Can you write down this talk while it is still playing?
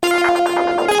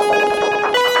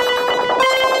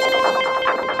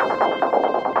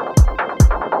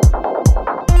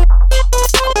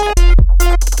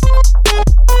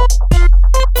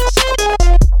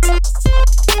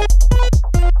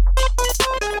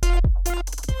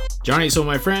Johnny, so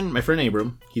my friend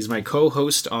Abram, he's my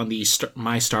co-host on the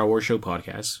My Star Wars Show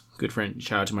podcast. Good friend,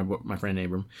 shout out to my friend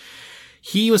Abram.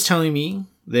 He was telling me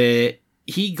that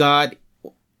he got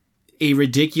a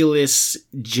ridiculous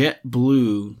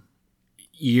JetBlue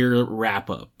year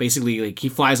wrap up. Basically, like he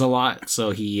flies a lot,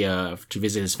 so he to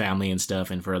visit his family and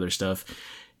stuff, and for other stuff.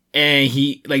 And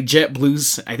he like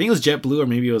JetBlue's, I think it was JetBlue or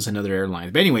maybe it was another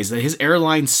airline. But anyways, his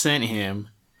airline sent him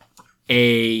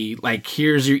a like,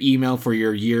 here's your email for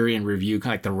your year in review,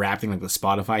 kind of like the wrap thing, like the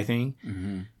Spotify thing.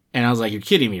 Mm-hmm. And I was like, you're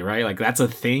kidding me, right? Like that's a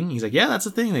thing. He's like, yeah, that's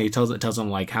a thing. And he tells him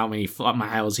like how many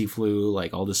miles he flew,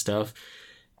 like all this stuff.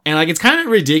 And like it's kind of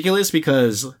ridiculous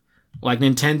because like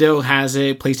Nintendo has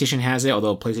it, PlayStation has it,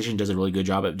 although PlayStation does a really good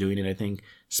job at doing it. I think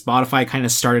Spotify kind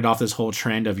of started off this whole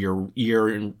trend of your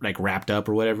year like wrapped up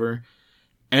or whatever.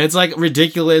 And it's like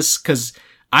ridiculous because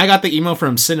I got the email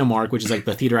from Cinemark, which is like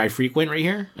the theater I frequent right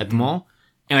here at the mall.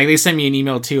 And like they sent me an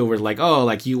email too where like, oh,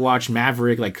 like you watched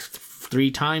Maverick like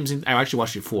 3 times. And I actually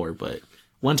watched it 4, but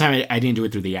one time I didn't do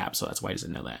it through the app. So that's why I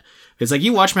didn't know that. It's like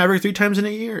you watched Maverick 3 times in a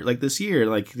year, like this year,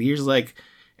 like the year's like,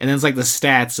 and then it's like the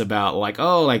stats about like,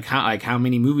 oh, like how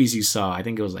many movies you saw. I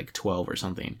think it was like 12 or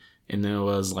something. And then it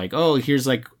was like, oh, here's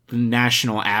like the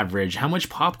national average. How much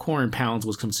popcorn pounds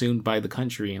was consumed by the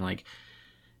country? And like,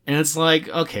 and it's like,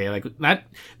 okay, like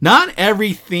not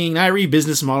every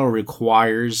business model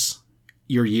requires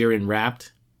your year in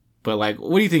wrapped. But like,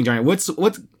 what do you think, Johnny? What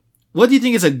do you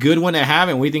think is a good one to have,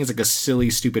 and what do you think is like a silly,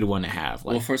 stupid one to have?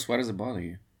 Like, well, first, why does it bother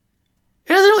you? It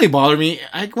doesn't really bother me.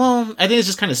 I think it's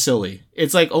just kind of silly.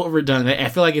 It's like overdone. I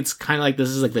feel like it's kind of like this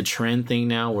is like the trend thing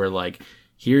now where like,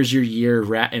 here's your year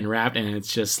wrapped, and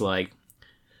it's just like,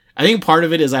 I think part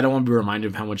of it is I don't want to be reminded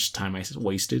of how much time I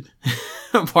wasted.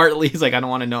 Partly it's like I don't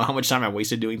want to know how much time I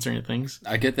wasted doing certain things.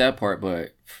 I get that part,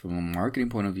 but from a marketing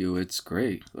point of view, it's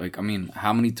great. Like, I mean,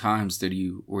 how many times were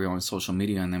you on social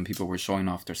media and then people were showing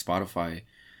off their Spotify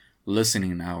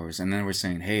listening hours, and then we're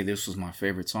saying, hey, this was my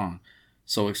favorite song.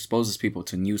 So it exposes people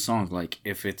to new songs. Like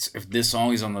if this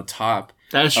song is on the top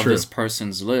of this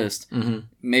person's list,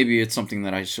 maybe it's something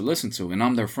that I should listen to. And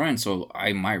I'm their friend, so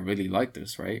I might really like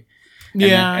this, right? And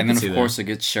then of course it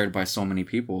gets shared by so many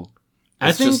people.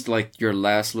 It's just like your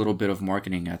last little bit of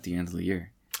marketing at the end of the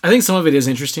year. I think some of it is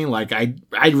interesting. Like I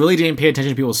really didn't pay attention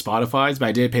to people's Spotify's, but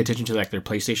I did pay attention to like their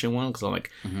PlayStation one because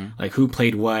I'm like who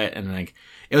played what, and like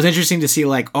it was interesting to see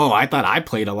like, oh, I thought I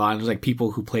played a lot. And there's like people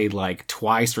who played like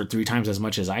twice or 3 times as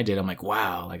much as I did. I'm like,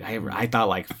 wow, like I thought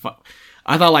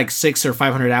like 600 or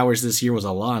 500 hours this year was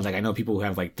a lot. Like I know people who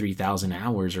have like 3,000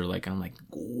 hours, or like I'm like,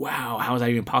 wow, how is that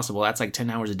even possible? That's like 10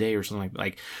 hours a day or something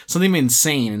like something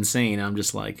insane. I'm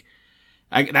just like.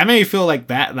 That made me feel like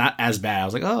bad, not as bad. I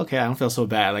was like, oh, okay, I don't feel so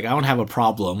bad. Like, I don't have a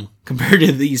problem compared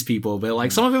to these people. But,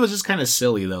 like, some of it was just kind of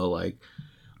silly, though. Like,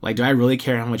 do I really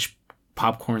care how much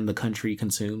popcorn the country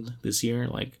consumed this year?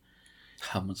 Like,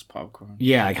 how much popcorn?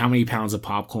 Yeah, like, how many pounds of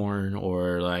popcorn?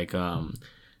 Or, like,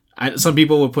 some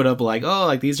people would put up, like, oh,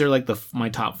 like, these are, like, my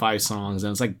top 5 songs.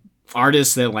 And it's, like,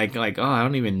 artists that, like, oh, I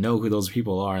don't even know who those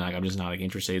people are. Like, I'm just not, like,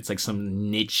 interested. It's, like,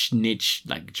 some niche,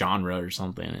 like, genre or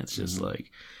something. It's just, like...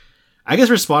 I guess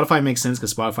for Spotify it makes sense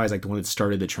because Spotify is like the one that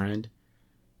started the trend.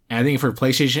 And I think for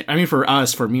PlayStation, I mean for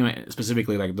us, for me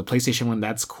specifically, like the PlayStation one,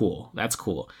 that's cool. That's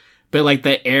cool. But like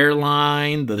the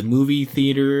airline, the movie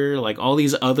theater, like all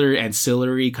these other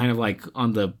ancillary kind of like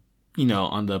on the,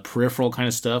 on the peripheral kind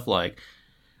of stuff. Like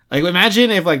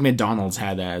imagine if like McDonald's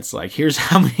had that. It's like, here's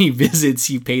how many visits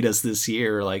you paid us this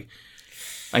year. Like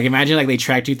imagine like they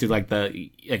tracked you through like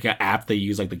an app they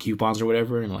use like the coupons or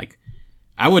whatever. And like,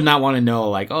 I would not want to know,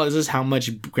 like, oh, is this how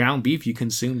much ground beef you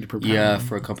consumed per pound? Yeah,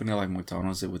 for a company like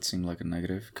McDonald's, it would seem like a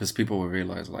negative. Because people would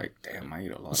realize, like, damn, I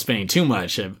eat a lot. Spending too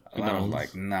much at a lot of,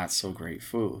 like, not so great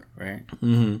food, right?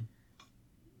 Mm-hmm.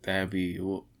 That'd be...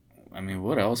 I mean,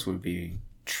 what else would be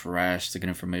trash to get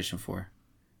information for?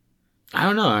 I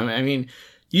don't know. I mean,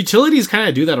 utilities kind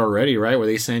of do that already, right? Where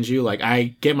they send you, like,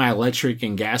 I get my electric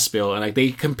and gas bill, and, like, they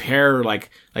compare,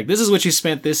 like this is what you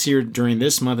spent this year during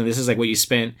this month, and this is, like, what you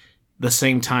spent the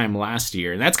same time last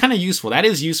year. And that's kind of useful. That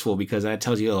is useful because that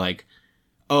tells you like,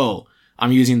 oh,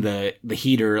 I'm using the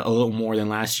heater a little more than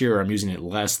last year, or I'm using it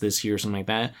less this year or something like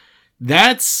that.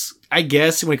 That's, I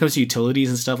guess, when it comes to utilities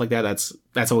and stuff like that,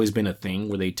 that's always been a thing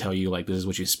where they tell you like, this is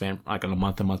what you spent like on a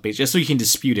month-to-month basis, just so you can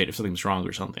dispute it if something's wrong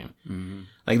or something. Mm-hmm.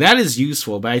 Like that is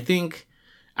useful, but I don't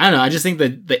know, I just think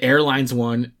that the airlines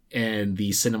one and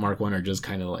the Cinemark one are just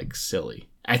kind of like silly.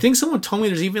 I think someone told me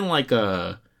there's even like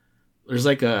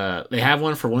they have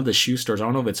one for one of the shoe stores. I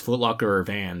don't know if it's Foot Locker or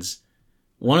Vans.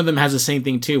 One of them has the same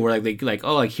thing too, where like they like,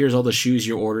 oh, like here's all the shoes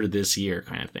you ordered this year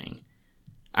kind of thing.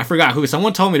 I forgot who.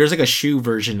 Someone told me there's like a shoe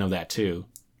version of that too.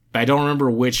 but I don't remember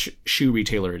which shoe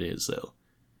retailer it is though.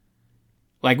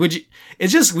 Like,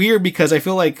 it's just weird because I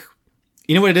feel like,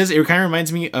 you know what it is? It kind of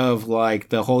reminds me of like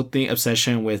the whole thing,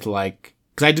 obsession with like,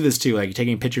 because I do this too, like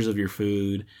taking pictures of your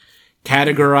food,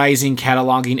 categorizing,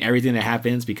 cataloging everything that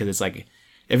happens, because it's like,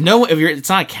 it's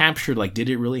not captured, like, did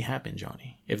it really happen,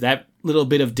 Johnny? If that little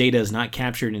bit of data is not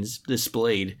captured and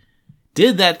displayed,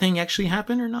 did that thing actually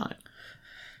happen or not?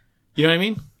 You know what I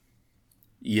mean?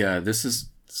 Yeah, this is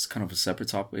kind of a separate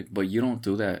topic, but you don't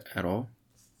do that at all.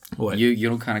 What? You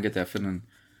don't kind of get that feeling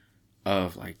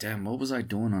of like, damn, what was I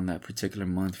doing on that particular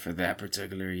month for that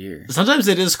particular year? Sometimes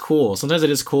it is cool.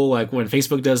 Like when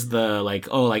Facebook does the like,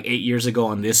 oh, like 8 years ago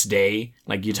on this day,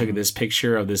 like you took this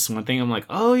picture of this one thing. I'm like,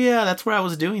 oh yeah, that's what I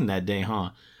was doing that day, huh?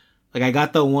 Like I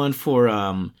got the one for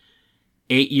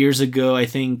 8 years ago. I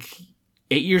think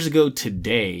 8 years ago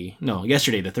today. No,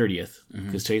 yesterday the 30th,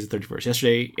 because today's the 31st.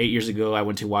 Yesterday, 8 years ago, I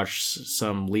went to watch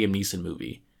some Liam Neeson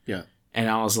movie. Yeah, and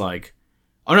I was like,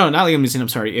 oh no, not Liam Neeson. I'm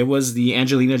sorry. It was the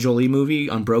Angelina Jolie movie,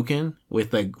 Unbroken,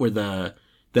 with like where the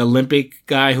Olympic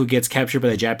guy who gets captured by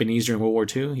the Japanese during World War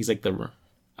II. He's like I don't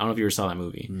know if you ever saw that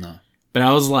movie. No. But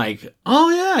I was like, oh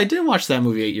yeah, I did watch that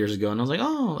movie 8 years ago, and I was like,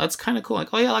 oh, that's kind of cool. Like,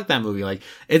 oh yeah, I like that movie. Like,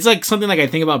 it's like something like I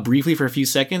think about briefly for a few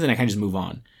seconds, and I kind of just move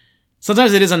on.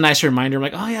 Sometimes it is a nice reminder. I'm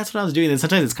like, oh yeah, that's what I was doing. And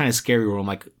sometimes it's kind of scary where I'm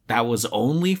like, that was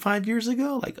only 5 years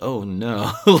ago. Like, oh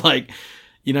no, like,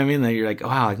 you know what I mean? Like, you're like,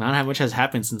 wow, like not how much has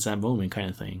happened since that moment, kind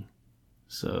of thing.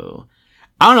 So,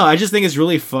 I don't know. I just think it's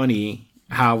really funny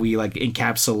how we like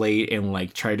encapsulate and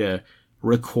like try to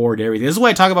record everything. This is what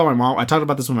I talk about my mom. I talked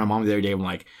about this with my mom the other day.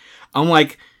 I'm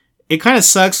like, it kind of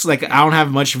sucks. Like, I don't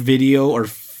have much video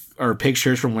or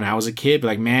pictures from when I was a kid. But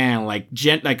like, man,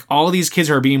 like all these kids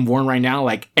who are being born right now,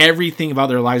 like everything about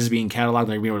their lives is being cataloged, and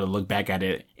they're being able to look back at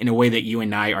it in a way that you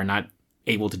and I are not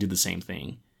able to do the same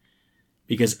thing,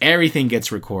 because everything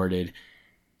gets recorded.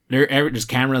 There's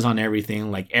cameras on everything.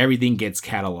 Like everything gets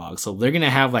cataloged. So they're gonna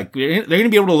have like they're gonna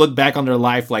be able to look back on their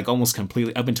life like almost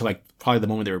completely up until like probably the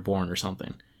moment they were born or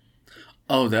something.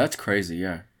 Oh, that's crazy.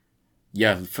 Yeah.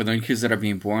 Yeah, for the kids that are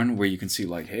being born, where you can see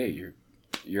like, hey,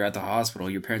 you're at the hospital,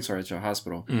 your parents are at your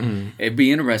hospital. Mm-hmm. It'd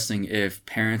be interesting if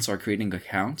parents are creating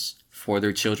accounts for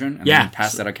their children and then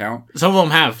pass that account. Some of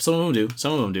them have. Some of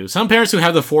them do. Some parents who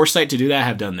have the foresight to do that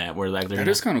have done that. Where like that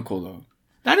is kind of cool though.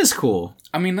 That is cool.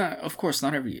 I mean, of course,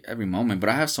 not every moment, but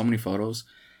I have so many photos,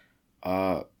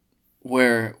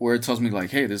 where it tells me like,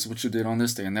 hey, this is what you did on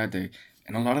this day and that day,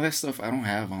 and a lot of that stuff I don't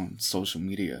have on social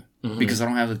media because I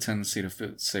don't have the tendency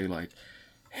to say like,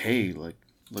 hey, like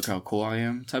look how cool I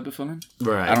am type of feeling.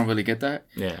 Right. I don't really get that.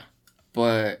 Yeah.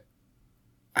 But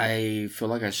I feel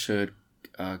like I should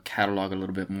catalog a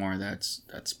little bit more. That's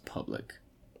public.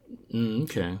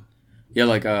 Okay. Yeah,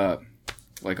 like our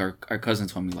cousin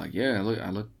told me, like, yeah, I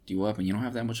looked you up, and you don't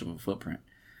have that much of a footprint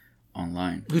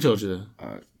online. Who told you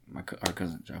that? Our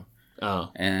cousin, Joe.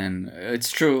 Oh. And it's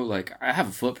true, like, I have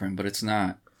a footprint, but it's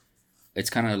not,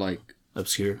 it's kind of like...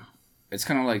 obscure. It's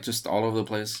kind of like just all over the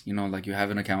place, you know, like you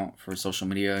have an account for social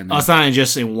media. And it's not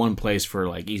just in one place for,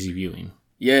 like, easy viewing.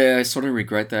 Yeah, I sort of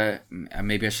regret that.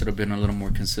 Maybe I should have been a little more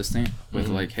consistent with,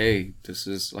 like, hey, this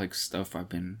is, like, stuff I've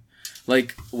been...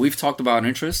 Like, we've talked about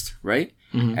interest, right?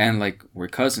 Mm-hmm. And like we're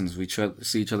cousins, we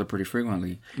see each other pretty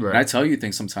frequently. Right. And I tell you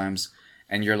things sometimes,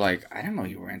 and you're like, I didn't know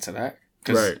you were into that,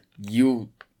 because you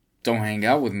don't hang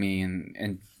out with me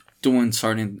and doing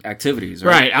certain activities,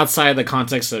 right? Right, outside the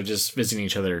context of just visiting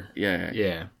each other.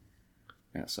 Yeah.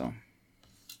 So,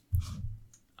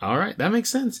 all right, that makes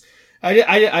sense.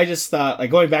 I just thought, like,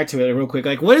 going back to it real quick,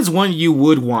 like, what is one you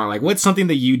would want? Like, what's something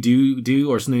that you do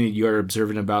or something that you're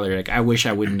observant about? Or like, I wish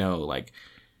I would know, Like,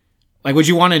 would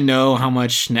you want to know how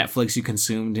much Netflix you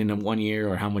consumed in 1 year,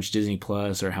 or how much Disney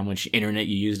Plus, or how much internet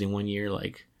you used in 1 year?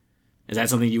 Like, is that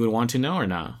something you would want to know or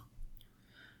not?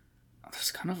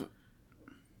 There's kind of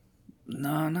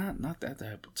not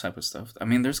that type of stuff. I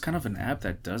mean, there's kind of an app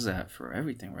that does that for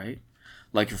everything, right?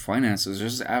 Like your finances.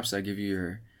 There's apps that give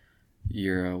you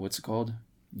your what's it called?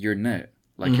 Your net,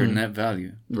 like your net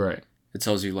value. Right. It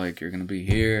tells you like you're gonna be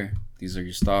here. These are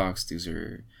your stocks. These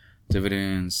are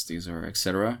dividends, these are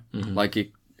etc. Like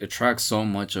it tracks so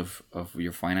much of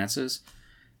your finances.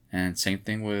 And same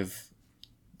thing with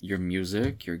your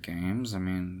music, your games. I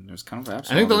mean, there's kind of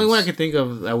apps. I think the only one I could think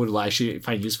of that would actually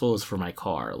find useful is for my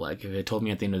car. Like if it told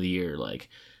me at the end of the year, like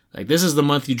this is the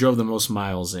month you drove the most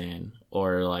miles in,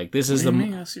 or like this is the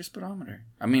that's your speedometer.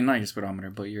 I mean, not your speedometer,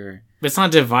 but your... It's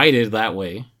not divided that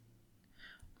way.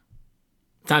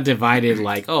 It's not divided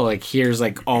like, oh, like here's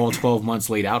like all 12 months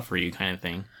laid out for you kind of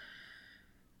thing.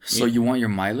 So you want your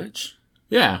mileage?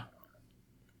 Yeah.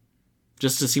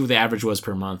 Just to see what the average was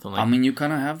per month. I mean, you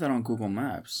kind of have that on Google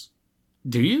Maps.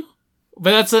 Do you?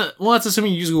 But that's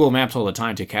assuming you use Google Maps all the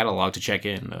time to catalog to check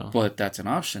in, though. But that's an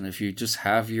option. If you just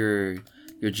have your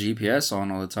GPS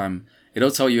on all the time,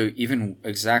 it'll tell you even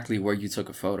exactly where you took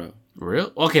a photo.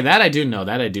 Real? Okay, that I do know.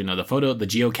 The photo, the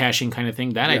geocaching kind of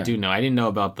thing. That I do know. I didn't know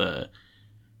about the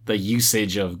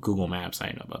usage of Google Maps. I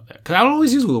didn't know about that because I don't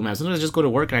always use Google Maps. Sometimes I just go to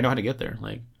work and I know how to get there.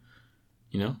 Like,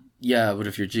 you know. Yeah, but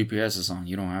if your GPS is on,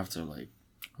 you don't have to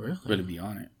really be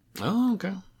on it. Oh, okay.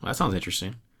 Well, that sounds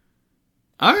interesting.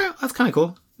 All right, that's kind of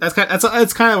cool. That's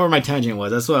kind of where my tangent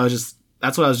was. That's what I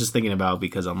was just thinking about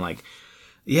because I'm like,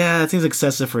 yeah, it seems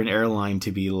excessive for an airline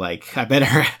to be like, I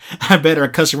bet our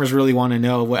customers really want to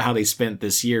know how they spent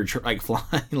this year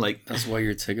flying. Like that's why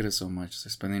your ticket is so much. They're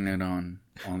spending it on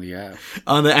the app,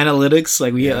 on the analytics.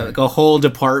 Like we have like a whole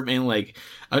department. Like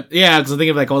because I'm thinking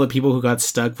of like all the people who got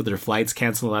stuck with their flights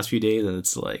canceled the last few days, and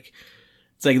it's like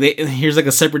here's like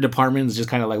a separate department that's just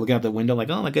kind of like looking out the window like,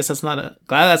 oh, I guess glad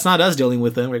that's not us dealing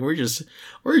with them. Like we're just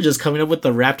coming up with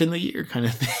the wrapped in the year kind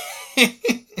of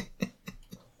thing.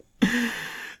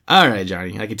 All right,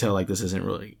 Johnny, I can tell like this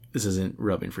isn't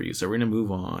rubbing for you. So we're going to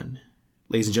move on.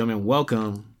 Ladies and gentlemen,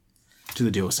 welcome to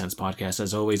the DuoSense podcast.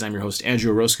 As always, I'm your host,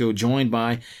 Andrew Orozco, joined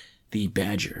by the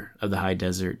Badger of the High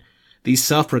Desert, the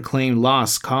self-proclaimed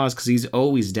lost cause, because he's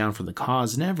always down for the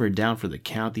cause, never down for the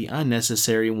count, the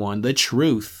unnecessary one, the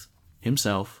truth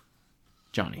himself,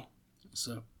 Johnny. What's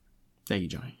up? Thank you,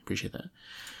 Johnny. Appreciate that.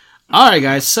 All right,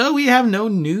 guys. So we have no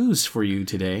news for you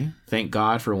today. Thank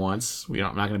God for once. I'm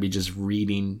not going to be just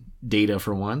reading data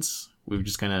for once. We're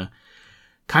just going to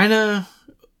kind of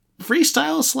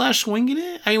freestyle / winging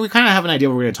it. I mean, we kind of have an idea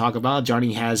what we're going to talk about.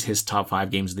 Johnny has his top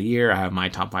 5 games of the year. I have my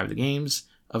top 5 of the games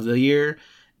of the year.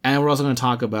 And we're also going to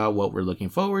talk about what we're looking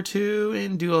forward to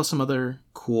and do some other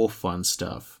cool, fun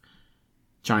stuff.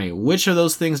 Johnny, which of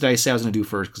those things did I say I was going to do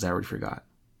first? Because I already forgot.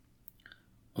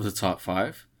 Oh, the top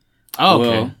 5? Oh, okay.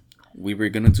 Well, we were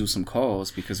going to do some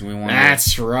calls because we want to...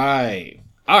 That's right.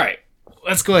 All right.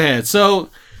 Let's go ahead. So,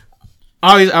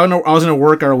 I was going to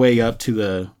work our way up to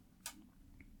the...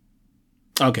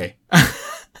 Okay.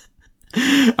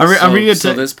 I'm reading it.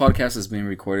 So this podcast is being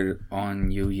recorded on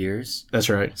New Year's. That's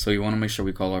right. So you want to make sure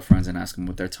we call our friends and ask them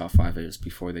what their top 5 is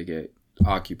before they get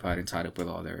occupied and tied up with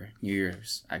all their New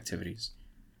Year's activities.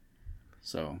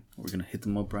 So we're going to hit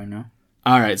them up right now.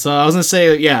 All right. So I was going to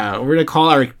say, we're going to call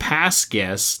our past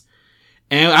guests.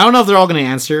 And I don't know if they're all going to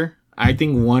answer. I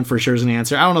think one for sure is going to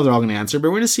answer. I don't know if they're all going to answer, but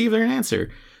we're going to see if they're going to answer.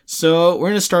 So we're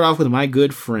going to start off with my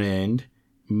good friend,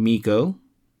 Miko.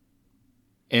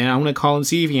 And I'm going to call him,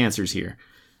 see if he answers here.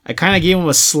 I kind of gave him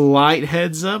a slight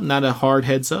heads up. Not a hard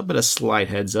heads up, but a slight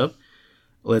heads up.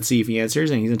 Let's see if he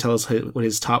answers. And he's going to tell us what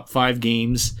his top 5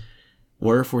 games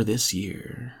were for this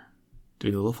year.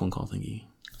 Do the little phone call thingy.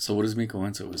 So what does Miko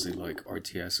into? Is he like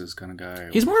RTS's kind of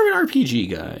guy? He's more of an RPG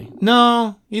guy.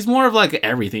 No, he's more of like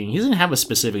everything. He doesn't have a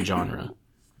specific genre.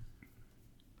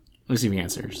 Let's see if he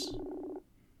answers.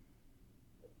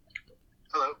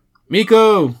 Hello.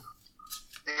 Miko.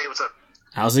 Hey, what's up?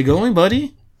 How's it going,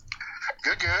 buddy?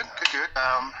 Good.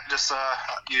 Just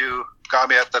you got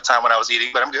me at the time when I was eating,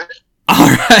 but I'm good. All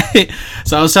right.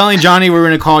 So I was telling Johnny we were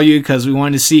going to call you because we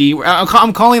wanted to see.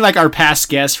 I'm calling like our past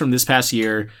guests from this past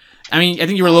year. I mean, I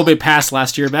think you were a little bit past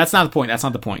last year, but that's not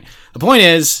the point. The point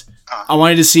is, I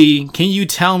wanted to see, can you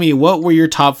tell me what were your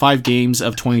top 5 games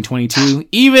of 2022?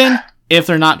 Even if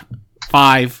they're not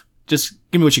 5, just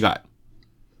give me what you got.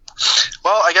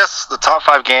 Well, I guess the top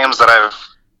 5 games that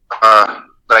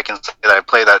I can say that I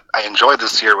played that I enjoyed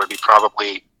this year would be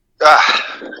probably,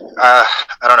 I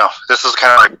don't know. This is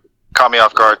kind of like caught me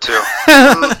off guard too.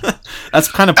 That's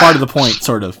kind of part of the point,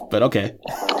 sort of, but okay.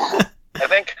 I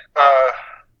think,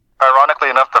 ironically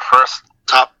enough,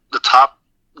 the top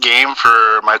game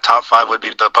for my top 5 would be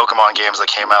the Pokemon games that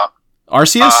came out.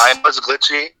 Arceus? I know it's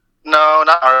glitchy. No,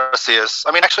 not Arceus.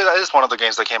 I mean, actually, that is one of the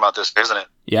games that came out this year, isn't it?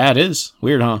 Yeah, it is.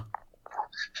 Weird, huh?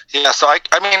 Yeah, so I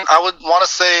mean, I would want to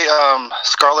say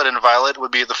Scarlet and Violet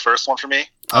would be the first one for me.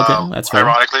 Okay, that's fair.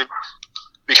 Ironically,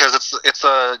 because it's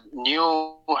a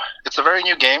very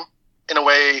new game in a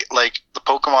way. Like the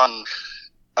Pokemon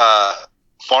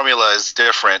formula is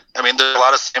different. I mean, there's a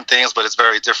lot of same things, but it's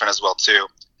very different as well too.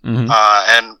 Mm-hmm.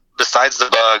 And besides the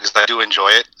bugs, I do enjoy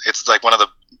it. It's like one of the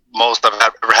most I've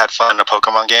ever had fun in a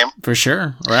Pokemon game. For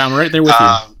sure. I'm right there with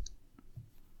you.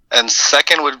 And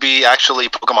second would be actually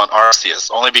Pokemon Arceus,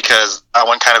 only because that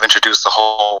one kind of introduced the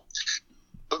whole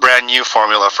brand new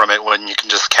formula from it when you can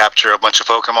just capture a bunch of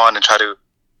Pokemon and try to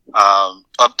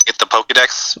update the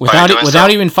Pokedex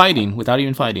without even fighting.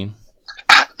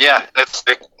 Yeah, it's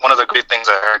one of the great things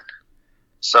I heard.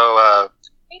 So,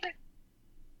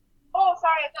 oh,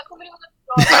 sorry, I thought somebody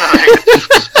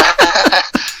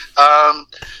was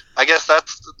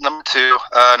 2.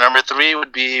 Number 3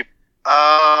 would be,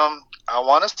 I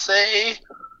want to say,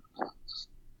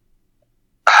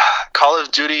 Call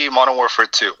of Duty Modern Warfare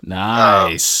 2.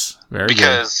 Nice. Very good.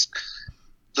 Because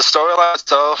the storyline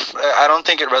itself, I don't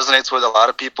think it resonates with a lot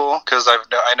of people, because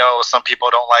I know some people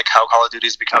don't like how Call of Duty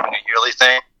is becoming a yearly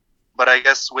thing. But I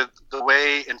guess with the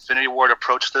way Infinity Ward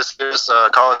approached this year's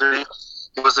Call of Duty,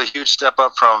 it was a huge step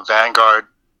up from Vanguard,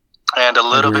 and a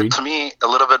little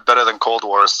bit better than Cold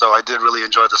War. So I did really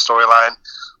enjoy the storyline.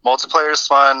 Multiplayer is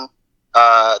fun.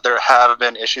 There have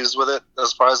been issues with it,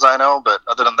 as far as I know, but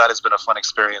other than that, it's been a fun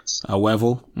experience. A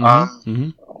Wevel. A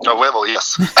Wevel,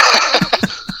 yes.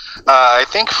 I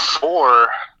think 4.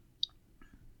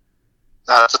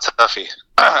 That's a toughie.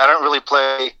 I don't really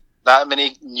play that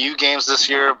many new games this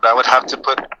year, but I would have to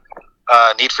put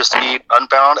Need for Speed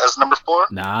Unbound as number 4.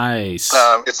 Nice.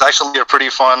 It's actually a pretty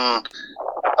fun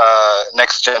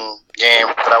next-gen game,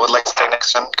 but I would like to say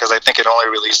next-gen because I think it only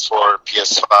released for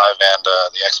PS5 and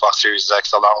the Xbox Series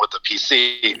X along with the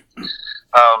PC.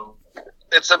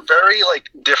 It's a very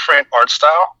different art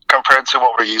style compared to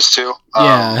what we're used to.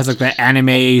 Yeah, it has that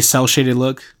anime cel-shaded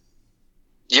look.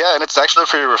 Yeah, and it's actually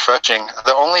pretty refreshing.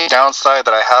 The only downside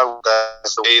that I have with that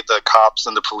is the way the cops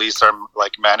and the police are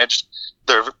managed.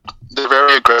 They're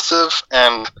very aggressive,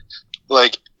 and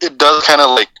it does kind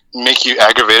of make you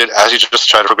aggravated as you just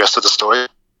try to progress through the story.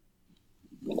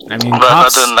 I mean, but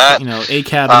cops, other than that,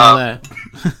 ACAB and all that.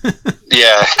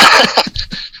 Yeah.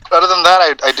 Other than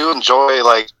that, I do enjoy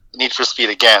Need for Speed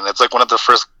again. It's one of the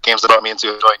first games that got me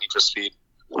into enjoying Need for Speed.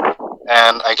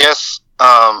 And I guess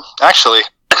actually,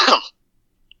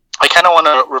 I kind of want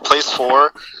to replace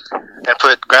 4 and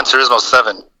put Gran Turismo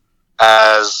 7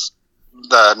 as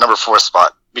the number 4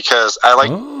 spot because I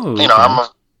like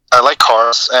I like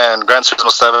cars, and Gran Turismo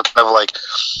 7 kind of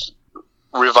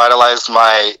revitalized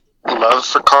my love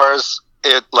for cars.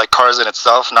 It cars in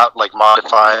itself, not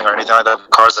modifying or anything like that.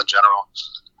 Cars in general.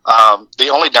 The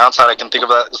only downside I can think of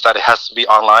that is that it has to be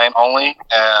online only,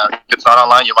 and if it's not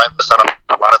online, you might miss out on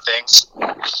a lot of things.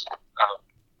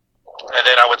 And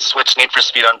then I would switch Need for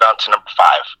Speed Unbound to number 5.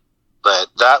 But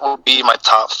that will be my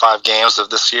top 5 games of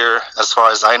this year, as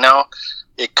far as I know.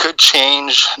 It could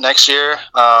change next year.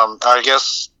 I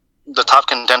guess the top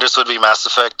contenders would be Mass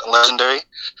Effect Legendary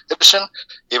Edition,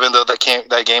 even though that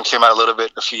game came out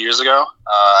a few years ago.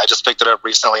 I just picked it up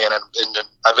recently, and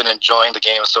I've been enjoying the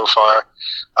game so far.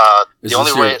 The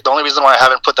only reason why I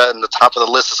haven't put that in the top of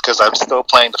the list is because I'm still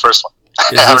playing the first one.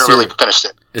 I haven't really finished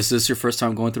it. Is this your first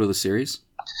time going through the series?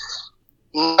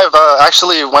 I've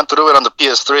actually went through it on the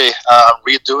PS3. I'm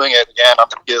redoing it again on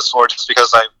the PS4 just because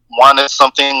I wanted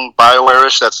something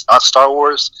BioWare-ish that's not Star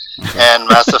Wars, and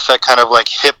Mass Effect kind of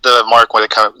hit the mark when it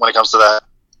comes to that.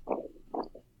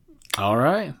 All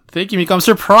right, thank you, Miko. I'm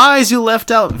surprised you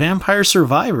left out Vampire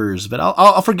Survivors, but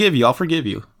I'll forgive you. I'll forgive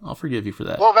you for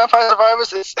that. Well, Vampire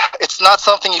Survivors it's not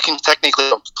something you can technically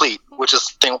complete, which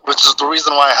is the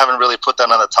reason why I haven't really put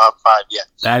that on the top 5 yet.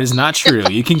 That is not true.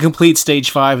 You can complete stage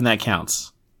 5, and that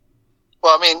counts.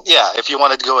 Well, I mean, yeah, if you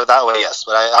wanted to go it that way, yes.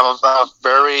 But I'm a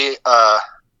very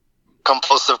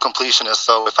compulsive completionist,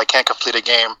 so if I can't complete a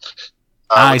game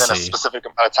within a specific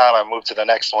amount of time, I move to the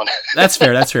next one. That's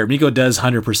fair. Miko does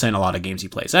 100% a lot of games he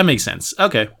plays. That makes sense.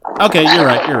 Okay, you're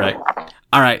right.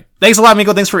 All right. Thanks a lot,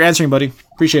 Miko. Thanks for answering, buddy.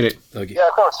 Appreciate it. Okay. Yeah,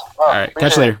 of course. All right.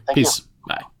 Catch you later. Peace.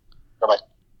 Bye. Bye-bye.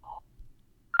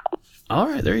 All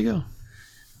right. There you go.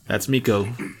 That's Miko.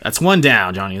 That's one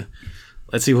down, Johnny.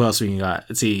 Let's see who else we got.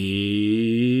 Let's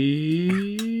see.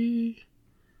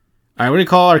 All right. We're going to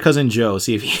call our cousin Joe,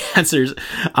 see if he answers.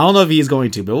 I don't know if he is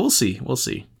going to, but we'll see.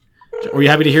 Were you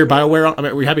happy to hear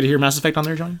BioWare? Were you happy to hear Mass Effect on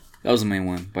there, Johnny? That was the main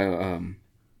one.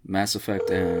 Mass Effect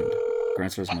and Gran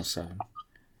Turismo 7.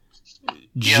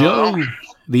 Joe.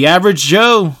 The average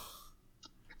Joe.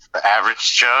 The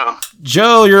average Joe.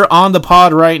 Joe, you're on the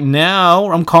pod right now.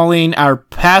 I'm calling our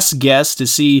past guests to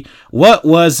see what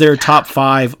was their top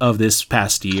 5 of this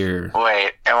past year.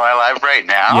 Wait, am I live right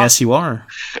now? Yes, you are.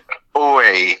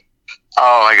 Wait.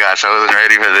 Oh my gosh, I wasn't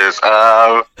ready for this.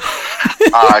 Oh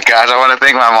gosh, I want to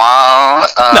thank my mom.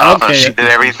 Okay. She did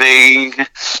everything.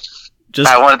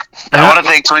 I want to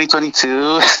thank 2022.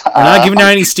 We're not giving out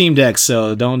any Steam Decks,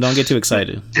 so don't get too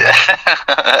excited.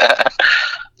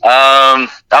 I'm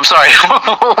sorry.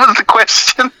 What was the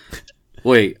question?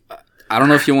 Wait, I don't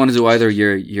know if you want to do either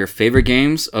your favorite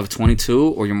games of 22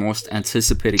 or your most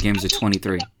anticipated games of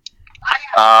 23.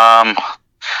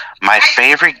 My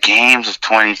favorite games of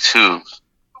 22.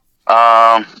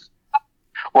 Well,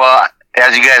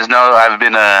 as you guys know, I've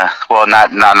been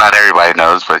not everybody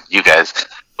knows, but you guys.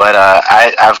 But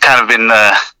I've kind of been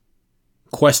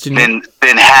questioning,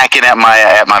 been hacking at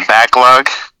my backlog.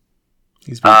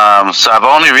 So I've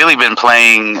only really been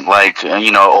playing like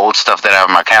old stuff that I have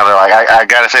on my calendar. Like I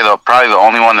gotta say though, probably the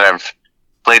only one that I've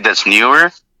played that's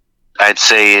newer, I'd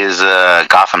say, is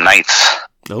Gotham Knights.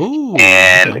 Oh,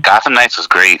 and okay. Gotham Knights was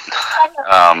great.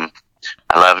 I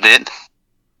loved it,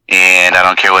 and I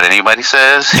don't care what anybody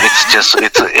says. It's just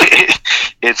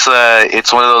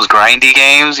it's one of those grindy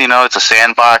games. It's a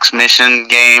sandbox mission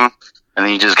game, and then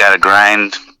you just gotta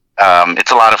grind.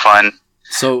 It's a lot of fun.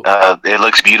 So it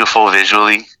looks beautiful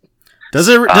visually. Does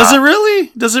it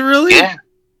really? Does it really? Yeah,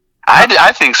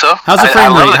 I think so. How's the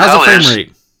frame rate? How's the frame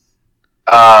rate?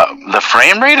 The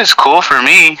frame rate is cool for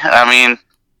me. I mean,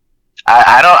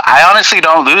 I honestly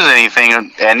don't lose anything,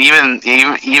 and even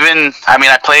I mean,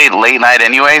 I play late night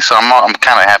anyway, so I'm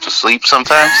kind of half asleep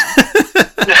sometimes.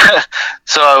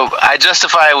 So I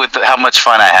justify it with how much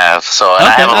fun I have. So and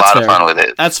I have a lot of fun with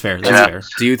it. That's fair. That's fair.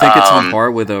 do you think it's on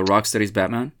par with Rocksteady's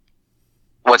Batman?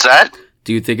 What's that?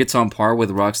 Do you think it's on par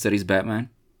with Rocksteady's Batman?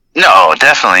 No,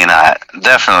 definitely not.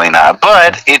 Definitely not.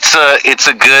 But it's a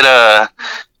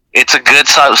good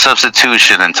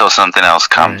substitution until something else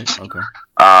comes. Right, okay.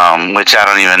 Which I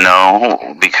don't even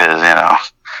know because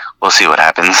we'll see what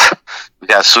happens. We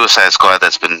got Suicide Squad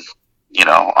that's been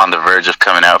on the verge of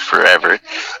coming out forever.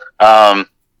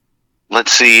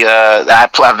 Let's see.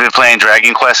 I've been playing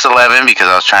Dragon Quest 11 because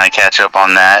I was trying to catch up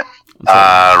on that.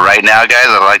 Right now, guys,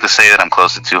 I'd like to say that I'm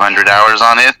close to 200 hours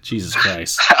on it. Jesus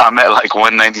Christ. I'm at like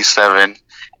 197,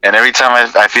 and every time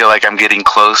I feel like I'm getting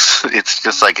close, it's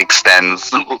just like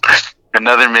extends.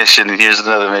 Another mission, and here's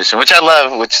another mission, which I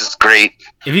love, which is great.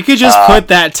 If you could just put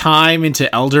that time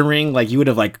into Elden Ring, like you would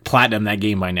have like platinum that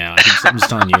game by now. I'm just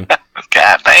telling you.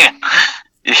 God damn.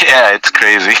 Yeah, it's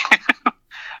crazy.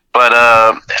 But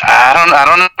I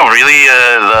don't know really.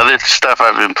 The other stuff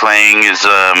I've been playing is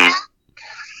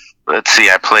let's see.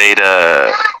 I played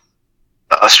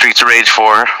Streets of Rage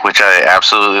 4, which I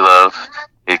absolutely love.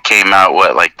 It came out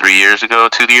like 2 years ago?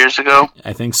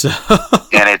 I think so.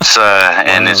 And it's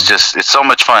and it's so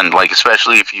much fun. Like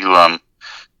especially if you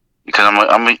because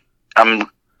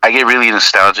I get really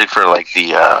nostalgic for like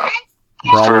the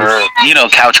for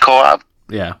couch co-op.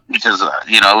 Yeah. Because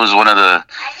it was one of the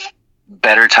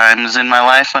better times in my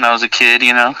life when I was a kid.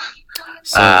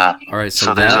 So all right.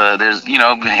 So there's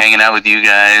hanging out with you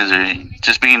guys or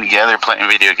just being together playing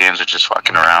video games or just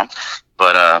fucking around.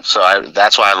 But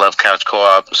that's why I love couch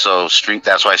co-op. So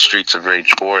that's why Streets of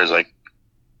Rage 4 is like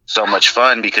so much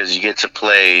fun because you get to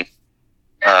play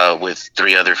with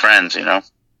 3 other friends,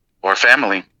 or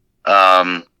family.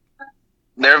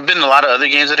 There have been a lot of other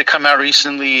games that have come out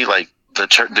recently, like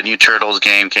the new Turtles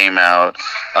game came out,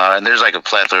 and there's like a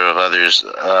plethora of others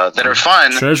that are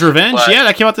fun. Shredder's Revenge, yeah,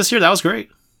 that came out this year. That was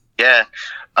great. Yeah,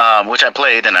 which I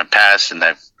played and I passed and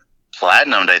I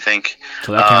platinumed, I think.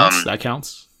 So that counts. That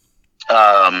counts.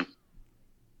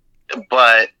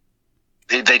 But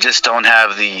they just don't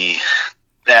have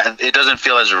it doesn't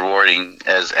feel as rewarding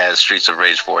as Streets of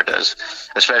Rage 4 does,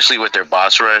 especially with their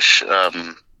boss rush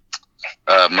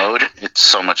mode. It's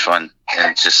so much fun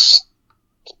and it's just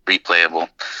replayable.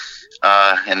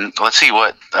 And let's see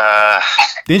what.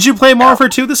 Didn't you play Modern Warfare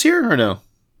 2 this year or no?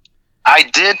 I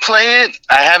did play it.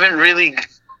 I haven't really.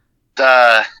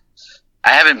 I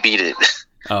haven't beat it.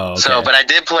 Oh, okay. So, but I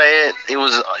did play it.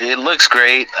 It looks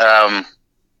great. I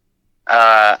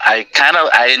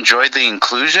enjoyed the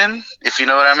inclusion, if you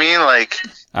know what I mean. Like,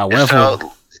 what's that?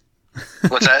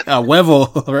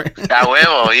 Huevo, right?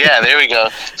 Huevo, yeah, there we go.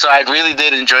 So I really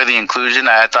did enjoy the inclusion.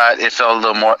 I thought it felt a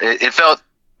little more. It felt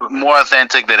more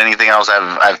authentic than anything else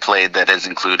I've played that has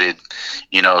included,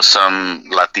 some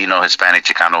Latino, Hispanic,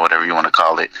 Chicano, whatever you want to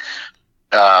call it.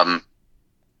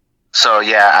 So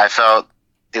yeah, I felt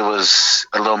it was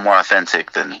a little more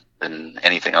authentic than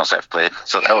anything else I've played.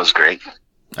 So that was great.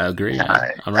 I agree.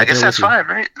 I guess that's fine,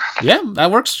 right? Yeah,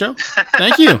 that works, Joe.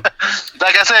 Thank you.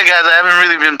 Like I said, guys, I haven't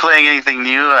really been playing anything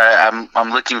new.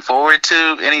 I'm looking forward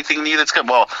to anything new that's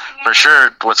coming. Well, for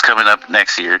sure, what's coming up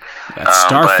next year. That's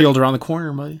Starfield around the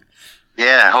corner, buddy.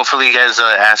 Yeah, hopefully you guys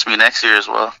ask me next year as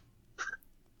well.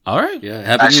 All right. Yeah,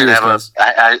 happy New Year, guys.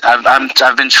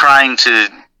 I've been trying to,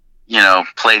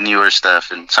 play newer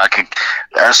stuff, and so I could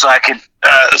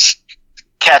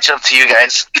catch up to you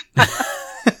guys.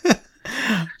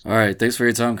 All right, thanks for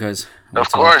your time, guys.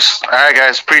 Of course. All right,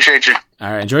 guys, appreciate you.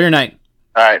 All right, enjoy your night.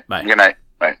 All right, bye. Good night.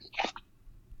 Bye.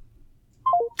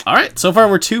 All right, so far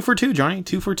we're 2 for 2, Johnny.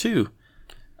 2 for 2.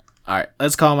 All right,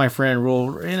 let's call my friend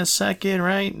Roll in a second,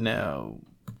 right? No.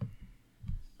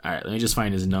 All right, let me just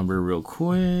find his number real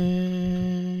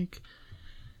quick.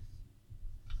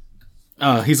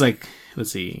 Oh, he's like,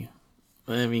 let's see.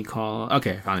 Let me call.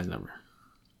 Okay, I found his number.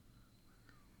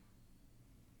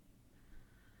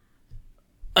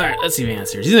 All right, let's see if he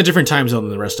answers. He's in a different time zone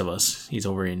than the rest of us. He's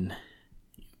over in,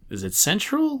 is it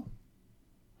Central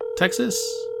Texas?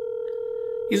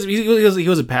 He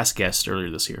was a past guest earlier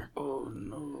this year. Oh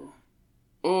no!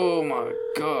 Oh my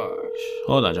gosh!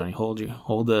 Hold on, Johnny.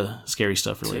 Hold the scary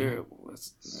stuff for later. Terrible.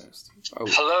 That's nasty. Oh.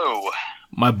 Hello.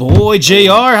 My boy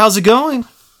JR, how's it going?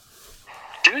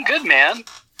 Doing good, man.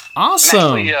 Awesome.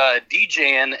 I'm actually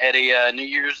DJing at a New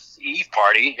Year's Eve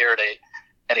party here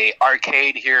at a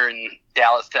arcade here in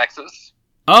Dallas, Texas.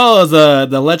 Oh, the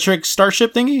electric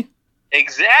starship thingy?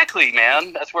 Exactly,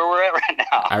 man. That's where we're at right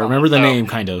now. I remember the name,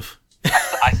 kind of.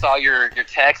 I saw your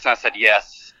text and I said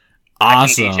yes.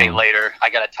 Awesome. I can DJ later. I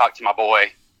got to talk to my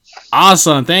boy.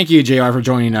 Awesome. Thank you, JR, for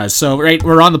joining us. So, right,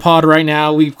 we're on the pod right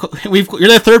now. You're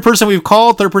the third person we've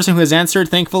called, third person who has answered,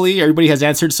 thankfully. Everybody has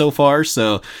answered so far,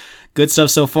 so good stuff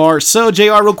so far. So,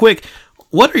 JR, real quick,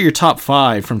 what are your top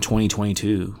 5 from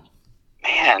 2022?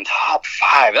 Man, top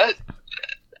 5.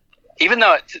 Even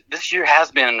though this year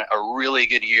has been a really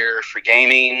good year for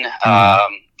gaming, a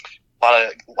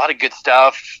lot of good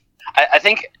stuff. I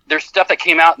think there's stuff that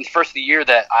came out in the first of the year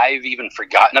that I've even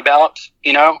forgotten about,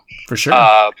 you know? For sure.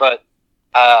 But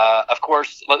of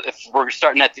course, if we're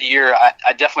starting at the year,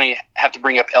 I definitely have to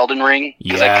bring up Elden Ring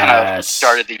because I kind of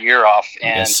started the year off.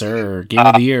 And, yes, sir. Game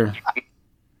of the year.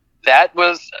 That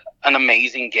was an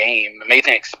amazing game,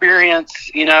 amazing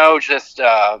experience, you know, just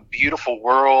a beautiful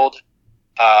world.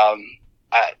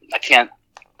 I can't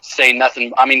say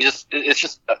nothing. I mean, it's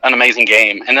just an amazing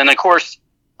game. And then, of course,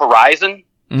 Horizon.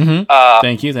 Mm-hmm.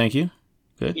 Thank you.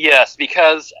 Good. Yes,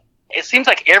 because it seems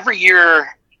like every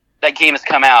year that game has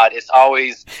come out, it's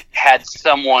always had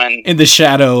someone in the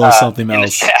shadow of something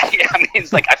else. Yeah, I mean,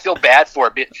 it's like I feel bad for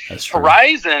it. But That's true.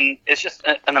 Horizon is just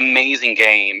an amazing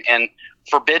game, and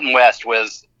Forbidden West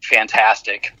was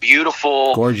fantastic,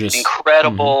 beautiful, gorgeous,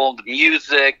 incredible. The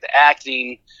music, the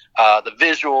acting, the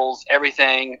visuals,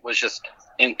 everything was just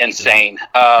insane.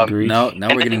 Now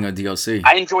we're getting a DLC.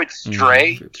 I enjoyed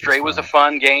Stray. Stray was a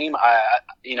fun game.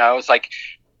 It's like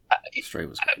Stray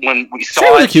was when we saw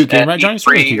Stray was it a cute game, right, Johnny?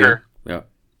 Stray was a cute game.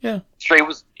 Yeah. Stray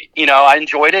was, I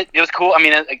enjoyed it. It was cool. I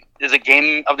mean, is a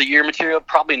game of the year material?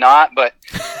 Probably not, but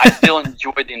I still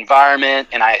enjoyed the environment,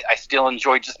 and I still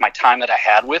enjoyed just my time that I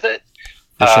had with it.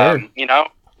 For sure.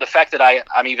 The fact that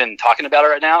I'm even talking about it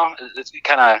right now, it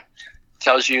kind of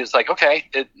tells you it's like, okay,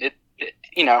 it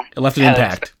left an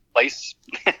impact. Place.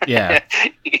 Yeah.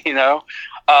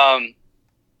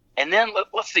 And then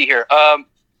let's see here. I'm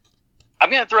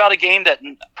going to throw out a game that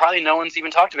probably no one's even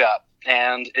talked about,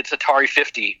 and it's Atari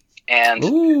 50. And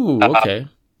ooh, okay.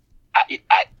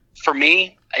 For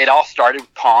me, it all started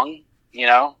with Pong.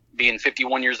 Being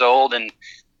 51 years old, and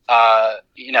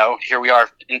here we are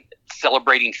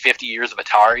celebrating 50 years of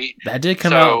Atari. That did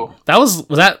come out. Was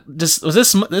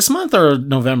this month or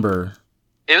November?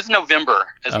 It was November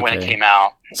when it came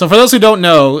out. So for those who don't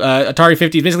know, Atari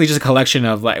 50 is basically just a collection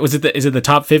of is it the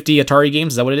top 50 Atari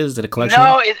games? Is that what it is? Is it a collection?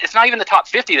 No, it's not even the top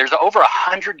 50. There's over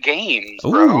 100 games,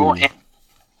 bro. And,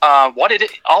 what it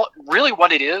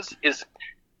is. It's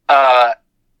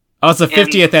the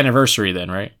 50th anniversary then,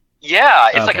 right? Yeah,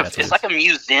 it's like a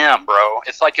museum, bro.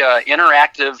 It's like a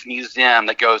interactive museum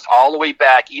that goes all the way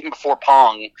back, even before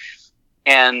Pong,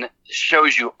 and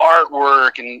shows you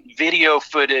artwork and video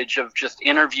footage of just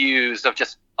interviews of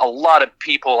just a lot of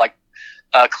people like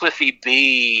Cliffy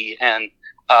B and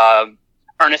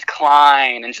Ernest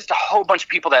Klein and just a whole bunch of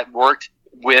people that worked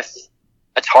with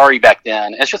Atari back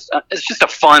then. It's just a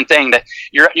fun thing that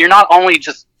you're not only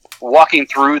just walking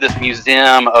through this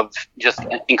museum of just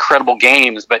incredible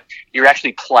games, but you're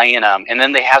actually playing them. And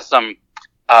then they have some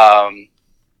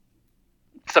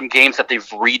games that they've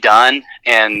redone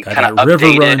and kind of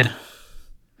updated.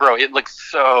 Bro, it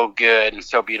looks so good and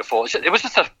so beautiful. It was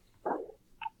just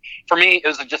for me, it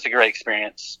was just a great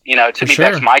experience. To me,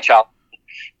 back to my childhood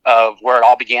of where it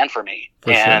all began for me.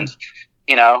 And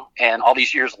all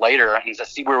these years later, and to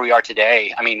see where we are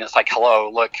today, I mean, it's like,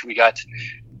 hello, look, we got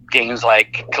games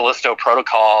like Callisto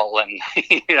Protocol and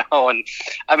and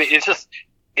I mean it's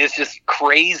just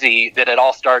crazy that it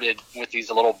all started with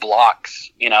these little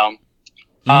blocks, which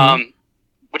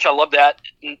I love. That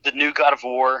the new God of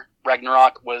War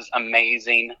Ragnarok was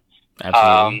amazing.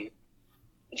 Absolutely.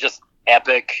 Just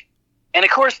epic. And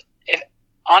of course,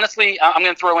 honestly, I'm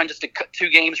going to throw in just 2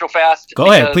 games real fast.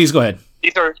 Please go ahead.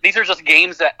 These are just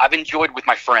games that I've enjoyed with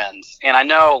my friends, and I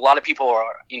know a lot of people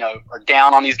are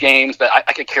down on these games, but I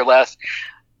could care less.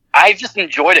 I've just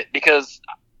enjoyed it because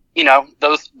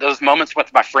those moments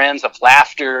with my friends of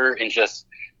laughter and just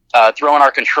throwing our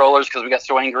controllers because we got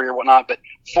so angry or whatnot. But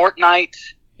Fortnite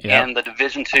and the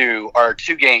Division 2 are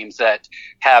two games that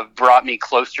have brought me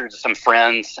closer to some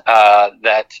friends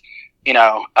that, you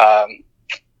know,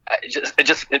 it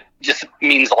just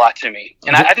means a lot to me.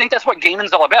 And I think that's what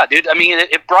gaming's all about, dude. I mean,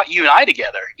 it brought you and I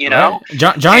together, you know?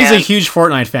 Right. Johnny's a huge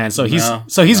Fortnite fan, so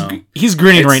he's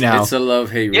grinning right now. It's a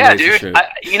love-hate relationship. Yeah,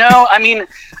 dude. You know, I mean,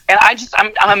 and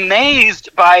I'm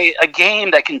amazed by a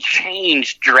game that can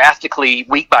change drastically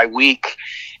week by week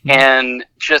and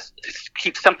just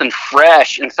keep something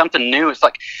fresh and something new. It's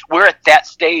like we're at that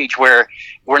stage where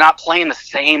we're not playing the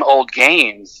same old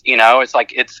games, you know? It's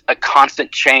like it's a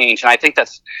constant change, and I think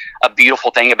that's a beautiful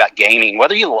thing about gaming.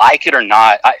 Whether you like it or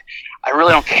not, I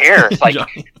really don't care. It's like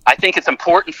I think it's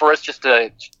important for us just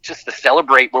to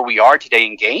celebrate where we are today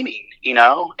in gaming, you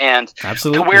know? And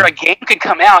absolutely, to where a game could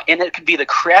come out and it could be the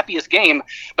crappiest game,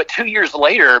 but 2 years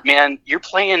later, man, you're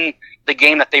playing the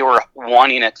game that they were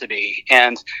wanting it to be.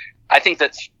 And I think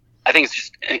it's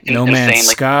just No Man's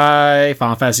Sky,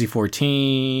 Final Fantasy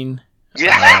 14.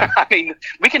 Yeah, I mean,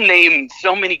 we can name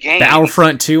so many games.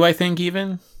 Battlefront 2, I think,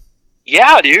 even.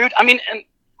 Yeah, dude. I mean, and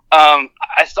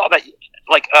I saw that,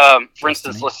 like, for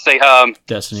instance, let's say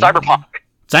Destiny. Cyberpunk.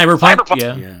 Cyberpunk,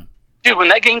 yeah. Dude, when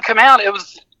that game came out, it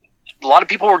was a lot of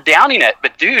people were downing it,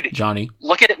 but dude, Johnny,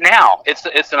 look at it now. It's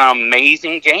an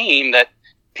amazing game that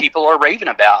people are raving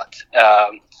about.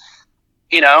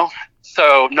 You know,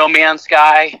 so No Man's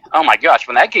Sky. Oh my gosh,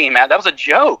 when that came out, that was a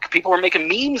joke. People were making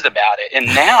memes about it, and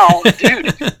now,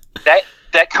 dude,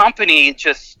 that company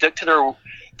just stuck to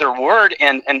their word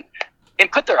and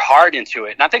put their heart into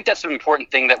it. And I think that's an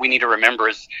important thing that we need to remember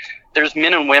is there's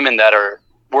men and women that are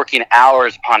working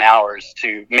hours upon hours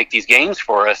to make these games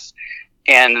for us.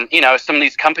 And, you know, some of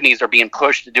these companies are being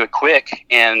pushed to do it quick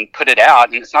and put it out.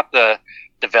 And it's not the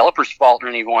developer's fault or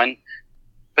anyone.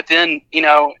 But then, you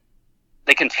know,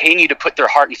 they continue to put their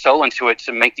heart and soul into it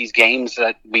to make these games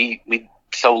that we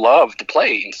so love to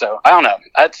play. And so, I don't know.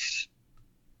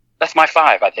 That's my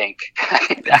 5, I think.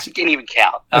 I can't even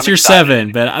count. That's your excited.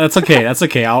 7, but that's okay. That's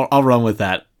okay. I'll run with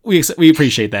that. We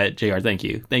appreciate that, JR. Thank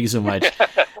you so much.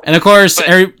 And of course,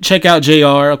 check out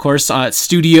JR. Of course,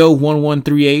 Studio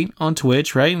 1138 on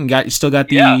Twitch, right? And you still got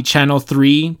the Channel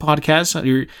 3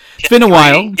 podcast. It's been a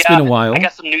while. It's been a while. I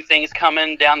got some new things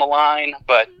coming down the line,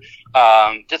 but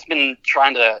just been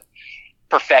trying to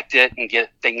perfect it and get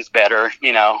things better,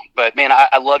 you know. But man,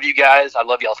 I love you guys. I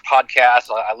love y'all's podcast.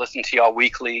 I listen to y'all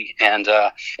weekly, and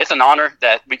it's an honor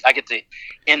that I get to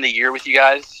end the year with you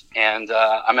guys. And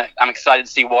I'm excited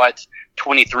to see what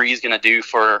 23 is going to do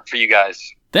for you guys.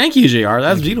 Thank you, JR.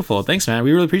 That's beautiful. Thanks, man.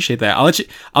 We really appreciate that. I'll let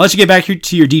you get back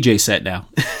to your DJ set now.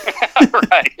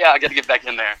 Right. Yeah, I got to get back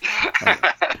in there. Right.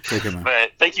 Take it, man.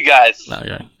 But thank you guys.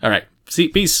 All right. See,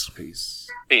 peace.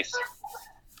 Peace.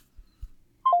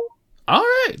 All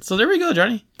right, so there we go,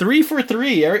 Johnny. 3 for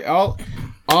 3. All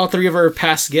 3 of our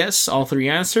past guests, all 3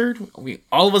 answered.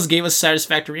 All of us gave us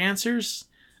satisfactory answers.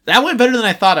 That went better than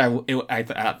I thought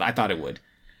I thought it would.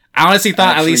 I honestly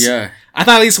thought I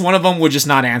thought at least one of them would just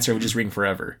not answer, would just ring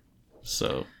forever.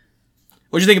 So,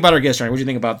 what'd you think about our guests, Johnny? What'd you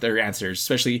think about their answers?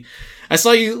 Especially, I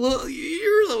saw you.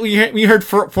 When you heard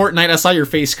Fortnite, I saw your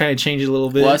face kind of change a little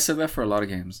bit. Well, I said that for a lot of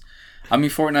games. I mean,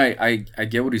 Fortnite. I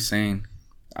get what he's saying.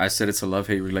 I said it's a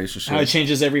love-hate relationship. How it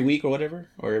changes every week or whatever?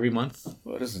 Or every month?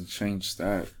 Well, it doesn't change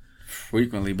that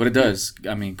frequently, but it does.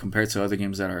 I mean, compared to other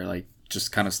games that are, like,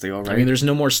 just kind of stale, right? I mean, there's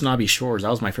no more Snobby Shores. That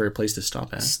was my favorite place to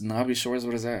stop at. Snobby Shores?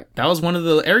 What is that? That was one of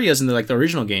the areas in the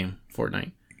original game,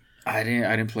 Fortnite. I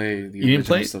didn't play the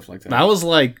original stuff like that. That was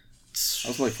like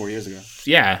 4 years ago.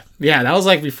 Yeah. That was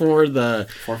like before 4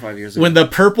 or 5 years ago. When the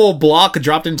purple block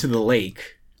dropped into the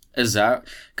lake. Is that?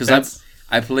 Because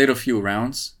I played a few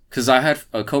rounds. Because I had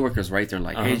coworkers, right? They're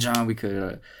like, "Hey, John, we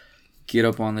could get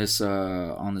up on this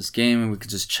game and we could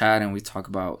just chat and we talk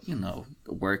about, you know,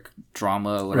 work,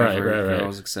 drama, whatever,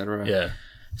 girls, etc." Yeah.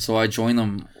 So I joined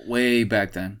them way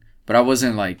back then, but I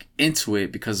wasn't like into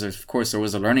it because of course there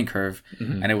was a learning curve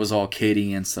and it was all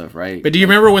kiddie and stuff, right? But do you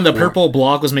remember when the purple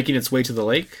block was making its way to the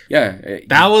lake? Yeah.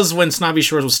 That was when Snobby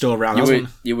Shores was still around.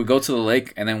 You would go to the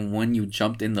lake, and then when you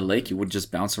jumped in the lake, you would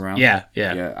just bounce around.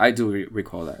 Yeah. I do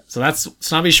recall that. So that's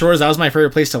Snobby Shores. That was my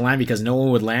favorite place to land because no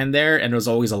one would land there, and there was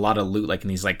always a lot of loot, like in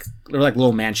these there were like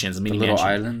little mansions, mini little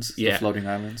mansions. islands, the floating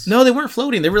islands. No, they weren't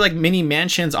floating. They were like mini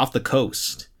mansions off the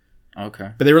coast.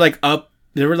 Okay, but they were like up.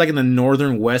 They were like in the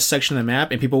northern west section of the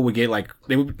map, and people would get like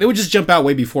they would just jump out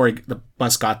way before the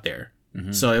bus got there.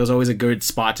 Mm-hmm. So it was always a good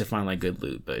spot to find like good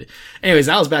loot. But anyways,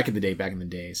 that was back in the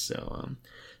day. So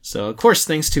of course,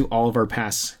 thanks to all of our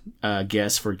past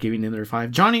guests for giving in their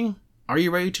 5. Johnny, are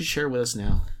you ready to share with us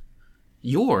now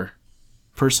your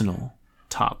personal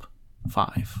top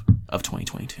 5 of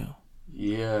 2022?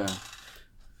 Yeah.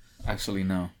 Actually,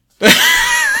 no.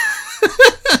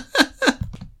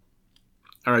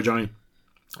 All right, Johnny.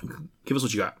 Give us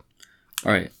what you got.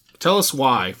 All right. Tell us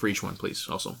why for each one, please.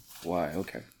 Also, Why?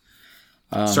 Okay.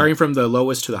 starting from the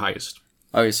lowest to the highest.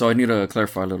 All right. So I need to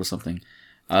clarify a little something.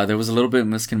 There was a little bit of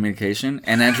miscommunication,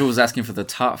 and Andrew was asking for the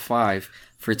top 5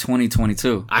 for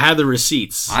 2022. I have the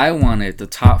receipts. I wanted the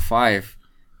top 5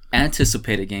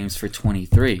 anticipated games for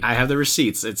 23. I have the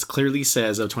receipts. It clearly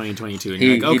says of 2022. And He,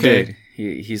 you're like, okay.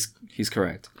 he did. He's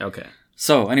correct. Okay.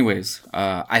 So, anyways,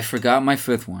 I forgot my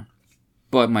 5th one,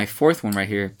 but my 4th one right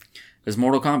here is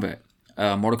Mortal Kombat.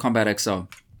 Mortal Kombat XL.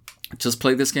 Just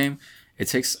play this game. It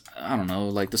takes, I don't know,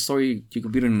 like the story, you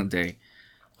can beat it in a day.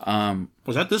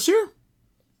 Was that this year?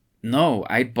 No,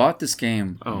 I bought this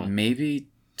game Oh. maybe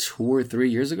 2 or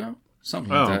 3 years ago,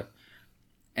 something like that.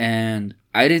 And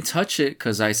I didn't touch it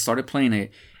because I started playing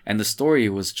it, and the story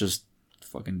was just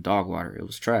fucking dog water. It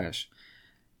was trash.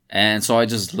 And so I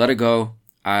just let it go.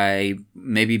 I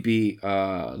maybe beat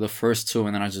the first 2,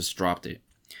 and then I just dropped it.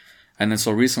 And then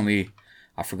so recently,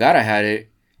 I forgot I had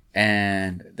it,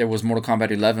 and there was Mortal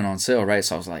Kombat 11 on sale, right?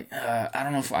 So I was like, I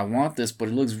don't know if I want this, but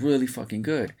it looks really fucking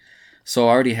good. So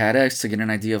I already had X to get an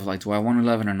idea of like, do I want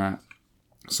 11 or not?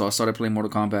 So I started playing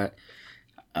Mortal Kombat.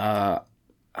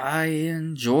 I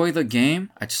enjoy the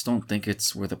game. I just don't think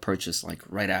it's worth a purchase like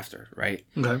right after, right?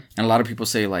 Okay. And a lot of people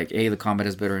say like, hey, the combat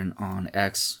is better on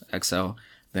XL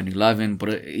than 11, but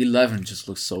 11 just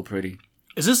looks so pretty.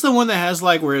 Is this the one that has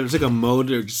like where it's like a mode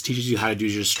that just teaches you how to do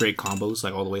just straight combos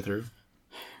like all the way through?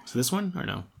 Is it this one or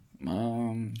no?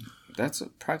 That's a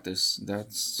practice.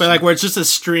 That's But like where it's just a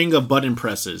string of button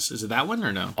presses. Is it that one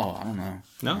or no? oh, I don't know.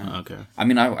 No? Okay. I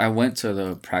mean, I went to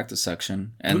the practice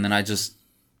section and then I just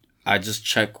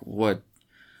check what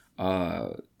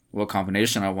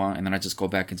combination I want, and then I just go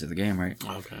back into the game, right?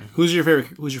 Okay. Who's your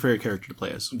favorite character to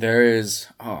play as? There is,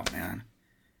 oh man,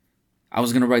 I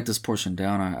was gonna write this portion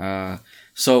down.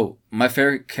 So my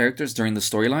favorite characters during the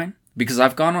storyline, because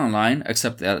I've gone online,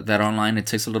 except that online it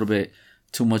takes a little bit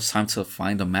too much time to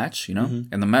find a match, you know,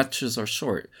 and the matches are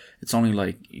short. It's only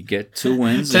like you get 2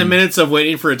 wins, 10 minutes of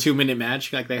waiting for a 2-minute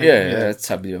match like that. Yeah, that's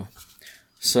type of deal.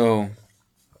 So,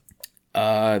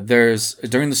 there's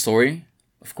during the story,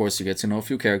 of course, you get to know a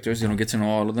few characters. You don't get to know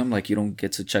all of them. Like you don't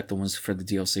get to check the ones for the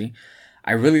DLC.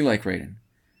 I really like Raiden.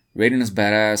 Raiden is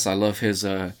badass. I love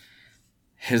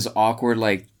his awkward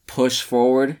like push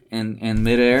forward in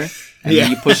midair, and then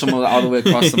you push him all the way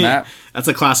across the map. That's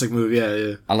a classic move.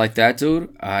 Yeah. I like that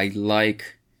dude. I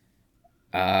like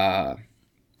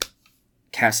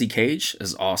Cassie Cage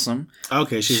is awesome.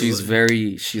 Okay,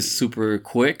 she's super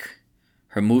quick.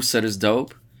 Her moveset is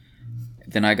dope.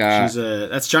 Then I got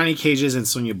that's Johnny Cage's and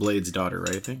Sonya Blade's daughter,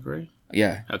 right? I think, right?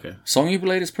 Yeah. Okay. Sonya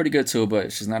Blade is pretty good too,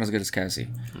 but she's not as good as Cassie.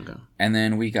 Okay. And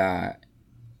then we got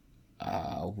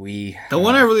the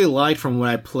one I really liked from what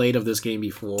I played of this game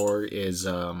before is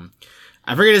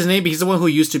I forget his name, but he's the one who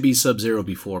used to be Sub-Zero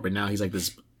before, but now he's like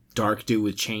this dark dude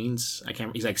with chains.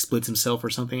 He's like splits himself or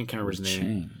something. I can't remember his name.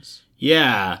 Chains.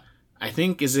 Yeah. I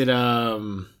think is it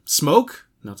Smoke?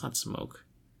 No, it's not Smoke.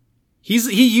 He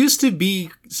used to be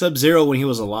Sub-Zero when he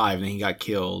was alive, and then he got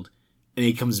killed. And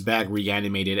he comes back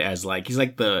reanimated as like he's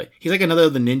like another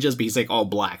of the ninjas, but he's like all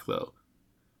black though.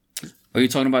 Are you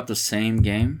talking about the same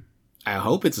game? I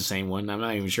hope it's the same one. I'm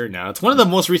not even sure now. It's one of the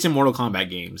most recent Mortal Kombat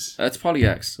games. That's probably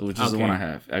X, which is the one I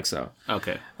have, XL.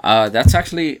 Okay. That's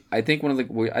actually, I think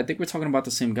I think we're talking about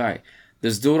the same guy.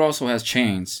 This dude also has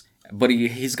chains, but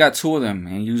he's got 2 of them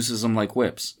and he uses them like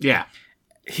whips. Yeah.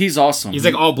 He's awesome. He's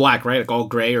like all black, right? Like all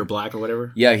gray or black or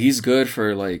whatever. Yeah, he's good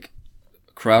for like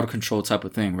crowd control type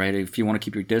of thing, right? If you want to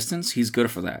keep your distance, he's good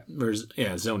for that.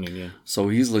 Zoning, yeah. So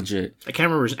he's legit. I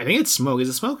can't remember. I think it's Smoke. Is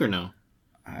it Smoke or no?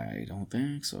 I don't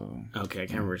think so. Okay, I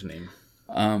can't remember his name.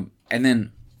 And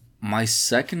then my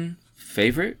second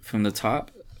favorite from the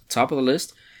top of the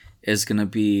list is gonna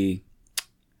be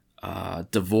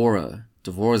D'Vorah.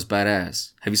 D'Vorah's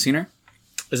badass. Have you seen her?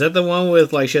 Is that the one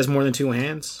with like she has more than 2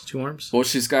 hands, 2 arms? Well,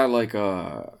 she's got like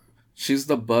she's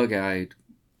the bug-eyed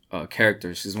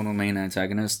character. She's one of the main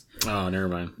antagonists. Oh, never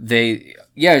mind.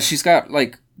 She's got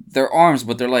like their arms,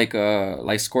 but they're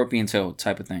like scorpion tail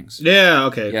type of things. Yeah,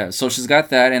 okay. Yeah, so she's got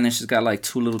that, and then she's got like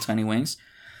 2 little tiny wings.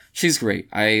 She's great.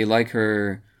 I like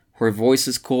her. Her voice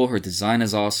is cool. Her design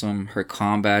is awesome. Her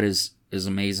combat is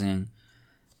amazing.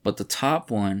 But the top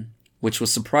one, which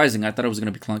was surprising, I thought it was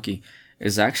gonna be clunky,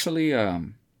 is actually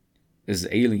is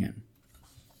Alien.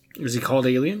 Is he called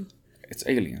Alien? It's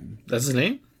Alien. That's his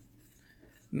name?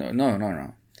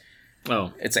 No.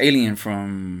 Oh. It's Alien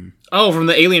from... Oh, from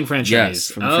the Alien franchise.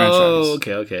 Yes, from the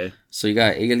franchise. Okay. So you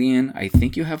got Alien. I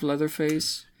think you have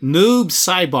Leatherface. Noob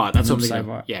Saibot. That's what I'm thinking.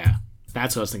 Saibot. Yeah.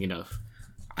 That's what I was thinking of.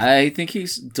 I think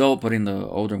he's dope, but in the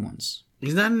older ones.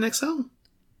 He's not in XL?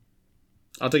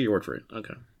 I'll take your word for it.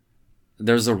 Okay.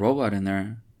 There's a robot in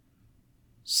there.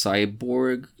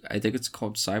 Cyborg. I think it's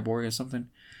called Cyborg or something.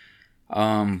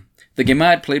 The game I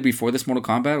had played before this Mortal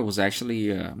Kombat was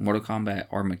actually Mortal Kombat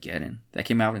Armageddon. That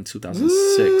came out in 2006.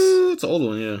 It's an old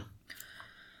one, yeah.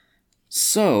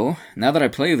 So, now that I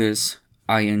play this,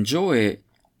 I enjoy it.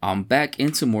 I'm back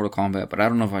into Mortal Kombat, but I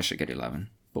don't know if I should get 11.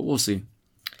 But we'll see.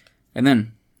 And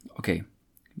then, okay,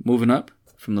 moving up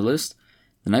from the list,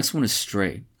 the next one is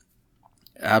Stray.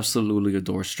 Absolutely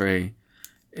adore Stray.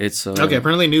 It's okay,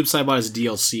 apparently Noob Saibot is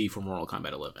DLC for Mortal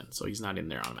Kombat 11, so he's not in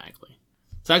there automatically.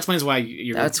 So that explains why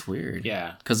you're... That's weird.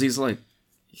 Yeah. Because he's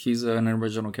an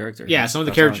original character. Yeah, some of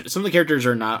the characters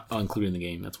are not included in the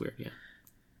game. That's weird, yeah.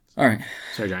 Alright.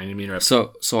 Sorry, John, I didn't mean to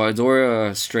interrupt. So I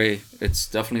adore Stray. It's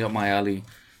definitely up my alley.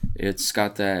 It's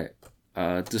got that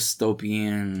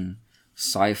dystopian,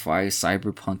 sci-fi,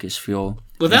 cyberpunkish feel.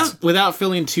 Without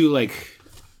feeling too, like,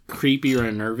 creepy or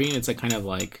unnerving, it's like kind of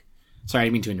like... Sorry, I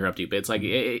didn't mean to interrupt you, but it's like...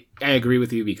 I agree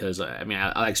with you because, I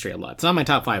like Stray a lot. It's not my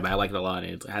top 5, but I like it a lot.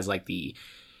 And it has, like, the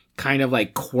kind of,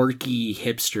 like, quirky,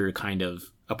 hipster kind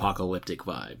of apocalyptic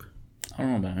vibe. I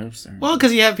don't know about hipster. Well,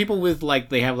 because you have people with, like...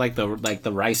 They have, like,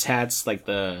 the rice hats, like,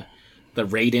 the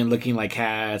Raiden-looking, like,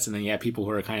 hats. And then you have people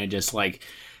who are kind of just, like...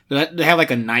 They have,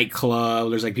 like, a nightclub.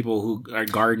 There's, like, people who are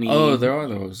gardening. Oh, there are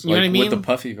those. You know what I mean? With the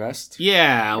puffy vest?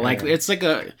 Yeah, like, it's like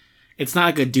a... It's not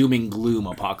like a doom and gloom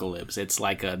apocalypse. It's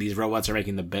like these robots are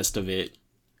making the best of it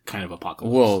kind of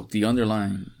apocalypse. Well, the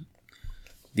underlying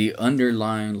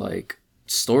like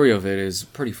story of it is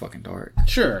pretty fucking dark.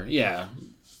 Sure, yeah.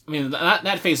 I mean,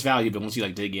 not face value, but once you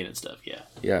like dig in and stuff, yeah.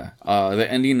 Yeah. The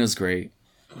ending is great.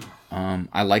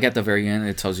 I like at the very end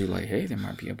it tells you like, hey, there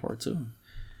might be a part 2.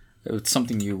 It's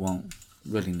something you won't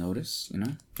really notice, you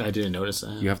know? I didn't notice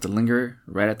that. You have to linger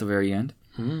right at the very end.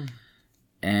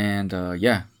 And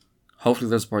yeah.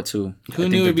 Hopefully there's part 2. Who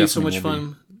knew it'd be so much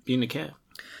fun being a cat?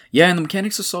 Yeah, and the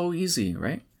mechanics are so easy,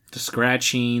 right? The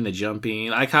scratching, the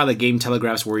jumping. I like how the game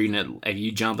telegraphs where you're gonna... If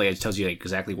you jump, like, it tells you like,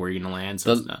 exactly where you're gonna land.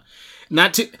 So it's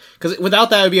not too... Because without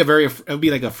that, it would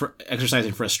be like a exercise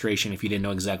in frustration if you didn't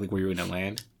know exactly where you were gonna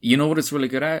land. You know what it's really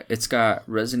good at? It's got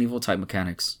Resident Evil type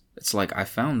mechanics. It's like, I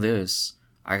found this.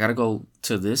 I gotta go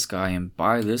to this guy and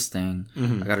buy this thing.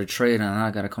 I gotta trade, and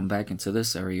I gotta come back into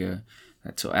this area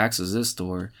to access this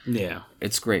door. Yeah.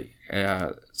 It's great.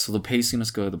 So the pacing is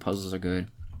good. The puzzles are good.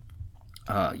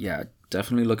 Yeah,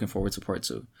 definitely looking forward to part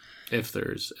 2. If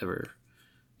there's ever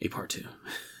a part 2.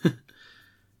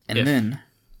 And then,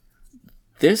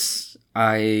 this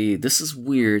is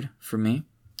weird for me.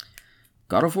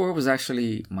 God of War was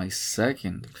actually my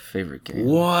second favorite game.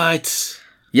 What?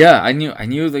 Yeah, I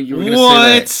knew that you were going to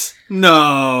say that.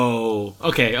 No.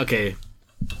 Okay.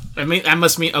 I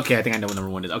must mean... Okay, I think I know what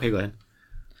number 1 is. Okay, go ahead.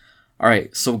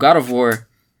 Alright, so God of War.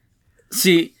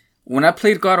 See, when I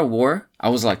played God of War, I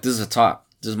was like, this is a top.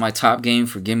 This is my top game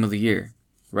for Game of the Year.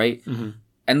 Right?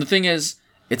 And the thing is,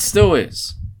 it still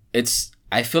is.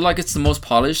 I feel like it's the most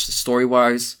polished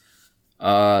story-wise.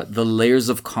 The layers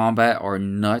of combat are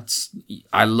nuts.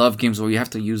 I love games where you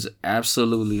have to use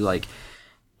absolutely, like,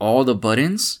 all the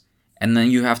buttons. And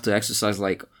then you have to exercise,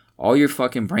 like, all your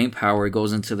fucking brain power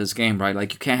goes into this game, right?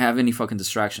 Like, you can't have any fucking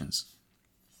distractions.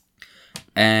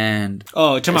 And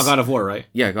you're talking about God of War, right?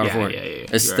 Yeah, God of War. Yeah.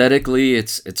 Aesthetically,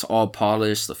 right. It's all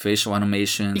polished. The facial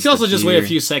animations. You can also just wait a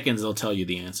few seconds; they'll tell you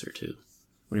the answer too.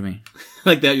 What do you mean?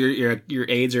 Like that, your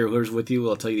aides or whoever's with you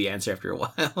will tell you the answer after a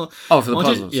while. Oh, for the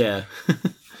puzzles. Yeah.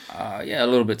 Yeah, a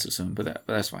little bit too soon, but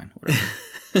that's fine.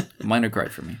 Whatever. Minor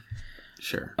gripe for me.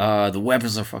 Sure. The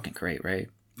weapons are fucking great, right?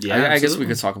 Yeah, I guess we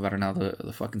could talk about it now.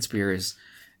 The fucking spear is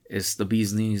the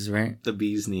bee's knees, right? The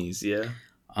bee's knees, yeah.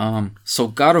 So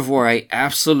God of War, I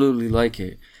absolutely like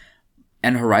it,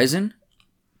 and Horizon,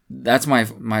 that's my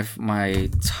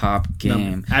top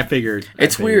game. No, I figured.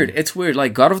 It's weird. It's weird.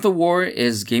 Like God of the War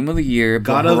is Game of the Year, but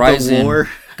God of Horizon, the War.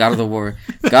 God of the War,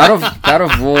 God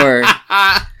of War,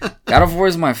 God of War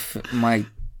is my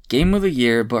Game of the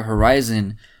Year, but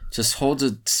Horizon just holds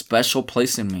a special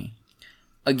place in me.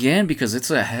 Again, because it's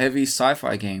a heavy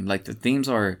sci-fi game. Like the themes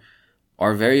are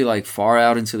very like far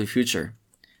out into the future.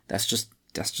 That's just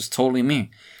totally me.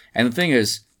 And the thing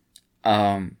is,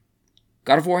 God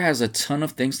of War has a ton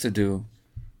of things to do,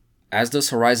 as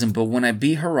does Horizon. But when I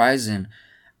beat Horizon,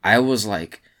 I was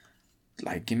like,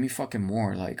 give me fucking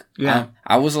more. Like, yeah.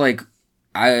 I was like,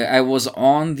 I was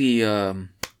on the,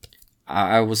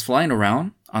 I was flying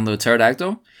around on the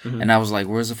pterodactyl, and I was like,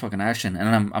 where's the fucking action?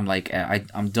 And I'm like,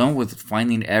 I'm done with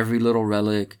finding every little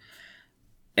relic,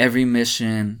 every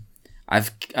mission.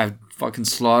 I've fucking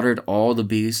slaughtered all the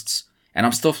beasts. And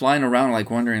I'm still flying around,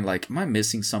 like, wondering, like, am I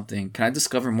missing something? Can I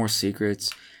discover more secrets?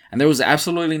 And there was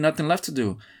absolutely nothing left to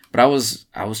do. But I was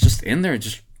just in there,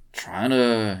 just trying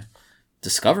to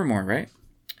discover more, right?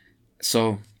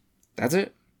 So, that's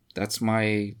it. That's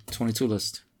my 22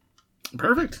 list.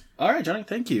 Perfect. All right, Johnny,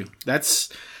 thank you.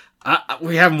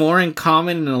 We have more in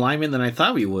common and alignment than I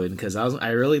thought we would, because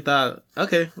I really thought,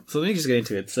 okay, so let me just get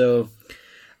into it. So,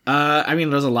 I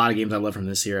mean, there's a lot of games I love from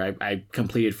this year. I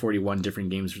completed 41 different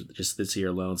games just this year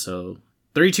alone. So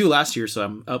 32 last year, so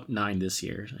I'm up 9 this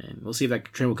year. And we'll see if that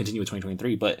trend will continue with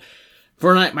 2023. But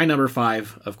for my number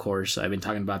 5, of course, I've been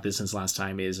talking about this since last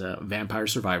time, is Vampire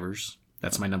Survivors.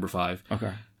 That's my number 5.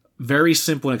 Okay. Very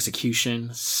simple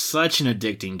execution. Such an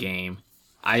addicting game.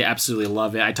 I absolutely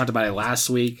love it. I talked about it last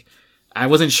week. I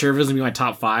wasn't sure if it was going to be my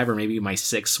top 5 or maybe my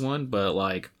 6th one, but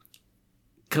like,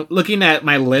 looking at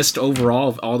my list overall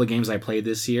of all the games I played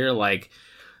this year, like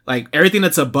everything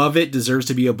that's above it deserves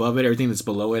to be above it. Everything that's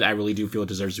below it, I really do feel it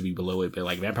deserves to be below it. But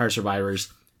like Vampire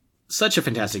Survivors, such a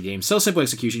fantastic game. So simple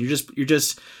execution. You're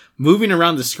just moving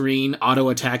around the screen, auto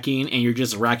attacking, and you're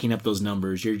just racking up those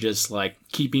numbers. You're just like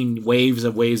keeping waves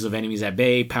of enemies at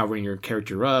bay, powering your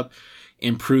character up,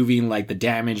 improving like the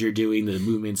damage you're doing, the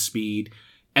movement speed.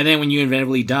 And then when you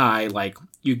inevitably die, like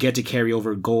you get to carry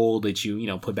over gold that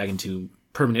you put back into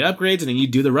permanent upgrades, and then you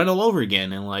do the run all over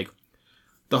again. And like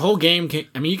the whole game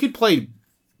you could play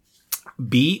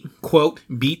beat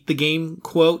the game,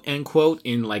 quote unquote,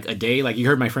 in like a day. Like you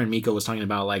heard my friend Miko was talking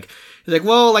about, like, he's like,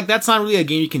 well, like that's not really a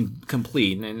game you can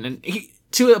complete. And he,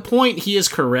 to a point, he is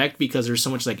correct, because there's so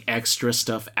much like extra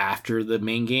stuff after the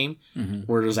main game,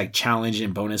 where there's like challenge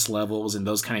and bonus levels, and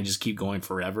those kind of just keep going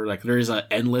forever. Like there is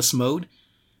a endless mode.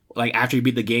 Like after you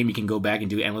beat the game, you can go back and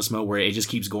do endless mode, where it just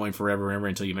keeps going forever and ever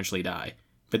until you eventually die.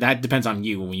 But that depends on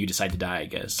you when you decide to die, I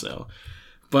guess. So,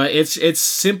 but it's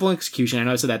simple execution. I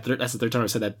know I said that that's the third time I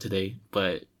said that today,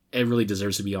 but it really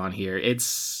deserves to be on here.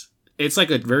 It's like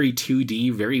a very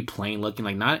 2D, very plain looking,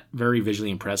 like not very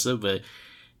visually impressive, but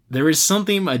there is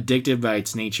something addictive by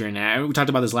its nature. And we talked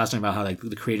about this last time about how like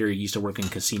the creator used to work in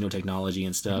casino technology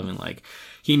and stuff, and like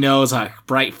he knows how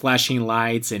bright flashing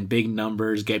lights and big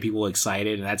numbers get people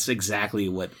excited, and that's exactly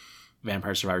what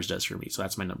Vampire Survivors does for me. So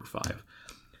that's my number 5.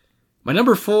 My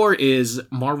number 4 is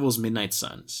Marvel's Midnight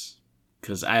Suns,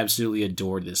 because I absolutely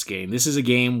adored this game. This is a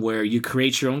game where you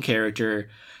create your own character,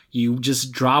 you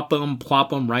just plop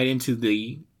them right into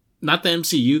not the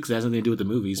MCU, because it has nothing to do with the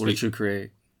movies. What did you create?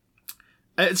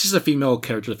 It's just a female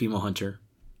character, a female hunter.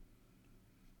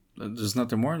 There's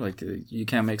nothing more? Like, you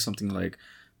can't make something like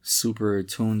super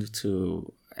tuned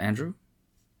to Andrew?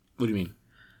 What do you mean?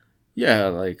 Yeah,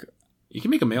 like... You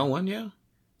can make a male one, yeah.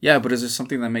 Yeah, but is there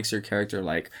something that makes your character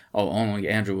like, oh, only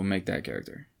Andrew will make that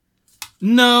character?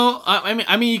 No,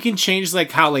 I mean, you can change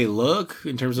like how they look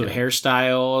in terms of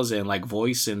hairstyles and like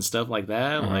voice and stuff like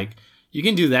that. Like, you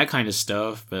can do that kind of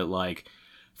stuff, but like,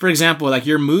 for example, like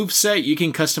your moveset, you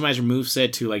can customize your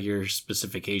moveset to like your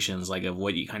specifications, like of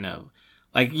what you kind of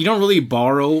like. You don't really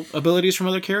borrow abilities from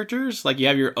other characters. Like you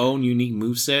have your own unique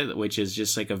moveset, which is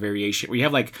just like a variation where you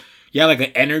have like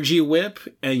an energy whip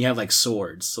and you have like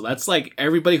swords. So that's like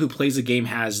everybody who plays the game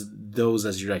has those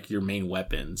as your main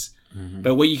weapons.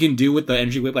 But what you can do with the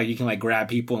energy whip, like you can like grab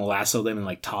people and lasso them and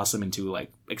like toss them into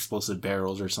like explosive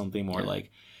barrels or something, or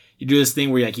like you do this thing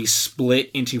where you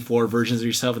split into 4 versions of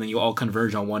yourself and then you all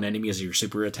converge on one enemy as your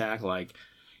super attack. Like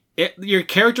your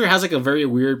character has like a very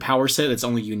weird power set that's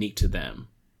only unique to them,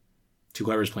 to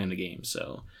whoever's playing the game.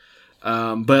 So,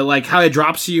 but like how it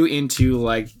drops you into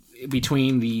like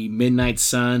between the Midnight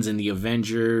Suns and the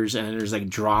Avengers, and then there's like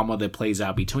drama that plays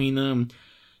out between them.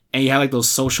 And you have like those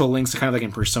social links, kind of like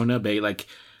in Persona, but like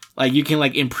you can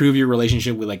like improve your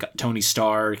relationship with like Tony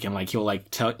Stark, and like he'll like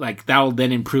tell like that'll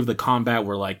then improve the combat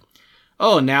where like,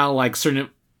 oh, now like certain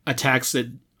attacks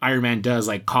that Iron Man does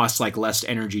like cost like less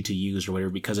energy to use or whatever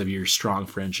because of your strong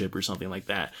friendship or something like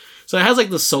that. So it has like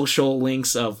the social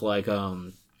links of like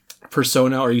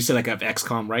Persona, or you said like of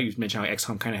XCOM, right? You mentioned how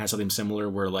XCOM kind of has something similar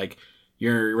where like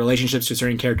your relationships to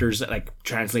certain characters that like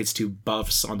translates to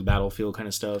buffs on the battlefield kind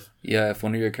of stuff. Yeah, if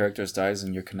one of your characters dies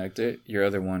and you're connected, your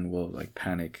other one will like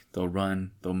panic. They'll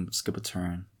run. They'll skip a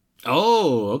turn.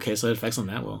 Oh, okay. So it affects on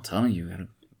that well. I'm telling you,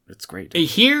 it's great.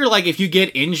 Here, like if you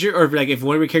get injured or like if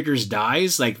one of your characters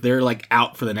dies, like they're like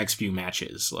out for the next few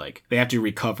matches. Like they have to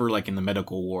recover like in the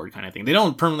medical ward kind of thing. They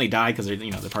don't permanently die because they're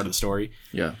they're part of the story.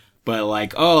 Yeah. But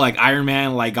like, oh, like Iron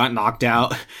Man like got knocked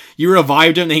out. You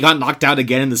revived him, then he got knocked out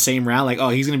again in the same round. Like, oh,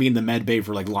 he's gonna be in the med bay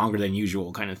for like longer than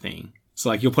usual, kind of thing. So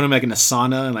like, you'll put him like in a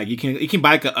sauna, and like you can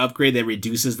buy like an upgrade that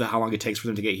reduces how long it takes for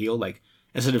them to get healed. Like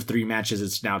instead of 3 matches,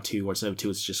 it's now 2, or instead of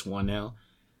 2, it's just 1 now.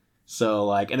 So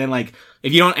like, and then like,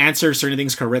 if you don't answer certain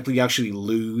things correctly, you actually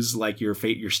lose like your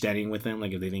fate. You're standing with them.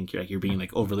 Like if they think you're being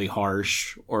like overly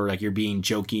harsh or like you're being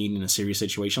joking in a serious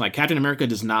situation. Like Captain America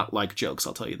does not like jokes.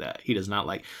 I'll tell you that. He does not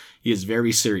like. He is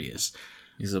very serious.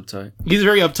 He's uptight. He's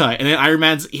very uptight. And then Iron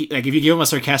Man's like, if you give him a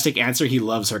sarcastic answer, he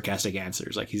loves sarcastic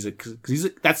answers. Like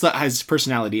that's how his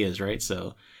personality is, right?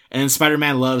 So. And then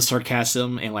Spider-Man loves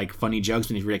sarcasm and like funny jokes.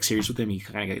 When you're like serious with him, he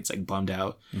kind of gets like bummed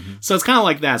out. Mm-hmm. So it's kind of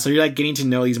like that. So you're like getting to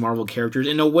know these Marvel characters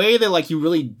in a way that like you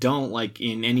really don't like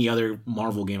in any other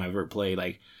Marvel game I've ever played.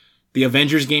 Like the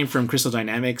Avengers game from Crystal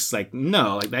Dynamics, like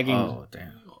no, like that game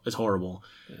is horrible.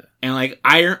 Yeah. And like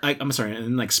I'm sorry, and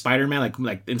then like Spider-Man,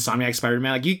 like Insomniac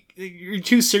Spider-Man, like you're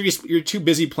too serious. You're too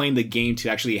busy playing the game to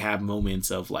actually have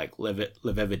moments of like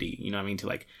levity. You know what I mean? To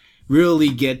like really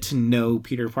get to know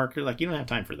Peter Parker. Like you don't have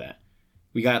time for that.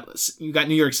 You got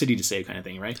New York City to save, kind of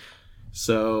thing, right?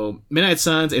 So Midnight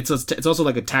Suns, it's also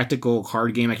like a tactical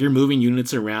card game. Like you're moving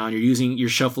units around, you're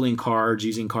shuffling cards,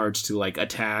 using cards to like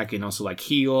attack and also like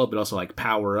heal, but also like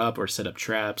power up or set up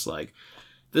traps. Like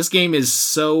this game is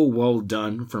so well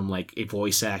done from like a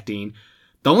voice acting.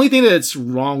 The only thing that's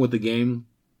wrong with the game,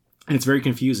 and it's very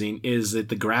confusing, is that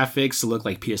the graphics look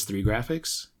like PS3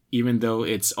 graphics. Even though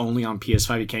it's only on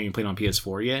PS5, you can't even play it on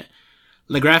PS4 yet.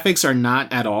 The graphics are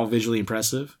not at all visually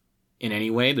impressive in any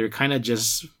way. They're kind of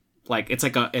just like,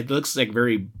 it looks like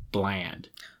very bland.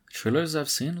 Trailers I've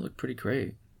seen look pretty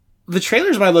great. The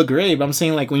trailers might look great, but I'm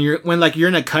saying like when you're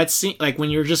in a cutscene, like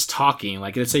when you're just talking,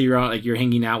 like let's say you're out, like you're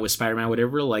hanging out with Spider-Man,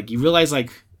 whatever, like you realize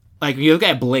like you look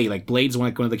at Blade, like Blade's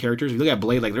one of the characters. If you look at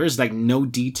Blade, like there's like no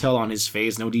detail on his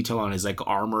face, no detail on his like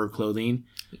armor, clothing.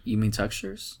 You mean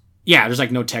textures? Yeah, there's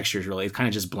like no textures really. It's kind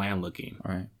of just bland looking.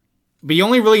 All right. But you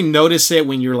only really notice it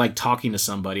when you're like talking to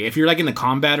somebody. If you're like in the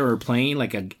combat or playing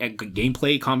like a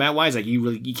gameplay combat wise, like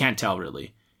you can't tell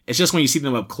really. It's just when you see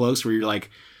them up close where you're like,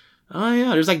 oh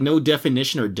yeah, there's like no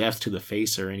definition or depth to the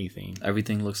face or anything.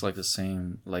 Everything looks like the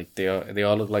same. Like they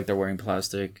all look like they're wearing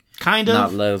plastic. Kind of.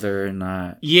 Not leather,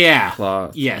 not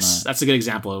cloth. Yes, that's a good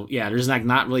example. Yeah, there's like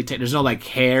not really there's no like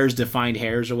defined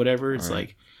hairs or whatever. It's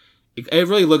like it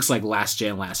really looks like last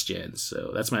gen.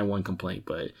 So that's my one complaint,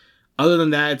 but other than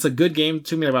that, it's a good game. It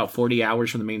took me about 40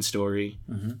 hours from the main story.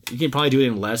 Mm-hmm. You can probably do it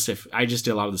in less if I just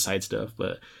did a lot of the side stuff,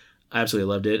 but I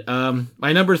absolutely loved it.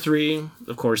 My number 3,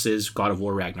 of course, is God of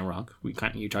War Ragnarok.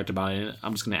 You talked about it.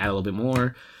 I'm just going to add a little bit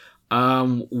more.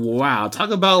 Wow. Talk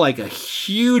about like a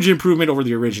huge improvement over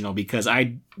the original because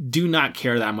I do not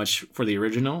care that much for the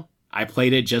original. I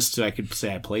played it just so I could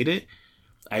say I played it.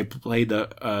 I played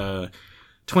the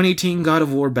 2018 God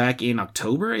of War back in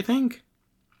October, I think.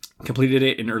 Completed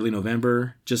it in early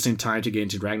November, just in time to get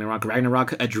into Ragnarok.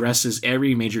 Ragnarok addresses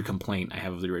every major complaint I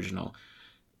have of the original.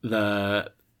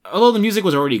 Although the music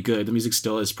was already good, the music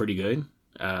still is pretty good.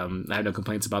 I have no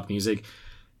complaints about the music.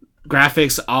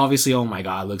 Graphics, obviously, oh my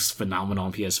god, looks phenomenal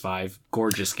on PS5.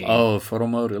 Gorgeous game. Oh, photo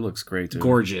mode, it looks great too.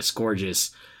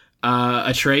 Gorgeous.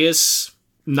 Atreus,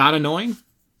 not annoying.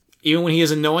 Even when he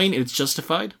is annoying, it's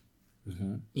justified.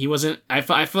 Mm-hmm. He wasn't. I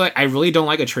feel like I really don't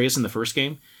like Atreus in the first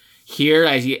game. Here,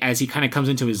 as he kind of comes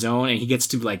into his own and he gets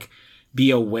to like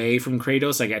be away from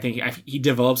Kratos, like I think he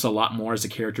develops a lot more as a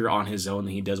character on his own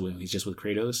than he does when he's just with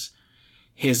Kratos.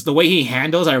 The way he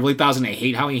handles, I really thought I was gonna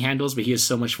hate how he handles, but he is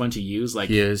so much fun to use. Like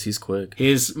he's quick.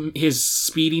 His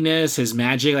speediness, his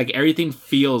magic, like everything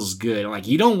feels good. Like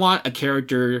you don't want a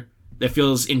character that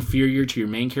feels inferior to your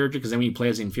main character, because then when you play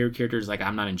as an inferior character, it's like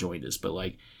I'm not enjoying this. But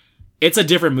like it's a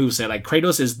different moveset. Like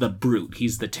Kratos is the brute.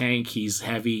 He's the tank. He's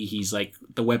heavy. He's like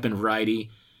the weapon variety.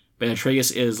 But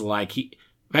Atreus is like if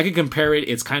I could compare it,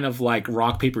 it's kind of like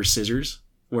rock, paper, scissors,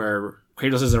 where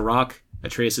Kratos is a rock,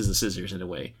 Atreus is the scissors in a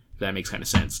way. If that makes kind of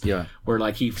sense. Yeah. Where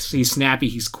like he's snappy,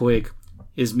 he's quick.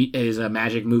 His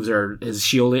magic moves are his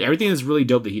shielded. Everything is really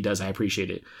dope that he does. I appreciate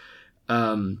it.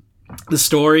 The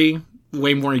story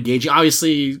way more engaging.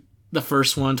 Obviously, the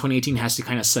first one, 2018, has to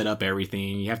kind of set up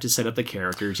everything. You have to set up the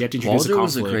characters. You have to introduce the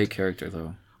conflict. Baldur was a great character,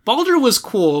 though. Baldur was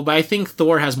cool, but I think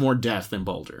Thor has more depth than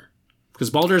Baldur. Because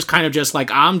Baldur is kind of just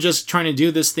like, I'm just trying to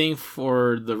do this thing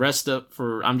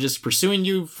I'm just pursuing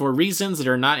you for reasons that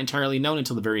are not entirely known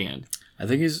until the very end. I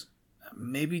think he's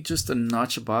maybe just a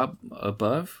notch above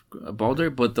Baldur,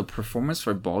 but the performance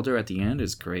for Baldur at the end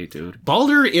is great, dude.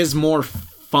 Baldur is more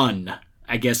fun,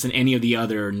 I guess, than any of the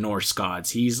other Norse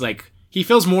gods. He's like, he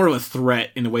feels more of a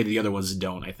threat in the way that the other ones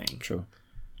don't, I think. True.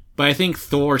 But I think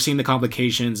Thor, seeing the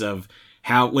complications of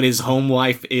what his home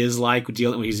life is like,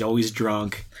 dealing when he's always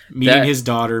drunk, meeting his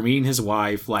daughter, meeting his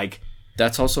wife, like...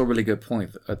 That's also a really good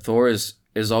point. Thor is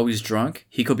always drunk.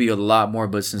 He could be a lot more,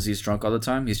 but since he's drunk all the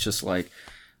time, he's just like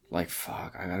like,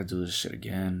 fuck, I gotta do this shit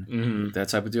again. Mm-hmm. That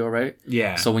type of deal, right?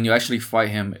 Yeah. So when you actually fight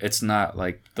him, it's not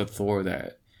like the Thor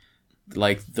that,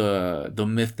 like the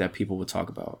myth that people would talk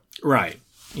about. Right.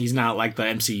 He's not like the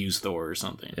MCU's Thor or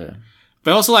something. Yeah.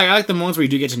 But also, like, I like the moments where you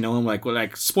do get to know him.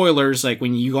 Like spoilers, like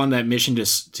when you go on that mission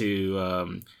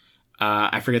to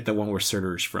I forget the one where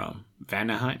Surtur's from.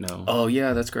 Vanaheim? No. Oh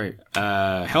yeah, that's great.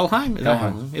 Helheim? Is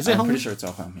Helheim. Is it I'm Helheim? pretty sure it's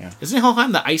Helheim. Yeah. Isn't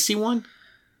Helheim the icy one?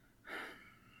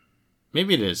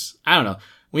 Maybe it is. I don't know.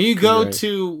 When you go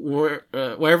to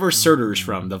wherever Surtur's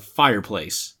from, the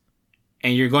fireplace,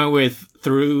 and you're going with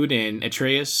Thrud and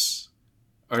Atreus,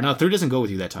 or no, Thrud doesn't go with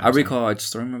you that time. I recall. I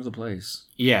just don't remember the place.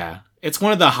 Yeah, it's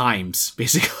one of the Heims,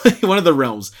 basically one of the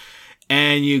realms,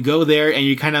 and you go there, and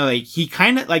you kind of like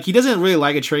he doesn't really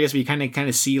like Atreus, but you kind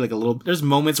of see like a little. There's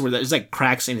moments where there's like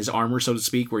cracks in his armor, so to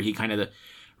speak, where he kind of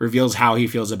reveals how he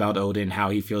feels about Odin,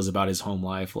 how he feels about his home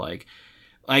life, Like,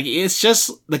 it's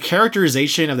just the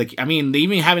characterization of they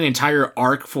even have an entire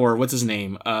arc for, what's his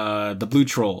name? The blue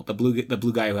troll. The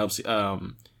blue guy who helps,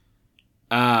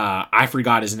 I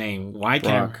forgot his name. Why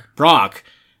can't Brock.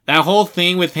 That whole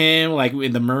thing with him, like,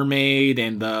 with the mermaid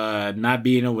and the not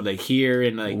being able to hear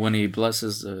and, like... When he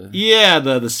blesses the... Yeah,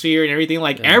 the sphere and everything.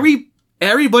 Like,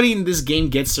 everybody in this game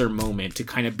gets their moment to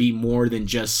kind of be more than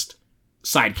just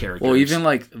side characters. Well, even,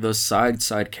 like, the side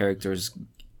characters...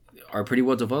 are pretty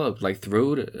well developed, like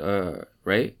Thrud,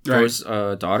 right? Thrud's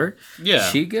daughter. Yeah,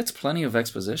 she gets plenty of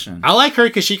exposition. I like her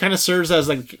because she kind of serves as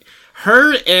like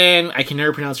her and I can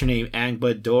never pronounce her name.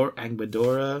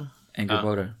 Angbodora.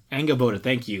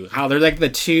 Thank you. How they're like the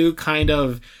two kind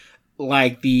of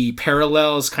like the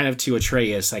parallels kind of to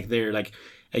Atreus. Like they're like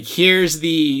here's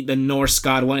the Norse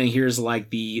god one and here's like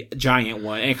the giant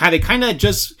one, and they kind of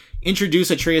just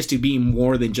introduce Atreus to being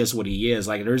more than just what he is.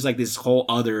 Like there's like this whole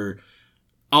other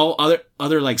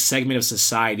like segment of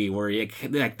society where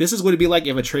like this is what it'd be like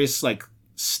if Atreus like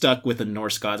stuck with the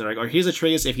Norse gods, or here's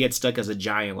Atreus if he had stuck as a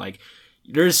giant. Like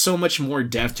there's so much more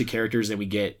depth to characters than we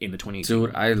get in the 2018.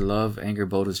 Dude, I love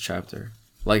Angrboda's chapter.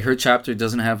 Like her chapter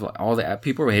doesn't have all the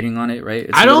people are hating on it, right?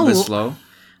 It's a little bit slow.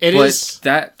 But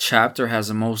that chapter has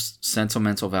the most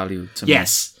sentimental value to me.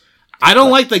 Yes. I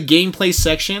don't like the gameplay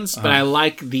sections, but I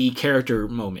like the character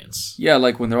moments. Yeah,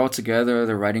 like when they're all together,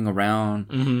 they're riding around.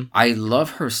 Mm-hmm. I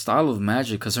love her style of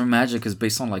magic because her magic is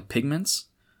based on like pigments.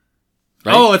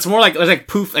 Right? Oh, it's more like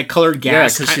poof, like colored gas.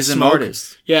 Yeah, because she's an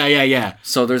artist. Yeah.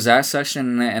 So there's that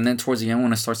section, and then towards the end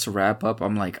when it starts to wrap up,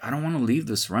 I'm like, I don't want to leave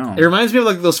this realm. It reminds me of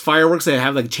like those fireworks that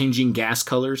have like changing gas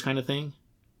colors kind of thing.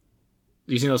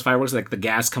 Do you see those fireworks? Like the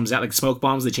gas comes out, like smoke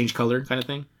bombs, they change color kind of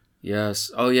thing? Yes.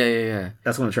 Oh, yeah.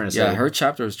 That's what I'm trying to say. Yeah, her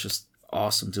chapter is just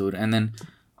awesome, dude. And then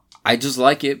I just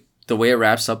like it, the way it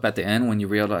wraps up at the end when you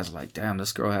realize, like, damn,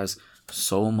 this girl has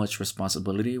so much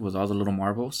responsibility with all the little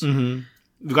marbles. Mm-hmm.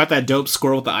 We got that dope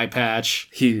squirrel with the eye patch.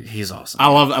 He's awesome. I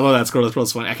love that squirrel. That's really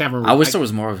funny. I can't remember. I wish there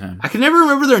was more of him. I can never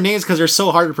remember their names because they're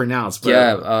so hard to pronounce. But,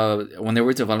 yeah, when they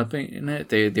were developing it,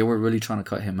 they were really trying to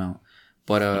cut him out.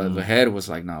 But the head was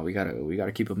like, no, we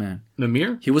gotta keep him in.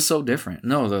 Mimir? He was so different.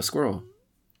 No, the squirrel.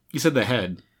 You said the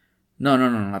head. No,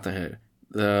 not the head.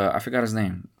 I forgot his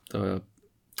name.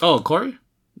 Corey?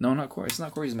 No, not Corey. It's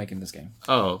not Corey who's making this game.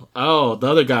 Oh, the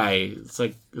other guy. It's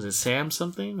like, is it Sam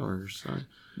something or something?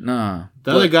 No.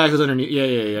 The other guy who's underneath. Yeah, I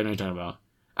know what you're talking about.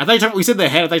 I thought we said the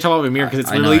head. I thought you were talking about Mimir because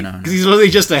he's literally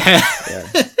just a head. Yeah.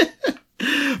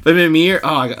 But Mimir,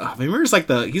 Mimir's like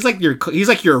he's like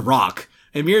your rock.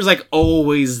 Mimir's like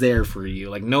always there for you,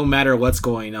 like no matter what's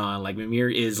going on. Like Mimir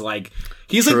is like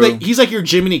he's like your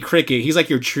Jiminy Cricket. He's like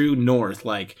your true north.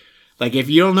 Like if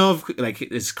you don't know if like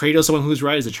is Kratos someone who's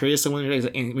right, is Atreus someone who's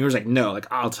right? And Mimir's like no, like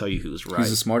I'll tell you who's right. He's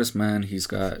the smartest man. He's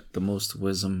got the most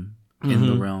wisdom in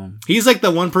the realm. He's like the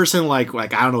one person like I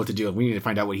don't know what to do. We need to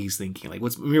find out what he's thinking. Like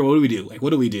Mimir, what do we do? Like what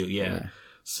do we do? Yeah.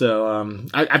 So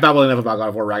I babble enough about God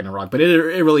of War Ragnarok, but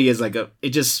it really is like it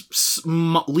just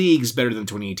leagues better than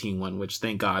 2018 one, which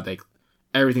thank God, like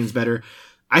everything's better.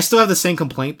 I still have the same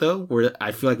complaint though, where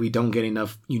I feel like we don't get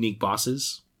enough unique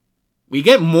bosses. We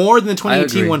get more than the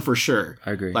 2018 one for sure.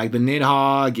 I agree. Like the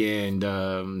Nidhogg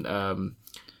and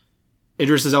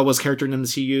Idris Elba's character in the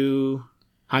MCU,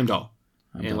 Heimdall,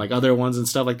 and like other ones and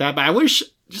stuff like that. But I wish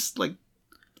just like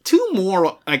two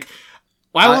more like.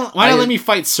 Why not let me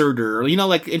fight Surtur? You know,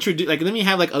 like introduce, like let me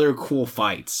have like other cool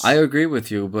fights. I agree with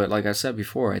you, but like I said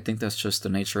before, I think that's just the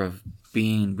nature of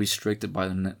being restricted by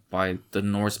the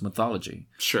Norse mythology.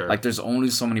 Sure, like there's only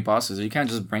so many bosses. You can't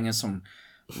just bring in some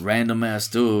random ass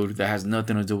dude that has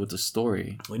nothing to do with the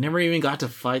story. We never even got to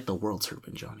fight the World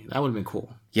Serpent, Johnny. That would have been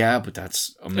cool. Yeah, but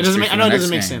that's I know it doesn't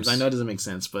make sense. I know it doesn't make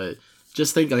sense, but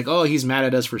Just think like, oh, he's mad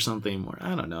at us for something, or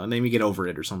I don't know, and then we get over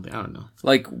it or something. I don't know.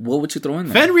 Like, what would you throw in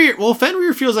there?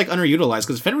 Fenrir feels like underutilized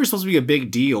because Fenrir's supposed to be a big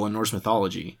deal in Norse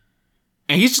mythology,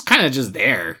 and he's just kind of just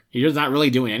there. He's not really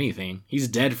doing anything. He's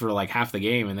dead for like half the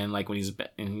game, and then like when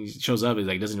he shows up, he's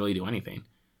like doesn't really do anything.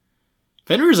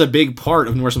 Fenrir is a big part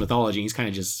of Norse mythology. He's kind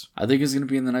of just. I think he's gonna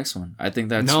be in the next one. I think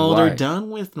that's no. why. They're done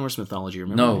with Norse mythology.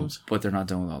 Remember? No, but they're not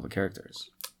done with all the characters.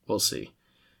 We'll see.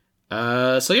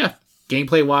 So yeah.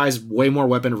 Gameplay wise, way more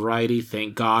weapon variety.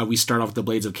 Thank God we start off with the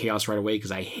Blades of Chaos right away because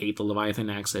I hate the Leviathan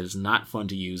axe. That is not fun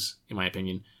to use, in my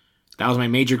opinion. That was my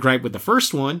major gripe with the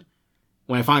first one.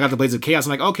 When I finally got the Blades of Chaos, I'm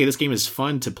like, okay, this game is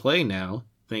fun to play now.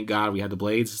 Thank God we have the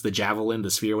blades, the javelin,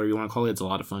 the sphere, whatever you want to call it. It's a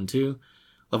lot of fun too.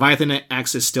 Leviathan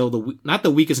axe is still not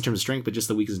the weakest in terms of strength, but just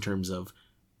the weakest in terms of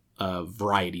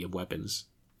variety of weapons.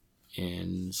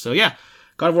 And so yeah,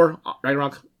 God of War,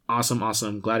 Ragnarok,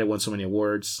 awesome. Glad it won so many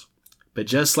awards. But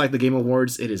just like the Game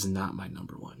Awards, it is not my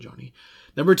number one, Johnny.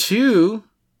 Number 2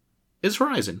 is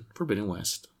Horizon Forbidden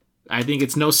West. I think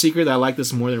it's no secret that I like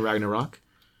this more than Ragnarok.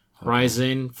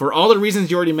 Horizon, for all the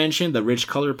reasons you already mentioned, the rich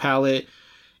color palette.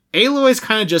 Aloy is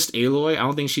kind of just Aloy. I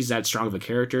don't think she's that strong of a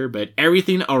character, but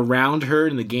everything around her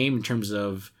in the game in terms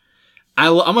of...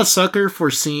 I'm a sucker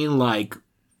for seeing like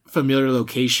familiar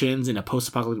locations in a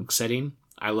post-apocalyptic setting.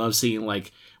 I love seeing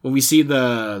like... When we see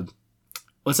the...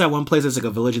 What's that one place that's like a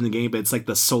village in the game, but it's like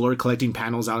the solar collecting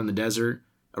panels out in the desert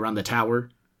around the tower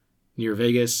near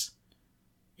Vegas.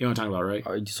 You know what I'm talking about, right?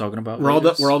 Are you talking about where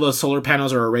all the solar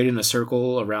panels are arrayed in a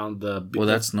circle around the... Well,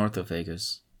 that's north of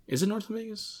Vegas. Is it north of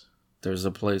Vegas? There's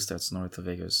a place that's north of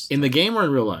Vegas. In the game or in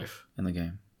real life? In the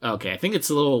game. Okay, I think it's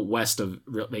a little west of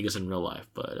Vegas in real life,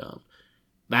 but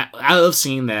I love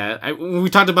seeing that. When we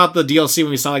talked about the DLC,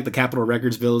 when we saw like the Capitol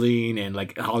Records building and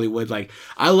like Hollywood, like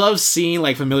I love seeing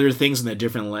like familiar things in a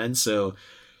different lens. So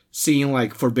seeing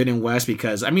like Forbidden West,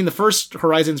 because I mean the first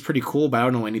Horizon's pretty cool, but I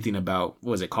don't know anything about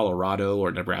was it Colorado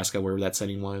or Nebraska, wherever that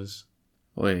setting was.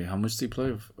 Wait, how much did you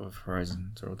play of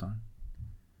Horizon Zero Dawn?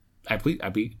 I beat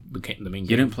the main game.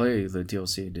 You didn't play the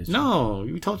DLC, did you? No,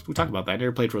 we talked about that. I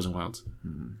never played Frozen Wilds.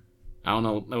 Mm-hmm. I don't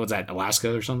know. What's that?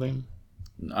 Alaska or something?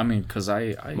 I mean, because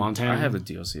I Montana. I have the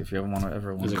DLC. If you ever want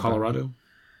to, is it Colorado?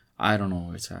 I don't know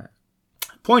where it's at.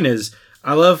 Point is,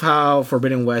 I love how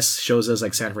Forbidden West shows us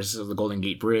like San Francisco, the Golden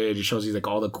Gate Bridge. It shows you like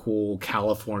all the cool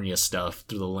California stuff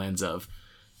through the lens of,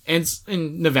 and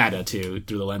in Nevada too,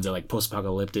 through the lens of like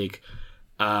post-apocalyptic,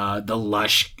 the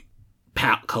lush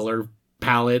color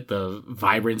palette, the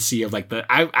vibrancy of like the.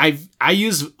 I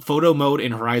use photo mode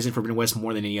in Horizon Forbidden West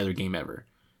more than any other game ever.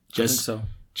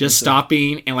 Just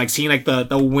stopping and like seeing like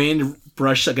the wind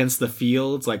brush against the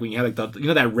fields, like when you have like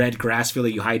that red grass field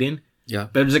that you hide in. Yeah.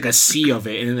 But there's like a sea of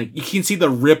it, and then like you can see the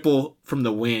ripple from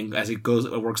the wind as it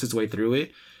works its way through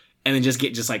it, and then just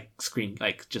screen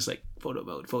photo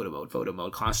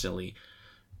mode constantly.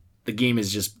 The game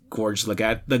is just gorgeous to look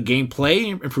at. The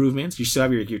gameplay improvements, you still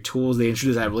have your tools. They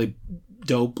introduce that really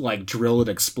dope like drill that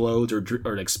explodes or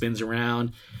like spins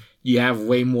around. You have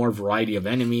way more variety of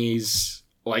enemies.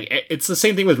 Like, it's the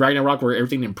same thing with Ragnarok where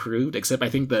everything improved, except I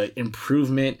think the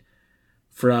improvement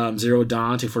from Zero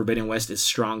Dawn to Forbidden West is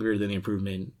stronger than the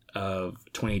improvement of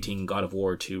 2018 God of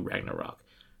War to Ragnarok,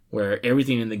 where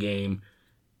everything in the game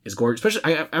is gorgeous.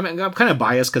 Especially, I'm kind of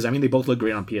biased because, I mean, they both look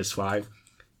great on PS5.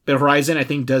 But Horizon, I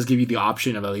think, does give you the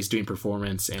option of at least doing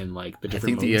performance and, like, the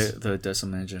different modes. I think the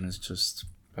Decim engine is just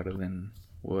better than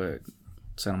what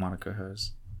Santa Monica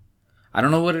has. I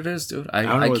don't know what it is, dude. I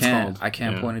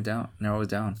can't point it down, narrow it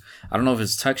down. I don't know if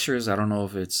it's textures. I don't know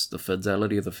if it's the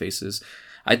fidelity of the faces.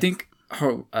 I think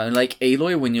her, like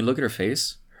Aloy, when you look at her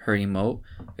face, her emote,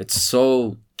 it's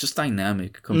so just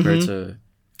dynamic compared to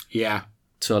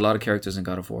a lot of characters in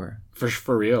God of War.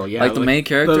 For real, yeah. Like the main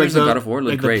characters in God of War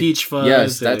look great. The peach fuzz.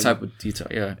 Yes, that type of detail,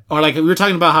 yeah. Or like we were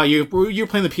talking about how you're playing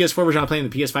the PS4 version, I'm playing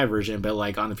the PS5 version, but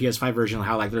like on the PS5 version,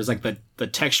 how like there's like the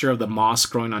texture of the moss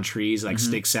growing on trees like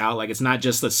sticks out. Like it's not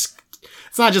just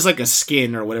like a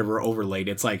skin or whatever overlaid.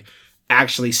 It's like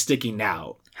actually sticking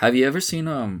out. Have you ever seen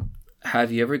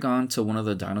have you ever gone to one of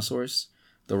the dinosaurs,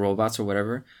 the robots or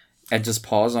whatever, and just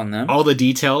pause on them? All the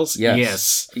details?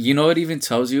 Yes. You know, it even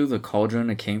tells you the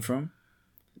cauldron it came from.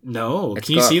 No,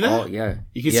 can you see that?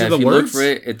 You can see the if you words. Look for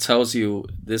it, it tells you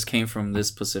this came from this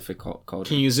specific cauldron.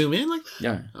 Can you zoom in like that?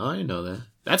 Yeah. Oh, I didn't know that.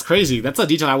 That's crazy. That's a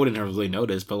detail I wouldn't have really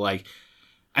noticed. But like,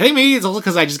 I think maybe it's also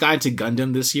because I just got into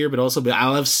Gundam this year, but I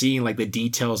love seeing like the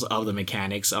details of the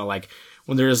mechanics. Like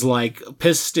when there's like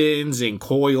pistons and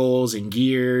coils and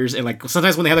gears, and like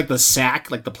sometimes when they have like the sack,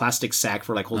 like the plastic sack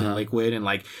for like holding liquid, and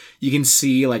like you can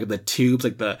see like the tubes,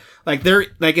 they're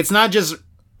like it's not just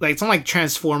it's not like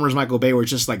Transformers Michael Bay where it's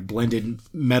just like blended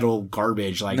metal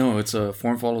garbage. Like no, it's a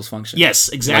form follows function. yes,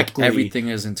 exactly. Like, everything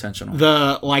is intentional.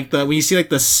 When you see like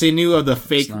the sinew of the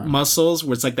fake muscles,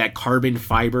 where it's like that carbon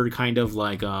fiber kind of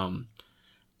like you know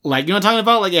what I'm talking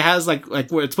about? Like it has like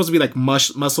where it's supposed to be like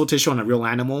muscle tissue on a real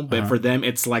animal, but for them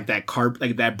it's like that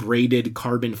that braided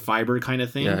carbon fiber kind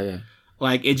of thing. Yeah.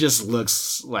 Like it just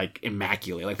looks like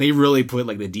immaculate. Like they really put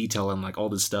like the detail in like all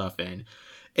this stuff, and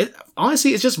it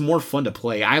honestly it's just more fun to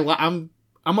play. I'm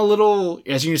a little,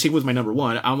 as you can see with my number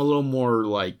one, I'm a little more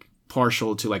like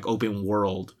partial to like open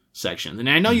world sections. And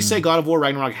I know you say God of War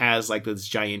Ragnarok has like this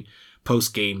giant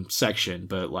post game section,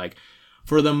 but like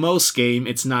for the most game,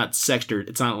 it's not sectored.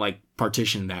 It's not like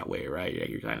partitioned that way, right?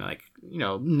 You're kind of like, you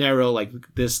know, narrow, like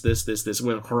this.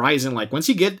 With Horizon, like once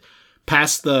you get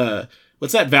past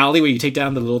what's that valley where you take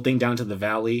down the little thing down to the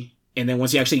valley? And then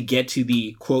once you actually get to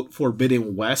the quote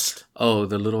Forbidden West, oh,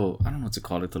 the little, I don't know what to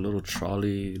call it, the little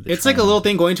trolley. It's like a little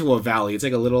thing going to a valley. It's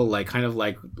like a little like kind of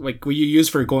like what you use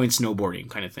for going snowboarding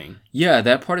kind of thing. Yeah,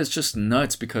 that part is just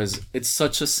nuts because it's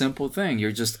such a simple thing.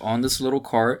 You're just on this little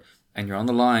cart and you're on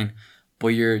the line, but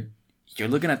you're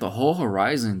looking at the whole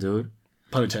horizon, dude.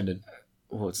 Pun intended.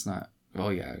 Well, it's not. Oh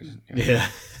yeah.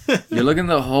 You're looking at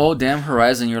the whole damn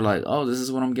horizon. You're like, oh, this is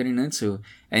what I'm getting into,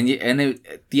 and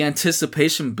the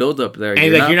anticipation build up there.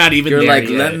 And you're not even. You're there like,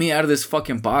 yet. let me out of this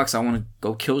fucking box. I want to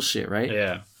go kill shit, right?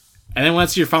 Yeah. And then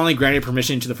once you're finally granted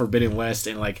permission to the Forbidden West,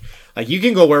 and like you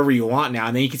can go wherever you want now,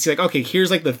 and then you can see like, okay,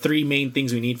 here's like the 3 main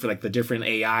things we need for like the different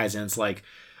AIs, and it's like,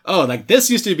 oh, like this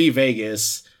used to be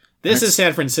Vegas. This is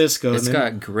San Francisco. It's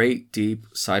got great deep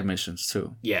side missions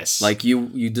too. Yes. Like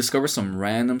you discover some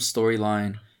random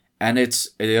storyline, and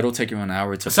it'll take you an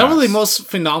hour to. Some of the most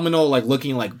phenomenal like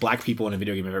looking like black people in a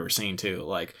video game I've ever seen too.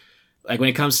 Like when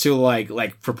it comes to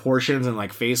like proportions and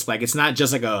like face, like it's not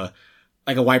just like a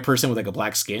white person with like a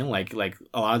black skin. Like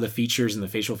a lot of the features and the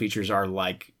facial features are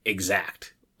like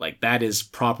exact. Like that is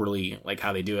properly like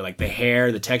how they do it. Like the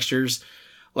hair, the textures.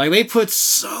 Like, they put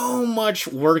so much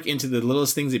work into the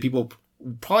littlest things that people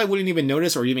probably wouldn't even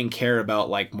notice or even care about,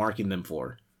 like, marking them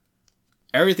for.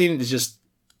 Everything is just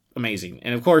amazing.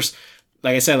 And, of course,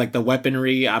 like I said, like, the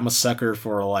weaponry, I'm a sucker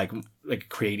for, like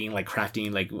creating, like,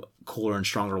 crafting, like, cooler and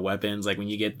stronger weapons. Like, when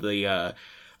you get the,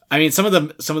 some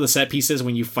of the set pieces,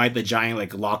 when you fight the giant,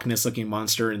 like, Loch Ness-looking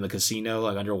monster in the casino,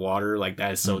 like, underwater, like,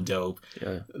 that is so dope.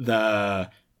 Yeah.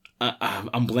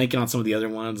 I'm blanking on some of the other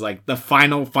ones, like the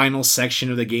final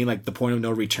section of the game, like the point of no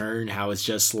return, how it's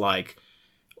just like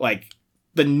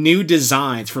the new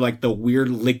designs for like the weird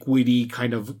liquidy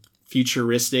kind of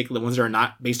futuristic, the ones that are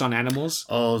not based on animals.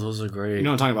 Oh, those are great. You know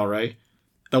what I'm talking about, right?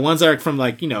 The ones that are from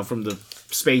like, you know, from the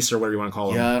space or whatever you want to call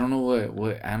them. Yeah, I don't know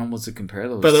what animals to compare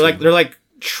those. But they're like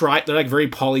very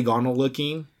polygonal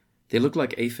looking. They look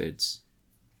like aphids.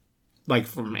 Like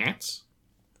from ants?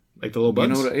 Like the little bugs?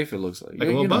 You know what an aphid looks like. Like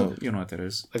a little bug? You know what that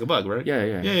is. Like a bug, right?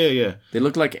 Yeah. They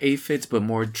look like aphids, but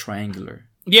more triangular.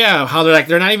 Yeah, how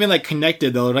they're not even like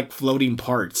connected though. They're like floating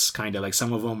parts, kind of. Like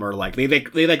some of them are like they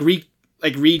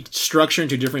restructure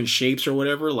into different shapes or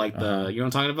whatever. Like you know what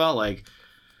I'm talking about? Like,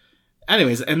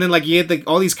 anyways, and then like you get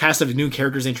all these cast of new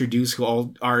characters introduced who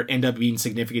all end up being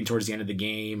significant towards the end of the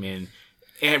game, and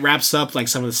it wraps up like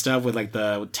some of the stuff with like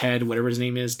the Ted, whatever his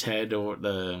name is, Ted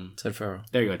Farrow.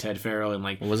 There you go, Ted Farrow, and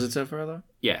like was it Ted Farrow though?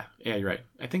 Yeah, you're right.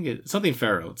 I think it's something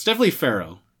Farrow. It's definitely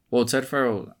Farrow. Well, Ted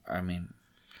Farrow, I mean,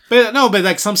 but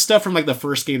like some stuff from like the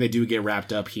first game they do get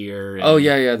wrapped up here. Oh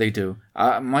yeah, they do.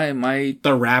 The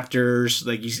Raptors,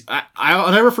 like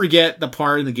I'll never forget the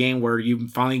part in the game where you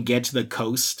finally get to the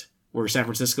coast where San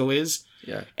Francisco is.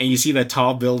 Yeah, and you see the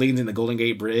tall buildings and the Golden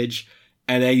Gate Bridge.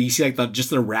 And then you see like the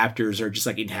raptors are just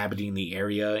like inhabiting the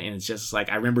area, and it's just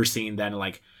like I remember seeing that in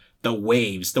like the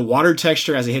waves, the water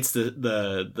texture as it hits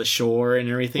the shore and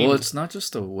everything. Well, it's not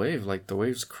just a wave; like the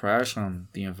waves crash on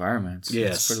the environment.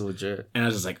 Yes, it's pretty legit. And I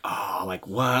was just like, oh, like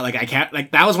what? Like I can't.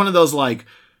 Like that was one of those like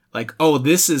oh,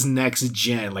 this is next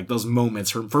gen. Like those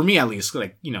moments for me at least.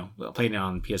 Like you know, playing it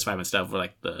on PS5 and stuff, where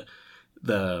like the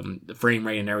frame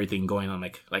rate and everything going on.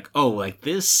 Like oh, like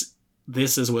this.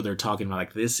 This is what they're talking about.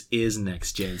 Like, this is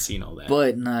next gen, so you know that.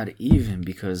 But not even,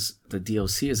 because the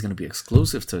DLC is going to be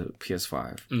exclusive to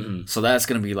PS5. Mm-hmm. So that's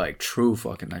going to be, like, true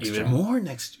fucking next gen. Even more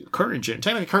current gen.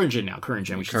 Technically current gen now. Current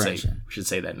gen, we should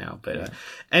say that now. But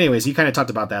anyways, you kind of talked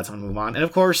about that, so I'm going to move on. And,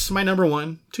 of course, my number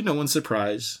one, to no one's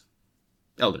surprise,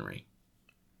 Elden Ring.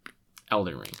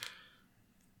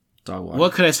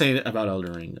 What could I say about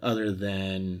Elden Ring other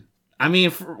than... I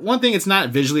mean, for one thing, it's not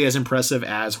visually as impressive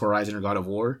as Horizon or God of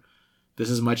War. This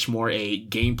is much more a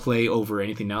gameplay over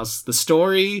anything else. The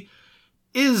story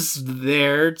is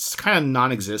there. It's kind of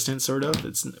non-existent, sort of.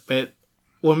 But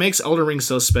what makes Elden Ring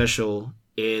so special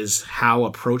is how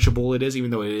approachable it is,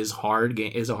 even though it is hard.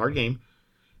 Is a hard game.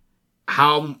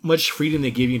 How much freedom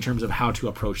they give you in terms of how to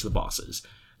approach the bosses.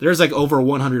 There's like over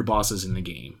 100 bosses in the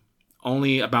game.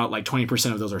 Only about like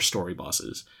 20% of those are story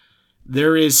bosses.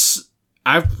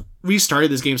 I've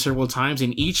restarted this game several times,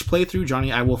 and each playthrough,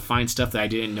 Johnny, I will find stuff that I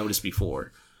didn't notice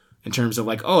before. In terms of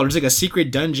like, oh, there's like a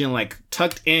secret dungeon like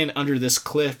tucked in under this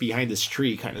cliff behind this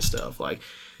tree kind of stuff. Like,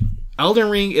 Elden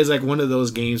Ring is like one of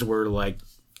those games where like,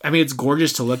 I mean, it's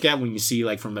gorgeous to look at when you see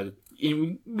like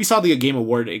we saw the Game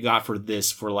Award it got for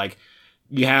this, for like,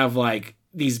 you have like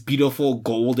these beautiful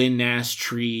golden ass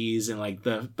trees and like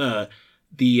the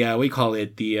what do you call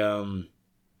it?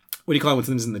 What do you call it when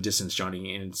something's in the distance,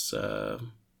 Johnny? And it's the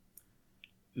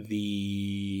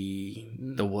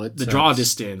what? The draw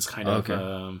distance kind of.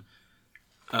 Okay.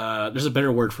 There's a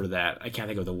better word for that. I can't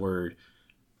think of the word.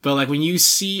 But like when you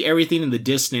see everything in the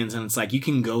distance and it's like you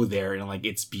can go there and like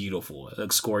it's beautiful. It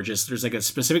looks gorgeous. There's like a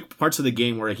specific parts of the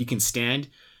game where like you can stand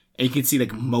and you can see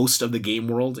like most of the game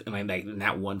world in like in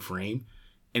that one frame.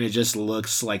 And it just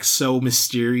looks like so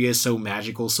mysterious, so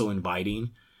magical, so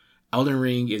inviting. Elden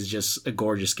Ring is just a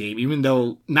gorgeous game, even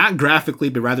though not graphically,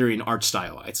 but rather in art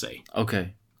style, I'd say.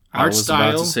 Okay. Art I was style.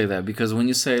 about to say that because when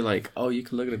you say like, oh, you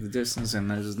can look at the distance and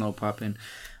there's no popping.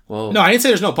 Well, No, I didn't say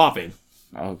there's no pop-in.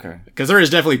 Okay. Because there is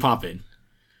definitely pop-in.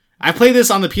 I play this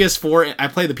on the PS4. I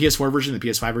play the PS4 version, the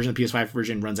PS5 version. The PS5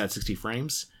 version runs at 60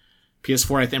 frames.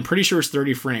 PS4, I'm pretty sure it's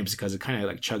 30 frames because it kind of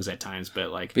like chugs at times,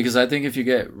 but like... Because I think if you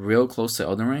get real close to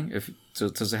Elden Ring,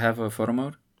 does it have a photo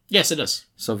mode? Yes, it does.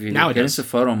 So if you Now get into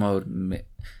photo mode,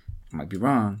 might be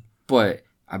wrong, but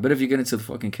I bet if you get into the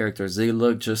fucking characters, they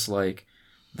look just like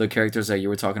the characters that you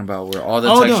were talking about, where all the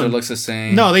texture looks the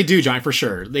same. No, they do, John, for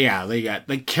sure. They got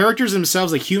the characters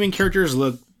themselves, the human characters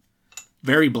look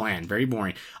very bland, very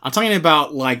boring. I'm talking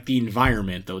about like the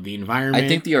environment, though. The environment. I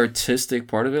think the artistic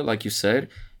part of it, like you said,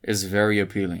 is very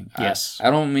appealing. Yes. I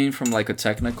don't mean from like a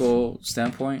technical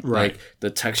standpoint. Right. Like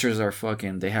the textures are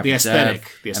fucking, they have the aesthetic.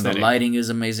 depth, and the lighting is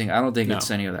amazing. I don't think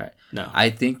it's any of that. No. I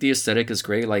think the aesthetic is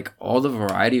great. Like all the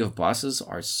variety of bosses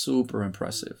are super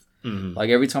impressive. Mm-hmm.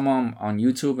 Like every time I'm on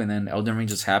YouTube and then Elden Ring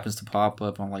just happens to pop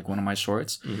up on like one of my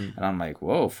shorts, and I'm like,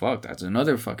 whoa, fuck, that's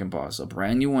another fucking boss. A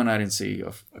brand new one I didn't see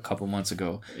a couple months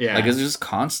ago. Yeah. Like it's just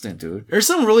constant, dude. There's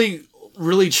some really,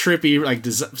 really trippy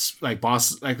like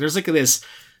boss. Like there's like this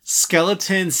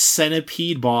skeleton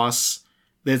centipede boss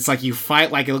that's like you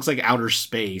fight like it looks like outer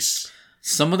space.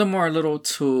 Some of them are a little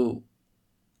too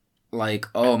like,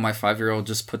 oh, my 5-year-old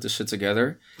just put this shit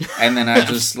together and then I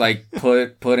just like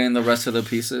put in the rest of the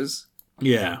pieces.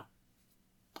 Yeah.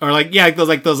 Or like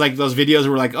those videos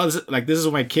where like, oh, this is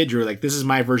what my kid drew, like this is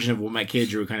my version of what my kid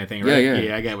drew kind of thing, right?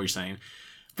 Yeah, I get what you're saying.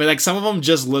 But like some of them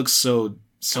just look so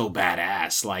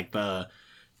badass. Like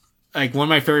one of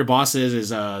my favorite bosses is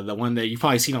the one that you've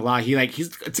probably seen a lot.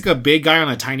 It's like a big guy on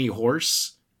a tiny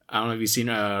horse. I don't know if you've seen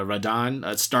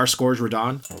Radahn, Star Scourge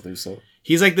Radahn. I think so.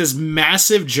 He's like this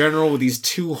massive general with these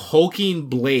two hulking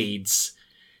blades,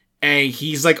 and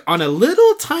he's like on a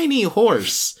little tiny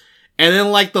horse. And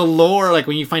then like the lore, like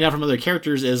when you find out from other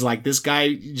characters, is like this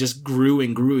guy just grew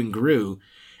and grew and grew.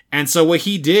 And so what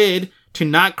he did to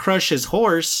not crush his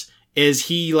horse is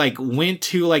he like went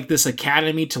to like this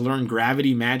academy to learn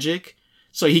gravity magic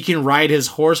so he can ride his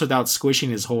horse without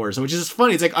squishing his horse, which is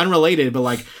funny. It's like unrelated, but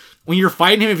like when you're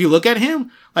fighting him, if you look at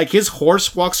him, like his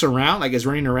horse walks around, like is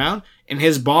running around, and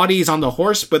his body is on the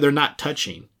horse, but they're not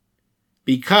touching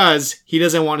because he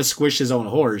doesn't want to squish his own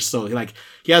horse. So like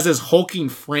he has this hulking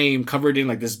frame covered in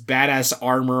like this badass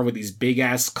armor with these big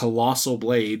ass colossal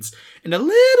blades and a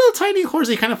little tiny horse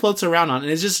he kind of floats around on.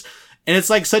 And it's just, and it's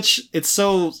like it's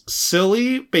so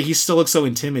silly, but he still looks so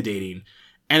intimidating.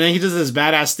 And then he does this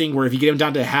badass thing where if you get him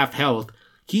down to half health,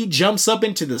 he jumps up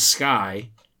into the sky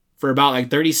for about like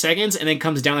 30 seconds and then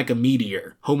comes down like a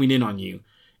meteor homing in on you.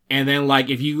 And then like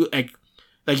if you like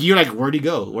you're like, where'd he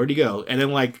go? And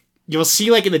then like you'll see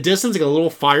like in the distance like a little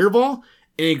fireball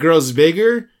and it grows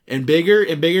bigger and bigger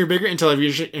and bigger and bigger until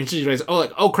you realize,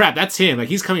 oh crap, that's him. Like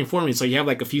he's coming for me. So you have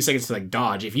like a few seconds to like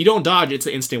dodge. If you don't dodge, it's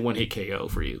an instant one hit KO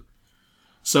for you.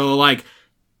 So, like,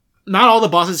 not all the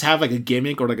bosses have, like, a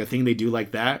gimmick or, like, a thing they do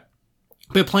like that.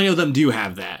 But plenty of them do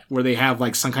have that, where they have,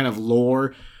 like, some kind of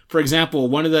lore. For example,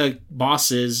 one of the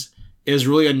bosses is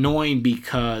really annoying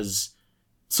because...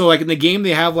 So, like, in the game,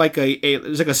 they have, like,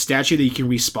 there's, like, a statue that you can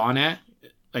respawn at.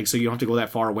 Like, so you don't have to go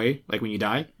that far away, like, when you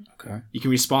die. Okay. You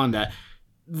can respawn that.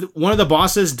 One of the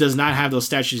bosses does not have those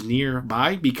statues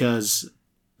nearby because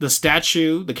the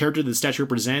character the statue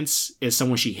represents is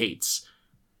someone she hates.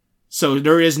 So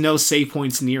there is no save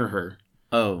points near her.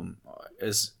 Oh,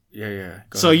 is Yeah.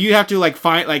 So you have to like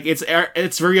find like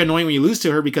it's very annoying when you lose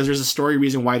to her because there's a story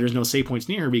reason why there's no save points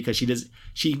near her because she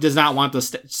does not want to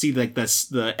see like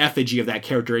the effigy of that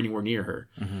character anywhere near her.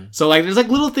 Mm-hmm. So like there's like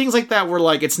little things like that where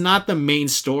like it's not the main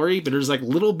story, but there's like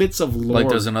little bits of lore. Like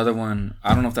there's another one.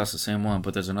 I don't know if that's the same one,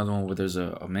 but there's another one where there's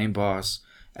a main boss,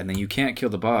 and then you can't kill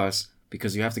the boss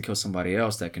because you have to kill somebody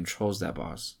else that controls that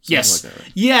boss. Something yes. Like that,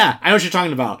 right? Yeah, I know what you're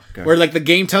talking about. Okay. Where like the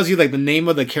game tells you like the name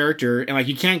of the character and like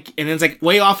you can't, and then it's like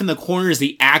way off in the corner is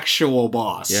the actual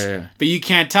boss. Yeah. But you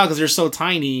can't tell because they're so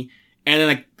tiny. And then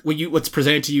like what's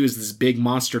presented to you is this big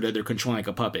monster that they're controlling like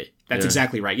a puppet. That's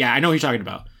exactly right. Yeah, I know what you're talking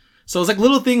about. So it's like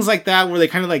little things like that where they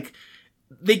kind of like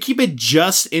they keep it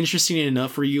just interesting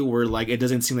enough for you where like it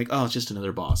doesn't seem like, oh, it's just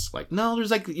another boss. Like no,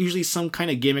 there's like usually some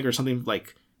kind of gimmick or something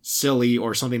like silly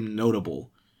or something notable.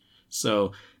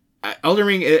 So Elden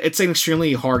Ring, it's an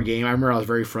extremely hard game. I remember I was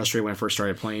very frustrated when I first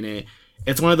started playing it.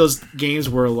 It's one of those games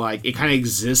where like it kind of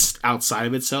exists outside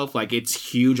of itself. Like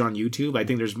it's huge on YouTube. I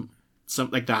think there's some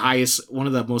like the highest, one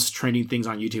of the most trending things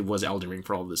on YouTube was Elden Ring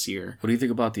for all this year. What do you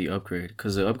think about the upgrade?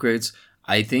 Because the upgrades,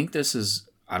 I think this is,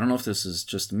 I don't know if this is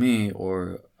just me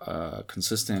or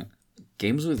consistent.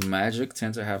 Games with magic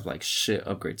tend to have like shit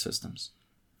upgrade systems.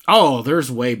 Oh,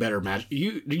 there's way better magic.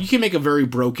 You can make a very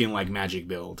broken like magic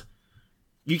build.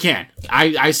 You can.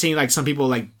 I've seen like some people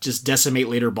like just decimate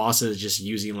later bosses just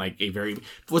using like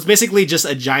what's basically just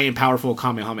a giant powerful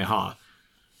Kamehameha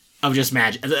of just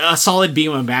magic, a solid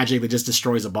beam of magic that just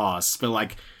destroys a boss. But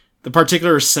like the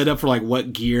particular setup for like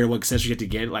what gear, what accessories you have to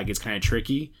get, like it's kind of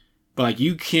tricky. But like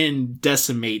you can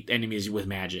decimate enemies with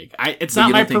magic. It's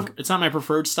not my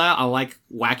preferred style. I like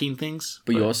whacking things.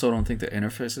 But you also don't think the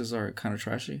interfaces are kind of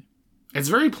trashy? It's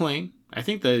very plain. I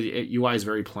think the UI is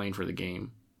very plain for the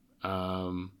game.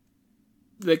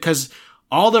 Because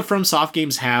all the FromSoft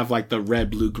games have like the red,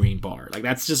 blue, green bar. Like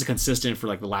that's just consistent for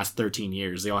like the last 13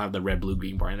 years. They all have the red, blue,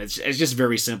 green bar, and it's just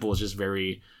very simple. It's just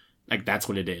very like that's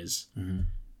what it is. Mm-hmm.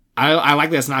 I like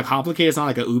that it's not complicated. It's not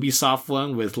like a Ubisoft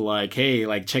one with like, hey,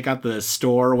 like check out the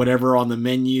store or whatever on the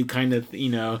menu kind of,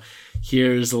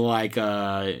 here's like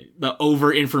the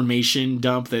over information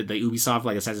dump that the Ubisoft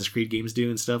like Assassin's Creed games do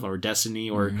and stuff, or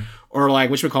Destiny or like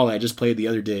whatchamacallit I just played the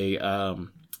other day. The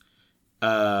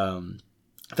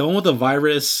one with the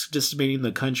virus decimating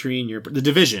the country and the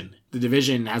Division. The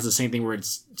Division has the same thing where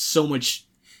it's so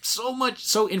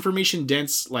information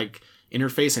dense like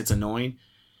interface. It's annoying.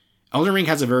 Elden Ring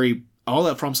has all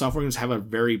that From Software games have a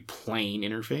very plain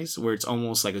interface where it's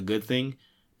almost like a good thing.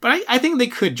 But I think they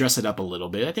could dress it up a little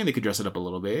bit.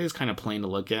 It's kind of plain to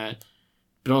look at.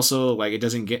 But also, like, it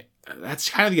doesn't get... That's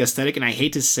kind of the aesthetic, and I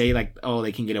hate to say, like, oh,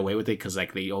 they can get away with it because,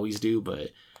 like, they always do, but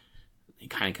they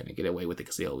kind of get away with it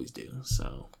because they always do.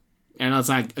 So, I know it's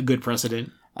not a good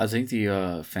precedent. I think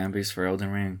the fan base for Elden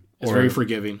Ring... is very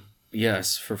forgiving.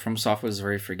 Yes, From Software is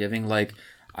very forgiving. Like...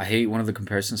 I hate one of the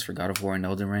comparisons for God of War and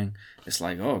Elden Ring. It's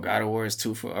like, oh, God of War is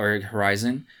or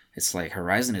Horizon. It's like,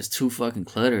 Horizon is too fucking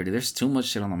cluttered. There's too much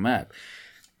shit on the map.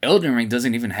 Elden Ring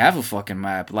doesn't even have a fucking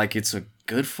map. Like, it's a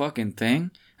good fucking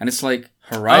thing. And it's like,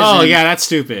 Horizon... Oh, yeah, that's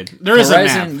stupid. There is a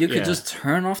map. You could just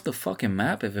turn off the fucking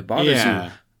map if it bothers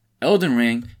you. Elden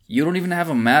Ring, you don't even have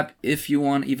a map if you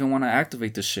even want to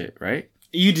activate the shit, right?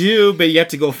 You do, but you have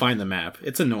to go find the map.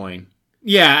 It's annoying.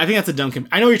 Yeah, I think that's a dumb...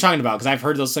 I know what you're talking about, because I've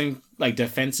heard those same like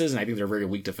defenses, and I think they're very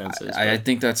weak defenses. I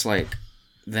think that's like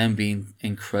them being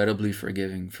incredibly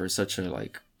forgiving for such a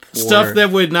like poor stuff that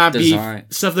would not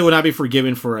be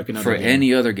forgiven for like another game.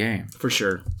 Any other game. For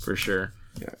sure.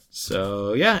 Yeah.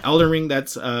 So yeah, Elden Ring.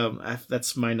 That's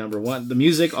my number one. The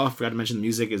music. Oh, I forgot to mention the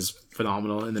music is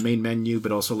phenomenal in the main menu,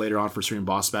 but also later on for certain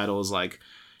boss battles, like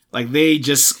they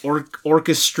just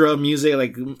orchestra music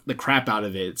like the crap out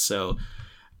of it. So.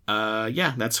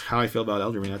 Yeah, that's how I feel about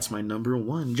Elden Ring. That's my number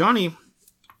one. Johnny,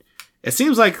 it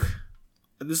seems like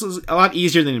this was a lot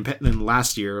easier than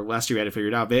last year. Last year we had to figure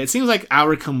it out, but it seems like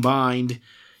our combined,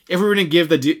 if we were going to give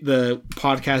the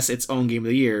podcast its own game of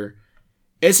the year,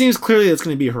 it seems clearly it's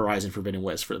going to be Horizon Forbidden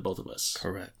West for the both of us.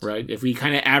 Correct. Right? If we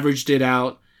kind of averaged it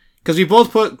out, because we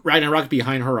both put Ragnarok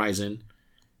behind Horizon.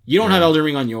 You don't have Elden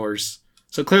Ring on yours.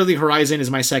 So clearly Horizon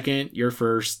is my second, your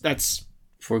first. That's...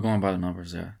 If we're going by the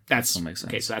numbers, yeah. That makes sense.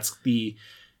 Okay, so that's the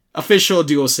official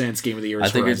DualSense Game of the Year. I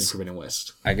think Horizon Forbidden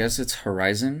West. I guess it's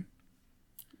Horizon.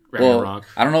 Ragnarok. Well,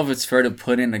 I don't know if it's fair to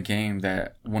put in a game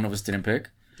that one of us didn't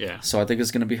pick. Yeah. So I think it's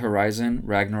going to be Horizon,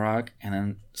 Ragnarok, and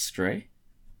then Stray.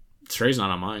 Stray's not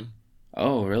on mine.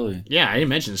 Oh, really? Yeah, I didn't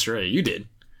mention Stray. You did.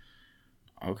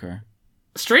 Okay.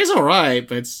 Stray's alright,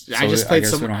 but I just played we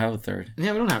don't have a third.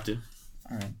 Yeah, we don't have to.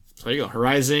 Alright. So there you go.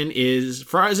 Horizon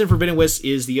Forbidden West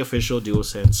is the official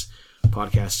DualSense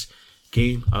podcast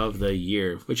game of the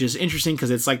year, which is interesting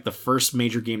because it's like the first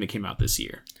major game that came out this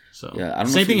year. So Yeah, I don't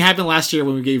know same if thing you- happened last year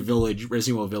when we gave Resident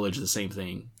Evil Village the same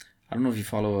thing. I don't know if you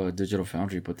follow Digital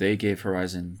Foundry, but they gave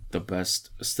Horizon the best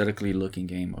aesthetically looking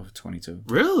game of 22.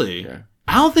 Really? Yeah.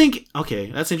 I don't think. Okay,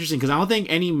 that's interesting because I don't think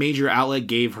any major outlet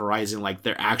gave Horizon like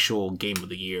their actual Game of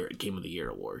the Year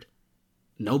award.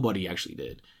 Nobody actually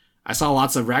did. I saw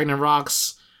lots of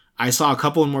Ragnaroks. I saw a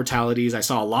couple Immortalities. I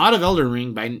saw a lot of Elden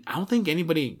Ring, but I don't think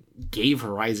anybody gave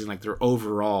Horizon like their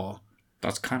overall.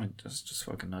 That's just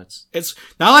fucking nuts. It's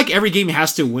not like every game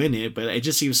has to win it, but it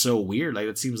just seems so weird. Like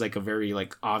it seems like a very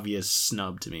like obvious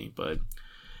snub to me. But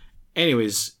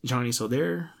anyways, Johnny, so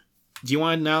there. Do you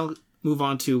want to now move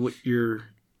on to what you're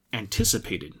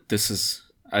anticipated?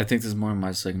 I think this is more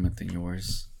my segment than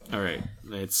yours. All right,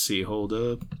 let's see. Hold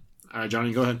up. All right,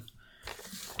 Johnny, go ahead.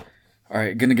 All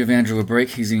right, gonna give Andrew a break.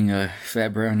 He's eating a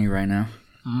fat brownie right now.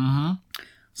 Mm-hmm.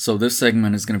 So this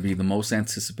segment is gonna be the most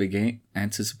anticipated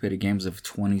games of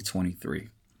 2023.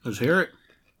 Let's hear it.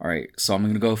 All right, so I'm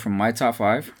gonna go from my top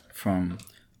 5, from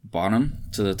bottom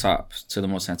to the top, to the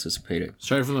most anticipated.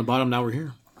 Starting from the bottom, now we're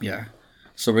here. Yeah.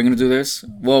 So we're gonna do this.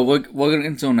 Well, we're gonna get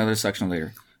into another section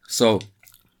later. So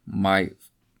my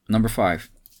number 5,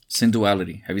 Sin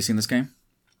Duality. Have you seen this game?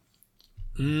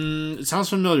 It sounds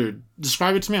familiar.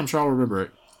 Describe it to me. I'm sure I'll remember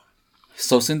it.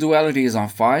 So Sin Duality is on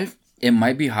 5. It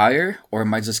might be higher, or it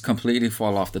might just completely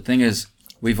fall off. The thing is,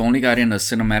 we've only got in a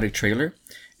cinematic trailer.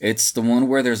 It's the one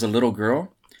where there's a little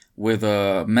girl with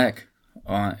a mech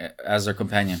as her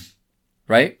companion,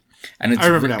 right? And I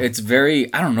remember that. It's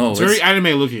very, I don't know. It's very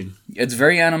anime looking. It's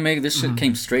very anime. This shit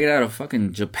came straight out of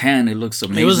fucking Japan. It looks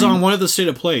amazing. It was on one of the State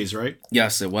of Plays, right?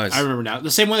 Yes, it was. I remember now.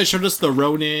 The same one that showed us the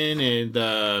Ronin and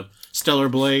the Stellar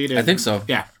Blade. And, I think so.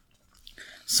 Yeah.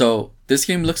 So this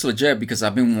game looks legit because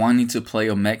I've been wanting to play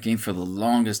a mech game for the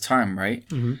longest time, right?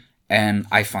 Mm-hmm. And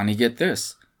I finally get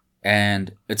this.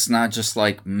 And it's not just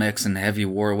like mechs and heavy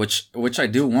war, which I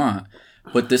do want,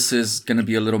 but this is going to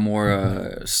be a little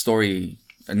more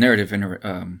narrative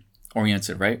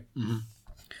oriented, right? Mm-hmm.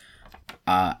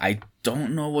 I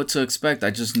don't know what to expect.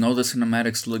 I just know the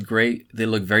cinematics look great. They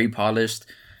look very polished.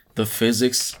 The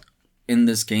physics in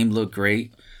this game look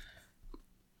great.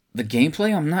 The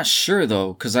gameplay, I'm not sure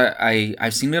though, because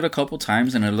I've seen it a couple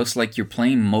times and it looks like you're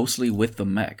playing mostly with the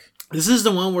mech. This is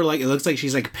the one where like it looks like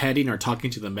she's like petting or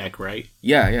talking to the mech, right?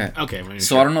 Yeah. Okay.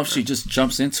 So I don't know if she just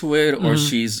jumps into it or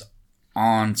she's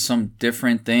on some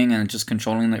different thing and just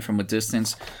controlling it from a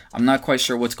distance. I'm not quite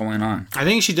sure what's going on. I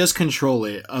think she does control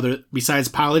it. Besides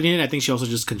piloting it, I think she also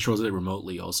just controls it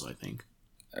remotely. Also, I think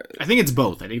it's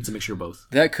both. I think it's a mixture of both.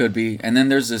 That could be. And then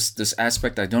there's this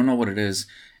aspect, I don't know what it is.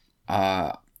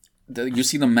 You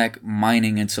see the mech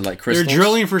mining into like crystals. They're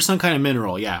drilling for some kind of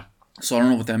mineral. Yeah. So I don't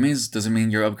know what that means. Does it mean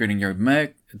you're upgrading your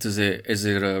mech? Is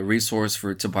it a resource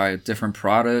to buy a different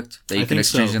product that you can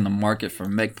exchange in the market for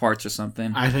mech parts or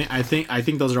something? I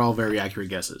think those are all very accurate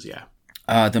guesses. Yeah.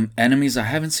 The enemies I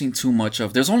haven't seen too much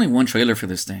of. There's only one trailer for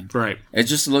this thing. Right. It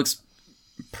just looks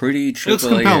pretty It looks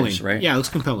compelling, right? Yeah, it looks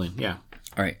compelling. Yeah.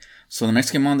 All right. So the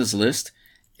next game on this list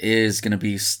is gonna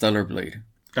be Stellar Blade.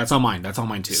 That's on mine. That's on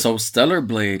mine too. So Stellar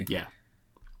Blade. Yeah.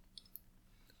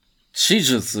 She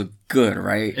just looks good,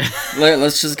 right?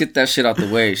 Let's just get that shit out the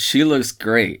way. She looks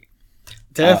great.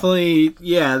 Definitely,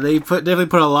 yeah. They definitely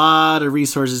put a lot of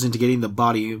resources into getting the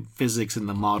body physics and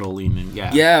the modeling, and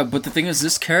yeah. Yeah, but the thing is,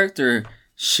 this character,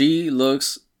 she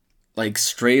looks like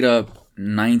straight up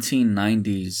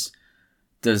 1990s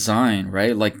design,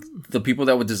 right? Like the people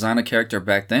that would design a character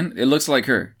back then, it looks like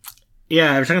her.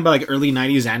 Yeah, I'm talking about like early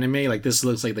 90s anime. Like this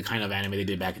looks like the kind of anime they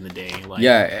did back in the day. Like,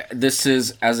 yeah, this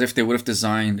is as if they would have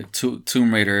designed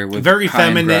Tomb Raider with very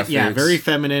feminine. graphics. Yeah, very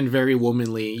feminine, very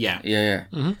womanly. Yeah. Yeah.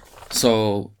 Mm-hmm.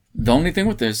 So the only thing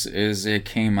with this is it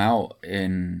came out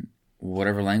in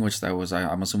whatever language that was.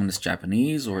 I'm assuming it's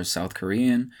Japanese or South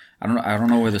Korean. I don't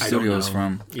know where the studio is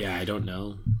from. Yeah, I don't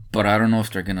know. But I don't know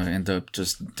if they're gonna end up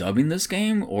just dubbing this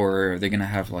game or they're gonna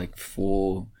have like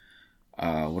full.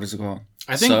 What is it called?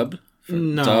 I think sub.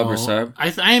 No, dub or sub?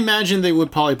 I imagine they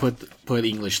would probably put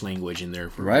English language in there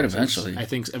for right voices. eventually. I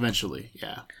think eventually,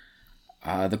 yeah.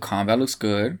 The combat looks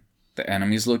good. The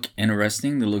enemies look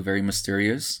interesting. They look very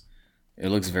mysterious. It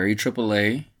looks very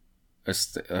AAA.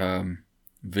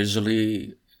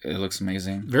 Visually, it looks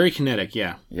amazing. Very kinetic,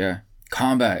 yeah. Yeah.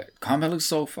 Combat looks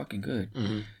so fucking good.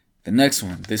 Mm-hmm. The next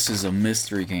one. This is a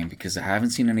mystery game because I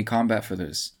haven't seen any combat for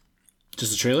this.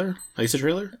 Just a trailer? At least a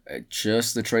trailer?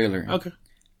 Just the trailer. Okay.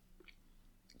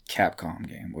 Capcom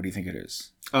game. What do you think it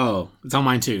is? Oh, it's on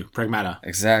mine too. Pragmata.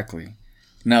 Exactly.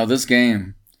 Now, this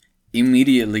game,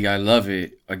 immediately I love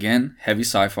it. Again, heavy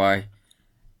sci-fi.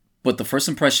 But the first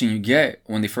impression you get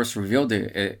when they first revealed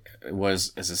it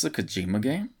was, is this a Kojima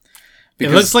game?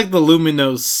 Because it looks like the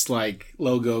Luminos like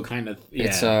logo kind of. Yeah.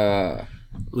 It's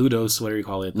Ludos, whatever you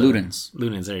call it. Ludens.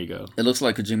 Ludens, there you go. It looks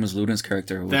like Kojima's Ludens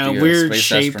character. With That the, weird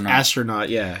shaped astronaut.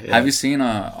 Yeah. Have you seen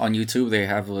on YouTube? They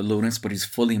have Ludens, but he's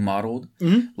fully modeled,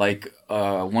 like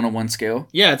 101 scale.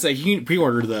 Yeah, it's like you can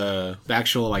pre-order the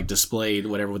actual like displayed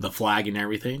whatever with the flag and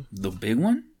everything. The big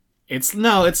one?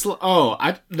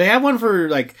 They have one for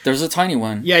like. There's a tiny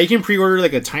one. Yeah, you can pre-order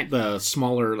like the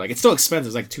smaller, like it's still expensive,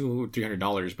 it's like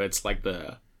 $200-$300, but it's like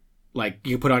the. Like,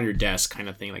 you put on your desk kind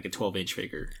of thing, like a 12-inch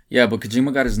figure. Yeah, but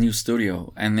Kojima got his new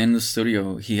studio, and in the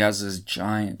studio, he has this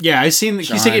giant... Yeah, I've seen...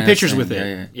 He's taking pictures with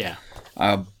it. Yeah.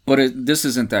 But this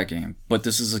isn't that game. But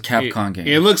this is a Capcom game.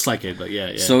 It looks like it, but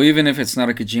yeah. So even if it's not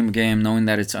a Kojima game, knowing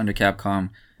that it's under Capcom,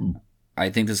 I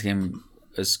think this game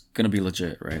is going to be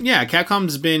legit, right? Yeah,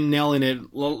 Capcom's been nailing it.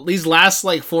 Well, these last,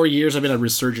 4 years have been a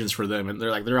resurgence for them, and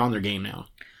they're on their game now.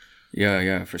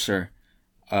 Yeah, for sure.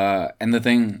 And the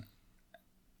thing...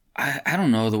 I don't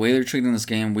know, the way they're treating this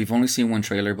game, we've only seen one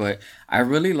trailer, but I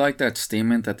really like that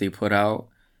statement that they put out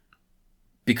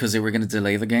because they were going to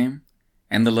delay the game.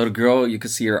 And the little girl, you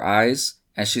could see her eyes,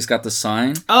 and she's got the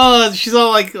sign. Oh, she's all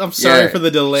like, I'm sorry for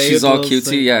the delay. She's all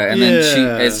cutesy, yeah. And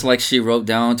then it's like she wrote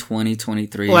down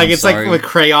 2023. Like, it's like with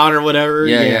crayon or whatever.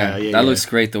 Yeah. That looks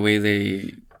great, the way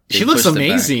they she looks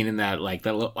amazing in that. Like,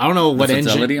 that. I don't know what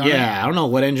engine. I don't know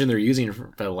what engine they're using,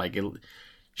 but like it.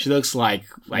 She looks like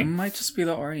it might just be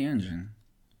the RE engine.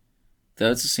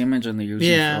 That's the same engine they're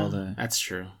using for all the... that's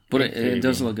true. But it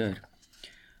does look good.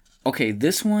 Okay,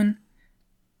 this one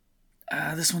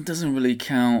doesn't really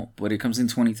count, but it comes in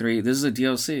 23. This is a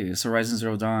DLC. It's Horizon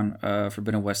Zero Dawn,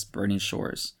 Forbidden West Burning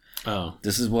Shores. Oh.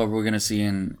 This is what we're going to see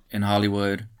in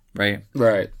Hollywood, right?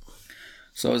 Right.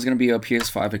 So it's going to be a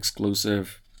PS5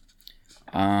 exclusive.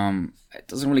 It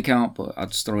doesn't really count, but I'll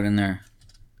just throw it in there.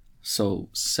 So,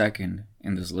 second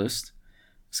in this list,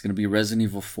 it's going to be Resident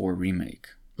Evil 4 Remake.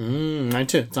 Mine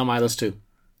too. It's on my list too.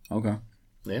 Okay.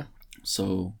 Yeah.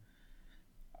 So,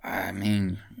 I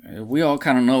mean, we all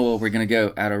kind of know what we're going to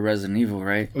get out of Resident Evil,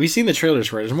 right? We've seen the trailers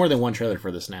for it. There's more than one trailer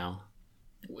for this now.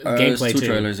 Gameplay there's two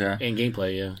trailers, yeah. And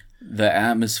gameplay, yeah. The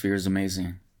atmosphere is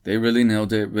amazing. They really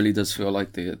nailed it. It really does feel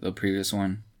like the previous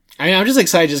one. I mean, I'm just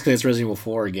excited just because it's Resident Evil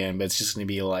 4 again, but it's just going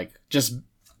to be like, just...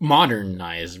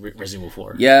 modernized Resident Evil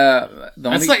 4. Yeah,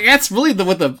 that's really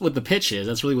what the pitch is.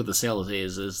 That's really what the sale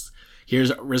is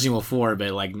here's Resident Evil 4, but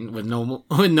like with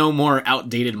no more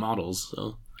outdated models.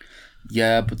 So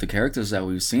yeah, but the characters that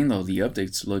we've seen though, the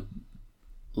updates look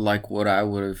like what I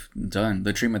would have done,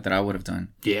 the treatment that I would have done.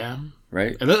 Yeah,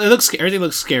 right. Everything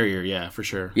looks scarier. Yeah, for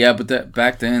sure. Yeah, but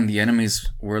back then the enemies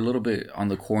were a little bit on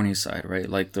the corny side, right?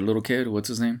 Like the little kid, what's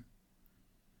his name?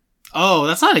 Oh,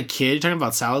 that's not a kid. You're talking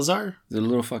about Salazar? The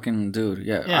little fucking dude.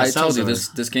 Yeah I Salazar. Told you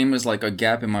this game is like a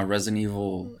gap in my Resident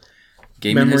Evil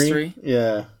gaming history.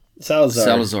 Yeah,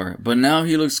 Salazar. But now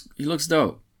he looks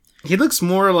dope. He looks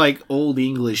more like old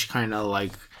English, kind of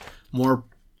like more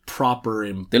proper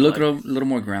and. They look a little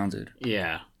more grounded.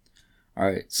 Yeah. All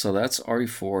right, so that's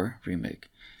RE4 Remake,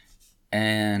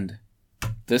 and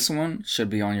this one should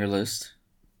be on your list.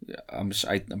 Yeah, I'm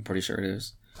pretty sure it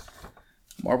is.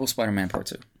 Marvel Spider-Man Part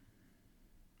 2.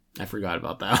 I forgot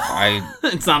about that.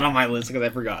 It's not on my list because I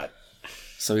forgot.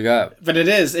 So we got... But it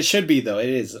is. It should be, though. It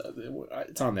is.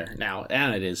 It's on there now.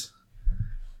 And it is.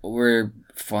 We're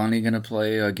finally going to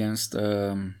play against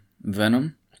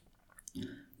Venom.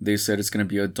 They said it's going to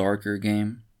be a darker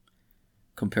game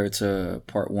compared to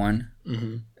Part 1.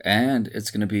 Mm-hmm. And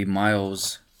it's going to be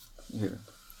Miles... Here.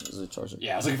 There's a charger.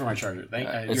 Yeah, I was looking for my charger.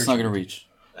 It's not going to reach.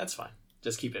 That's fine.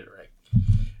 Just keep it right.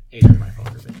 Hey, turn my phone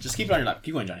for a bit. Just keep it on your lap.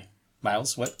 Keep going, Johnny.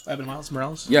 Miles? What happened to Miles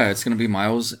Morales? Yeah, it's going to be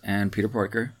Miles and Peter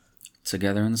Parker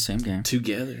together in the same game.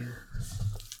 Together.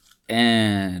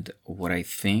 And what I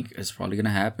think is probably going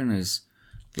to happen is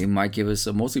they might give us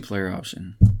a multiplayer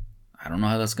option. I don't know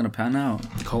how that's going to pan out.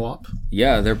 Co-op?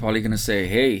 Yeah, they're probably going to say,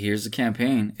 hey, here's the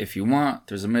campaign. If you want,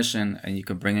 there's a mission, and you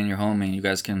can bring in your homie, and you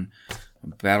guys can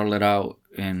battle it out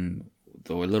in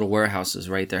the little warehouses,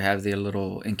 right? They have their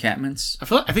little encampments.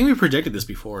 I think we predicted this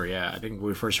before. Yeah, I think when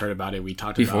we first heard about it, we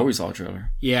talked before we saw the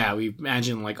trailer. Yeah, we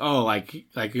imagined like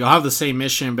you'll have the same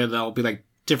mission, but there'll be like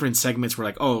different segments where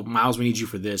like, oh, Miles, we need you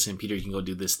for this, and Peter, you can go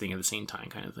do this thing at the same time,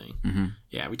 kind of thing. Mm-hmm.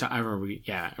 Yeah, I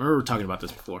remember talking about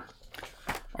this before.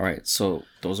 All right, so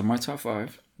those are my top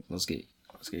 5. Let's get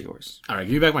yours. All right,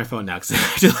 give me back my phone now because I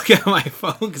have to look at my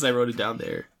phone because I wrote it down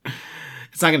there.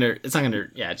 It's not gonna.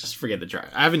 Yeah, just forget the drive.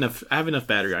 I have enough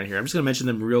battery on here. I'm just gonna mention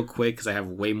them real quick because I have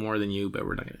way more than you, but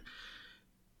we're not gonna.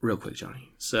 Real quick,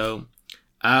 Johnny. So,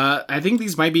 I think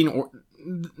these might be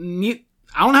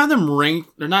I don't have them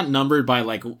ranked. They're not numbered by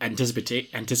like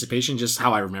anticipation, just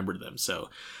how I remembered them. So,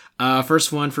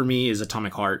 first one for me is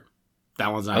Atomic Heart.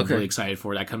 That one's I'm really excited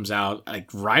for. That comes out like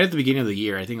right at the beginning of the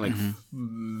year. I think like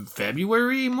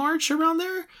February, March, around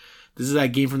there. This is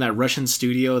that game from that Russian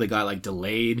studio that got like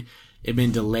delayed. It'd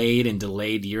been delayed and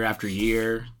delayed year after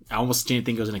year. I almost didn't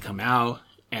think it was going to come out.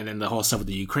 And then the whole stuff with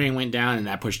the Ukraine went down, and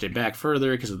that pushed it back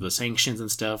further because of the sanctions and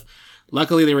stuff.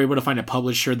 Luckily, they were able to find a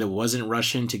publisher that wasn't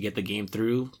Russian to get the game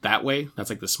through that way. That's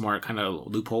like the smart kind of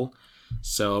loophole.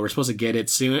 So we're supposed to get it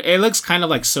soon. It looks kind of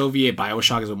like Soviet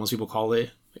Bioshock is what most people call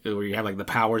it, where you have like the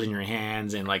powers in your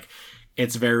hands, and like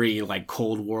it's very like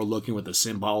Cold War looking with the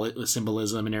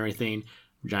symbolism and everything,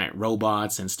 giant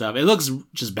robots and stuff. It looks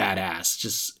just badass,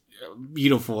 just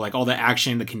beautiful, like all the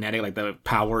action, the kinetic, like the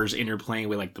powers interplaying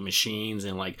with like the machines,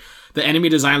 and like the enemy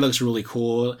design looks really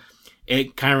cool.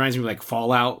 It kind of reminds me of like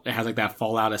Fallout. It has like that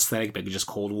Fallout aesthetic, but just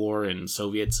Cold War and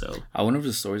Soviet. So I wonder if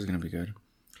the story's gonna be good.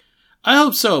 I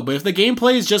hope so, but if the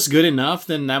gameplay is just good enough,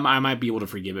 then I might be able to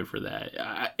forgive it for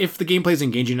that. If the gameplay is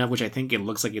engaging enough, which I think it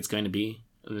looks like it's going to be,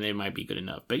 then it might be good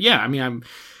enough. But yeah, I mean,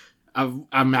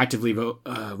 I'm actively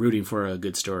rooting for a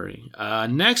good story.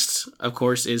 Next, of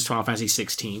course, is Final Fantasy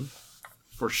 16,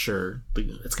 for sure.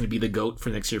 It's going to be the GOAT for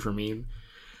next year for me.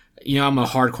 You know, I'm a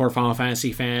hardcore Final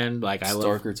Fantasy fan. Like I love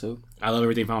Stalker too. I love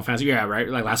everything Final Fantasy. Yeah, right.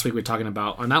 Like last week we were talking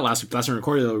about, or not last week, last time we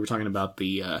recorded though, we were talking about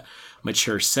the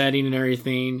mature setting and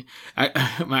everything.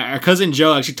 Our cousin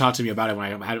Joe actually talked to me about it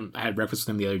when I had breakfast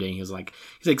with him the other day. And he's like,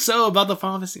 so about the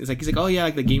Final Fantasy. He's like, oh yeah,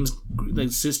 like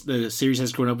the series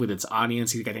has grown up with its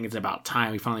audience. He's like, I think it's about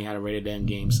time we finally had a rated M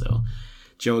game. So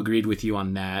Joe agreed with you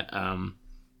on that.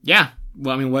 Yeah.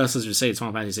 Well, I mean, what else is there to say? It's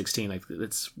Final Fantasy 16. Like,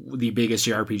 it's the biggest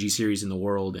JRPG series in the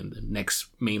world, and the next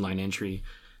mainline entry,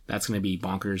 that's going to be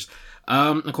bonkers.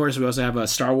 Of course, we also have a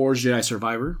Star Wars Jedi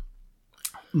Survivor.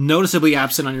 Noticeably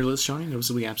absent on your list, Shoni.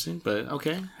 Noticeably absent, but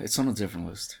okay. It's on a different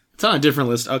list. It's on a different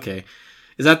list. Okay.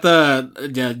 Is that the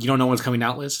you don't know what's coming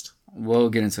out list? We'll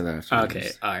get into that after Okay,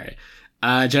 this. All right.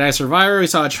 Jedi Survivor, we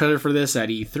saw a trailer for this at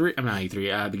E3. I'm not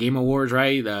E3. The Game Awards,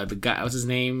 right? The guy, what's his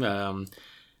name?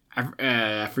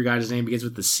 I forgot his name. Begins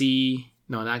with the C.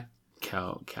 No, not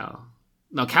Cal.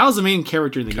 No, Cal's the main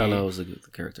character in the game. Cal was the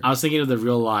character. I was thinking of the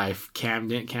real life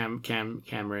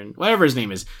Cameron, whatever his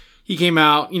name is. He came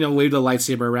out, waved the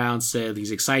lightsaber around, said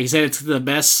he's excited. He said it's the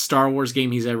best Star Wars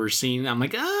game he's ever seen. I'm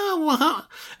like, oh, well,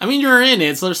 I mean, you're in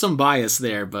it, so there's some bias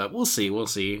there, but we'll see.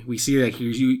 We see that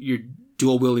you're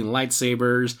dual wielding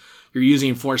lightsabers. You're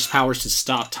using force powers to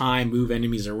stop time, move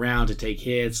enemies around, to take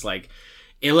hits, like.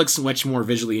 It looks much more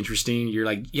visually interesting. You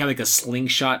have like a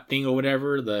slingshot thing or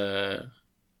whatever.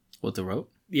 With the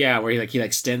rope? Yeah, where he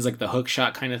extends like the hook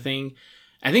shot kind of thing.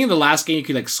 I think in the last game you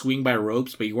could like swing by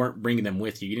ropes, but you weren't bringing them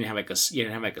with you. You didn't have like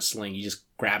a sling. You just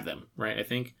grab them, right? I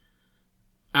think.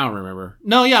 I don't remember.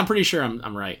 No, yeah, I'm pretty sure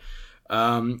I'm right.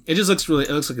 It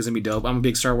looks like it's gonna be dope. I'm a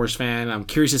big Star Wars fan. I'm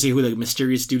curious to see who the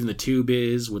mysterious dude in the tube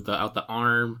is without the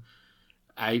arm.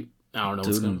 I don't know.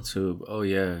 Dude in the tube. Oh,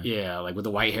 yeah. Yeah, like with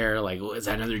the white hair. Like, is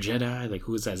that another Jedi? Like,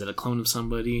 who is that? Is that a clone of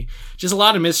somebody? Just a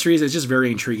lot of mysteries. It's just very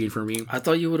intriguing for me. I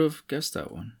thought you would have guessed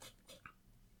that one.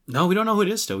 No, we don't know who it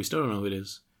is still. We still don't know who it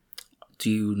is. Do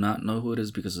you not know who it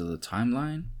is because of the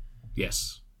timeline?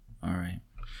 Yes. All right.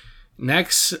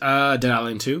 Next, Dead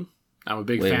Island 2. I'm a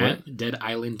big fan. What? Dead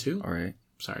Island 2. All right.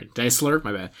 Sorry, did I slur?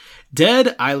 My bad.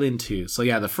 Dead Island 2. So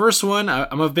yeah, the first one,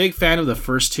 I'm a big fan of the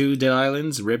first two Dead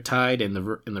Islands, Riptide and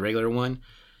the regular one.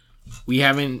 We've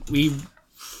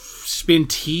been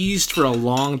teased for a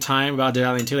long time about Dead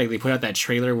Island 2. Like they put out that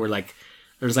trailer where like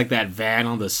there's like that van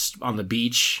on the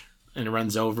beach and it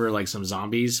runs over like some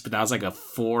zombies, but that was like a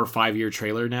 4 or 5 year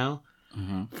trailer now.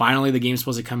 Mm-hmm. Finally, the game's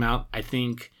supposed to come out, I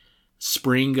think,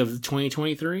 spring of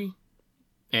 2023.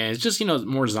 And it's just,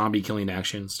 more zombie killing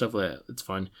action, stuff like that. It's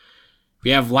fun.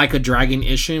 We have Like a Dragon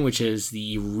Ishin, which is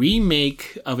the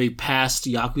remake of a past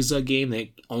Yakuza game that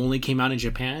only came out in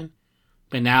Japan.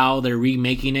 But now they're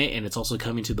remaking it, and it's also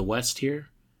coming to the West here.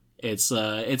 It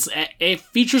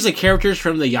features the characters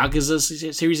from the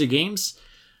Yakuza series of games,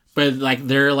 but like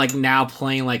they're like now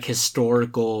playing like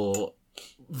historical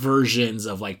versions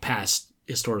of like past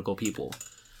historical people.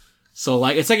 So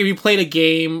like it's like if you played a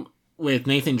game with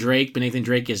Nathan Drake, but Nathan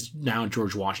Drake is now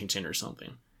George Washington or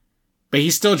something. But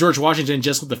he's still George Washington,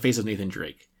 just with the face of Nathan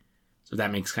Drake. So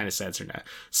that makes kind of sense or not.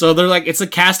 So they're like, it's a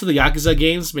cast of the Yakuza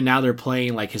games, but now they're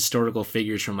playing like historical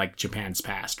figures from like Japan's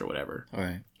past or whatever. All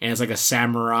right. And it's like a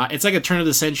samurai. It's like a turn of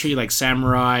the century, like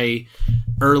samurai,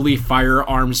 early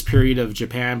firearms period of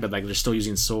Japan, but like they're still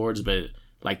using swords, but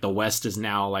like the West is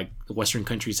now like the Western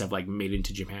countries have like made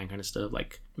into Japan kind of stuff,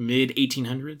 like mid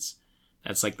 1800s.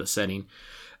 That's like the setting.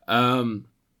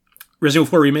 Resident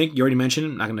Evil 4 Remake, you already mentioned.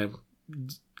 I'm not going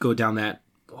to go down that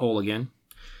hole again.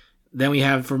 Then we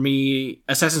have, for me,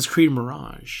 Assassin's Creed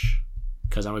Mirage,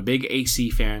 because I'm a big AC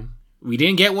fan. We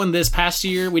didn't get one this past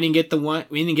year. We didn't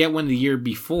get one the year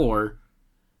before.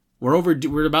 We're overdue.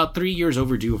 We're about 3 years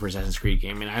overdue for Assassin's Creed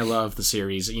game, and I love the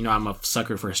series. You know, I'm a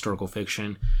sucker for historical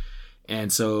fiction,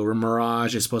 and so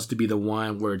Mirage is supposed to be the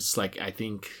one where it's like, I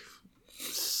think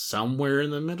somewhere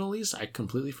in the Middle East. I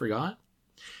completely forgot.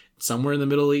 Somewhere in the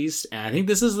Middle East, and I think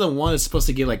this is the one that's supposed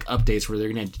to get like updates where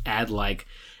they're gonna add like,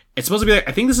 it's supposed to be like,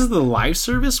 I think this is the live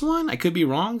service one. I could be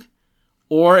wrong,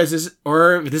 or this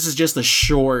is just a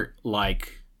short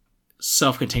like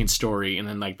self-contained story, and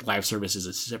then like live service is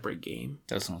a separate game.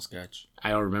 That's no sketch. I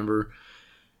don't remember.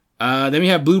 Then we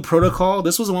have Blue Protocol.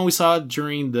 This was the one we saw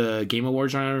during the Game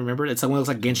Awards. I remember. It's the one that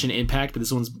looks like Genshin Impact, but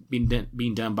this one's being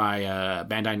done by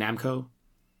Bandai Namco.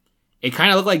 It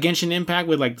kind of looked like Genshin Impact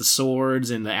with like the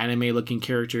swords and the anime looking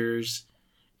characters.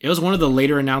 It was one of the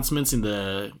later announcements in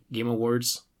the Game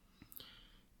Awards.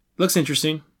 Looks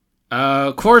interesting.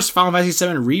 Of course, Final Fantasy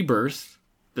VII Rebirth,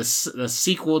 the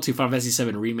sequel to Final Fantasy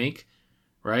VII Remake,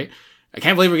 right? I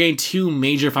can't believe we're getting 2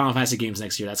 major Final Fantasy games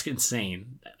next year. That's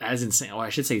insane. That is insane. Well, I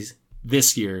should say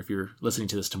this year if you're listening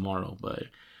to this tomorrow, but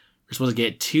we're supposed to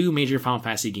get 2 major Final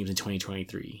Fantasy games in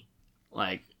 2023.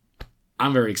 Like,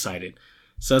 I'm very excited.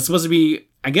 So it's supposed to be,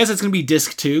 I guess it's going to be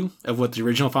disc 2 of what the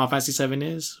original Final Fantasy VII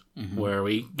is, where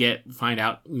we find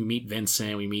out, we meet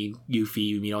Vincent, we meet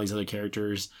Yuffie, we meet all these other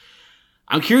characters.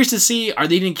 I'm curious to see, are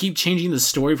they going to keep changing the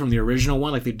story from the original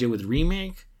one like they did with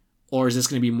Remake? Or is this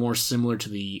going to be more similar to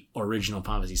the original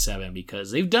Final Fantasy VII?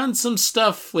 Because they've done some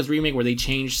stuff with Remake where they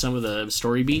changed some of the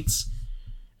story beats.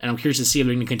 And I'm curious to see if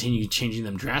they're going to continue changing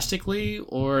them drastically,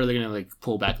 or are they going to like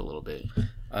pull back a little bit?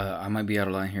 I might be out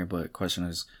of line here, but question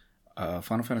is,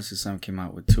 Final Fantasy VII came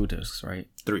out with 2 discs, right?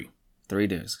 3. 3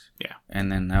 discs. Yeah.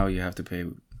 And then now you have to pay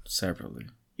separately.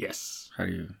 Yes. How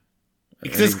do you...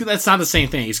 Because that's not the same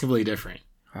thing. It's completely different.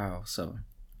 How so?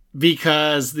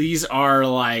 Because these are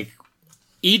like...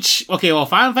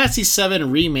 Final Fantasy VII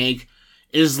Remake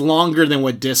is longer than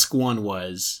what disc 1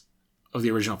 was of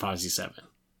the original Final Fantasy VII.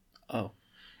 Oh.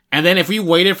 And then if we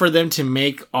waited for them to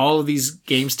make all of these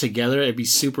games together, it'd be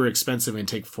super expensive and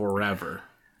take forever.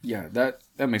 Yeah, that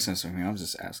makes sense to me. I'm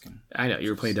just asking. I know,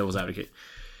 you were playing devil's advocate.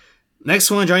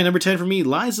 Next one, Johnny, number 10 for me,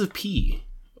 Lies of P,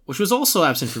 which was also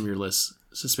absent from your list,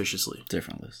 suspiciously.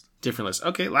 Different list.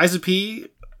 Okay, Lies of P,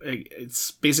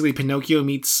 it's basically Pinocchio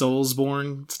meets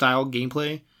Soulsborne style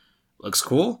gameplay. Looks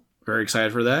cool. Very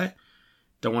excited for that.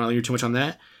 Don't want to linger too much on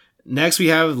that. Next, we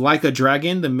have Like a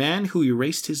Dragon, The Man Who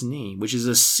Erased His Name, which is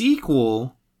a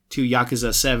sequel to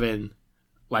Yakuza 7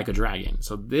 Like a Dragon.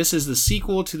 So this is the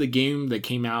sequel to the game that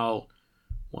came out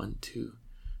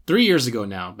 3 years ago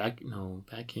now. Back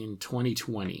in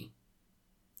 2020.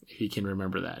 If you can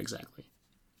remember that exactly.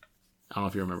 I don't know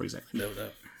if you remember exactly. No.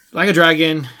 Like a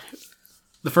Dragon,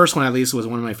 the first one at least was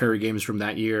one of my favorite games from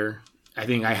that year. I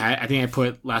think I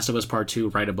put Last of Us Part 2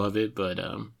 right above it, but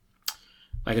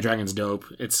Like a Dragon's dope.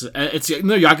 It's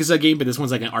another Yakuza game, but this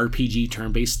one's like an RPG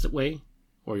turn-based way,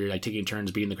 where you're like taking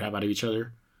turns beating the crap out of each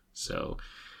other. So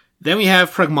then we have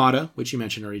Pragmata, which you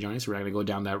mentioned already, Johnny. So we're gonna go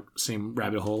down that same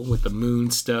rabbit hole with the moon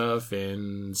stuff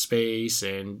and space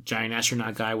and giant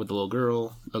astronaut guy with the little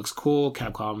girl. Looks cool.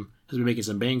 Capcom has been making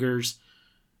some bangers.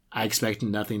 I expect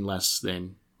nothing less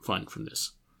than fun from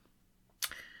this.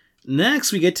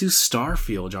 Next, we get to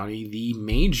Starfield, Johnny, the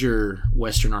major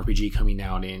Western RPG coming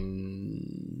out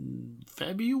in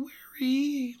February.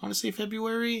 I want to say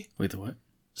February. Wait, the what?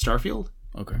 Starfield.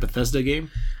 Okay. Bethesda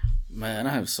game. Man,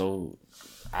 I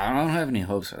don't have any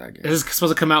hopes for that game. This is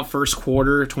supposed to come out first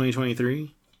quarter of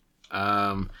 2023.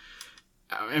 I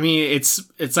mean,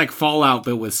 it's like Fallout,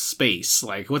 but with space.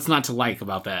 Like, what's not to like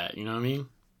about that? You know what I mean?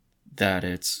 That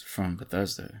it's from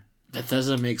Bethesda.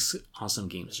 Bethesda makes awesome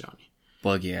games, Johnny.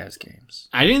 Buggy ass games.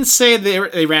 I didn't say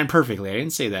they ran perfectly. I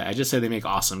didn't say that. I just said they make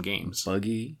awesome games.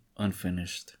 Buggy,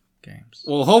 unfinished games.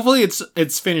 Well, hopefully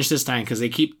it's finished this time because they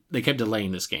kept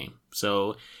delaying this game,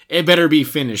 so it better be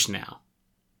finished now.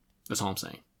 That's all I'm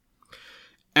saying.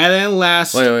 And then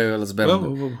last, wait. Let's bet.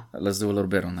 Let's do a little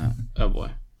bit on that. Oh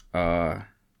boy.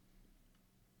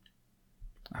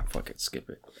 Fuck it. Skip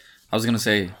it. I was gonna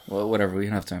say, well, whatever. We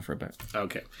can have time for a bet.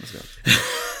 Okay. Let's go.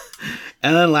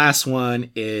 And then last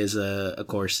one is, of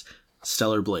course,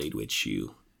 Stellar Blade, which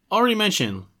you already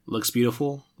mentioned. Looks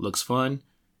beautiful. Looks fun.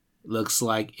 Looks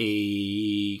like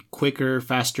a quicker,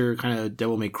 faster kind of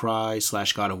Devil May Cry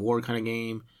 / God of War kind of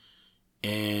game.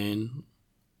 And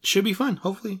should be fun.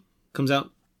 Hopefully. Comes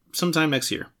out sometime next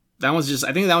year. I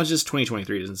think that one's just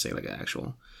 2023. It doesn't say like an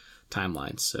actual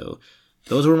timeline. So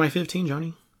those were my 15,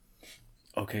 Johnny.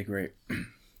 Okay, great.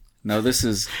 No, this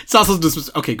is... It's also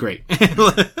just... Okay, great.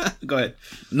 Go ahead.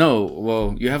 No,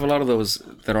 well, you have a lot of those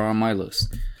that are on my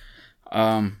list.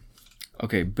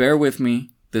 Okay, bear with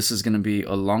me. This is going to be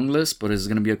a long list, but it's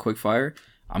going to be a quick fire.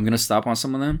 I'm going to stop on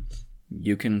some of them.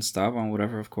 You can stop on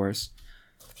whatever, of course.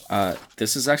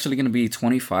 This is actually going to be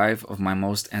 25 of my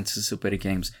most anticipated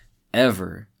games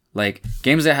ever. Like,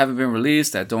 games that haven't been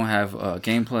released, that don't have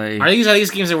gameplay. Are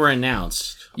these games that were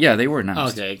announced? Yeah, they were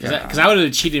announced. Okay, because I would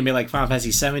have cheated and be like Final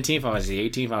Fantasy 17, Final Fantasy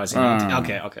 18, Final Fantasy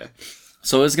 19. Okay.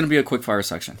 So it's going to be a quick fire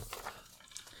section.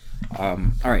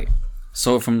 All right.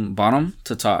 So from bottom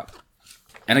to top.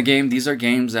 And again, these are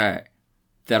games that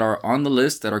are on the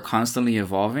list that are constantly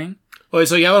evolving. Wait,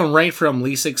 so you have them ranked from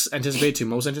least anticipated to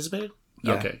most anticipated?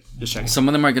 Yeah. Okay, just checking. Some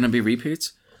of them are going to be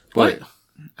repeats. But, what?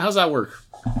 How's that work?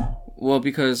 Well,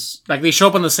 because... Like, they show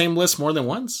up on the same list more than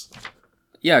once?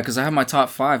 Yeah, because I have my top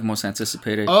 5 most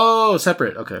anticipated. Oh,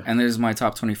 separate. Okay. And there's my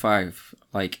top 25,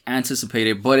 like,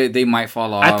 anticipated, but they might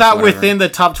fall off. I thought whatever. within the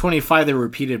top 25 they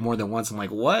repeated more than once. I'm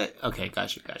like, what? Okay,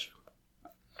 gotcha.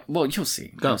 Well, you'll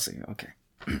see. Go. You'll see. Okay.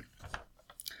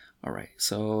 All right,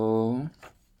 so...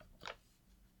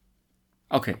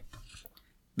 Okay.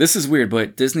 This is weird,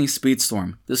 but Disney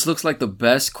Speedstorm. This looks like the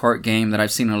best kart game that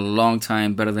I've seen in a long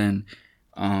time, better than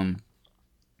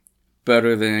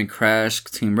Crash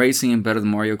Team Racing, better than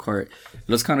Mario Kart. It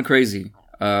looks kind of crazy.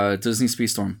 Disney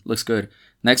Speedstorm looks good.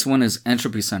 Next one is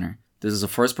Entropy Center. This is a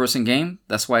first-person game.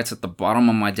 That's why it's at the bottom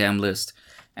of my damn list.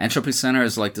 Entropy Center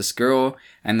is like this girl,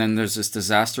 and then there's this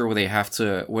disaster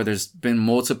where there's been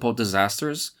multiple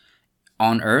disasters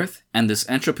on Earth, and this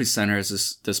Entropy Center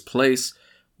is this place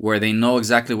where they know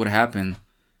exactly what happened,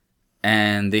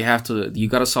 and you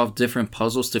gotta solve different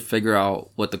puzzles to figure out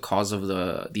what the cause of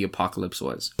the apocalypse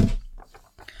was.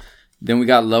 Then we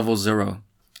got Level Zero.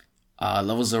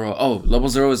 Level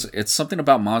Zero it's something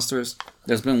about monsters.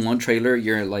 There's been one trailer,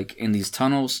 you're like in these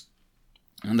tunnels,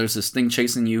 and there's this thing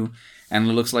chasing you, and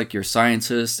it looks like you're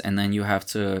scientists, and then you have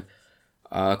to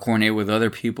coordinate with other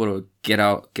people to get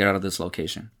out of this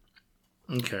location.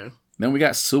 Okay. Then we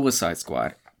got Suicide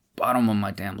Squad, bottom of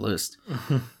my damn list.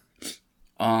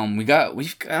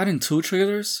 We've gotten 2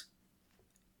 trailers.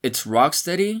 It's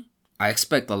Rocksteady. I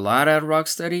expect a lot out of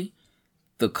Rocksteady.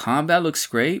 The combat looks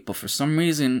great, but for some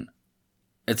reason,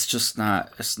 it's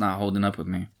not holding up with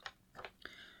me.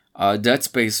 Dead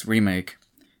Space remake.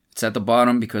 It's at the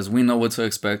bottom because we know what to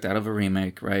expect out of a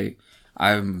remake, right?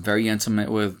 I'm very intimate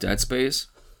with Dead Space,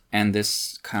 and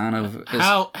this kind of is...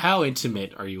 How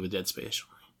intimate are you with Dead Space?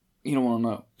 You don't want to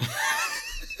know.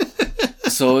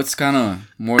 So it's kind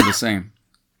of more of the same.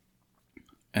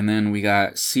 And then we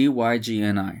got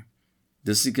CYGNI.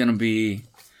 This is gonna be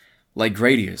like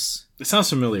Gradius. It sounds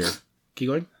familiar. Keep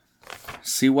going.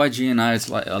 CYGNI is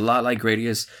like a lot like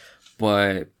Gradius,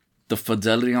 but the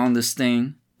fidelity on this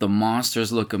thing, the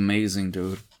monsters look amazing,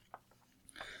 dude.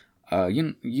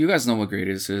 You guys know what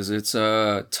Gradius is. It's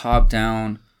a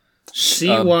top-down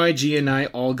CYGNI,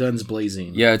 all guns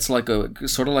blazing. Yeah, it's like a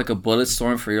sort of like a bullet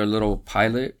storm for your little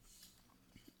pilot.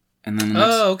 And then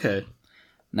okay.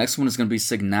 Next one is gonna be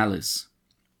Signalis.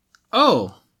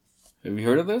 Oh, have you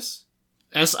heard of this?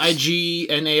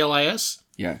 SIGNALIS?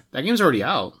 Yeah. That game's already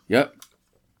out. Yep.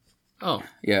 Oh.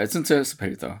 Yeah, it's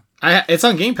anticipated though. It's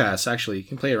on Game Pass actually. You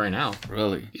can play it right now.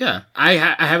 Really? Yeah. I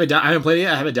have it. I haven't played it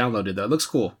yet. I have it downloaded though. It looks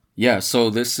cool. Yeah.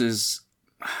 So this is,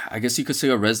 I guess you could say,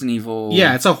 a Resident Evil.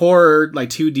 Yeah, it's a horror like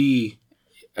 2D.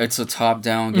 It's a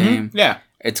top-down game. Yeah.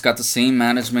 It's got the same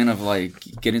management of like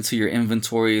get into your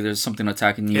inventory. There's something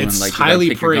attacking you, it's and like highly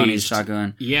you gotta pick your gun and praised.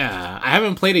 shotgun. Yeah, I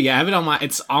haven't played it yet. I have it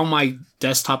it's on my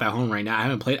desktop at home right now. I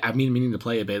haven't played. I've been meaning to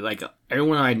play it, but like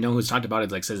everyone I know who's talked about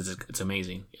it like says it's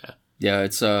amazing. Yeah. Yeah,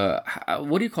 it's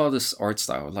what do you call this art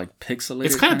style? Like pixelated.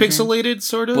 It's kind of pixelated,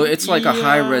 sort of. But it's like a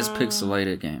high-res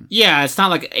pixelated game. Yeah, it's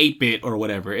not like 8-bit or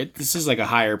whatever. This is like a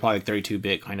higher, probably like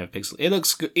 32-bit kind of pixel. It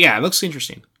looks good. Yeah, it looks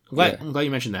interesting. I'm glad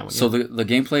you mentioned that one. So the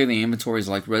gameplay and the inventory is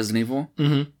like Resident Evil,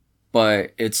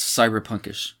 but it's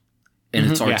cyberpunkish in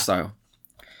its art style.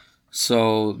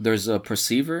 So there's a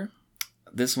Perceiver.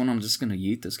 This one I'm just gonna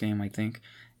yeet this game. I think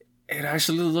it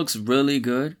actually looks really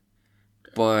good,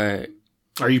 but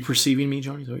are you perceiving me,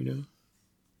 Johnny? Is that what you're doing?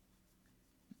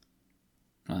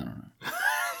 I don't know.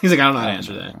 He's like, I don't know how to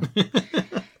answer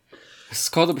that. It's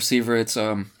called the Perceiver. It's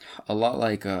a lot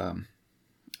like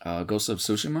Ghost of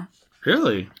Tsushima.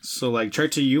 Really? So like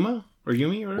Chart to Yuma or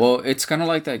Yumi? Or well, it's kind of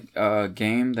like that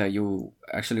game that you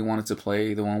actually wanted to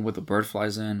play, the one with the bird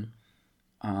flies in.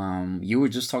 You were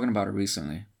just talking about it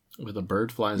recently. With a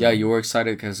bird flies in? Yeah, you were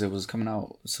excited because it was coming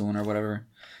out soon or whatever.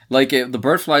 Like the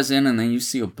bird flies in and then you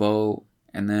see a boat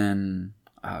and then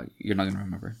you're not going to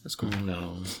remember. That's cool.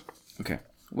 No. Okay.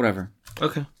 whatever.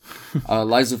 Okay.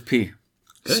 Lies of P.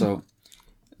 Good. So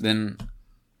then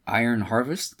Iron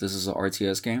Harvest. This is an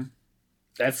RTS game.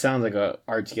 That sounds like a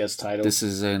RTS title. This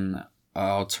is an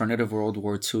alternative World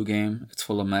War II game. It's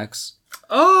full of mechs.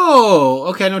 Oh,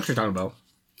 okay. I know what you're talking about.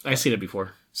 I've seen it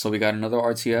before. So we got another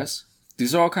RTS.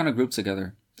 These are all kind of grouped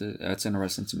together. That's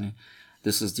interesting to me.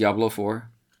 This is Diablo 4.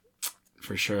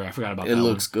 For sure. I forgot about It that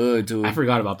looks good, dude. I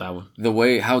forgot about that one. The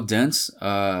way, how dense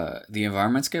the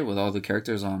environments get with all the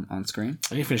characters on screen.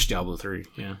 I need to finish Diablo 3.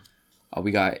 Yeah.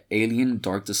 We got Alien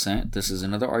Dark Descent. This is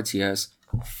another RTS.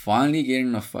 Finally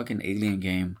getting a fucking Alien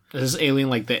game. Is this Alien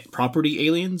like the property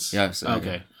Aliens? Yes.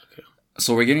 Okay.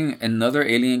 So we're getting another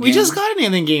Alien game. We just got an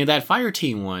Alien game, that Fire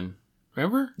Team one.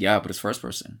 Remember? Yeah, but it's first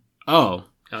person. Oh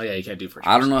yeah, you can't do first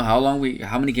person. I don't know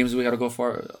how many games we got to go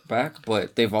far back,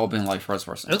 but they've all been like first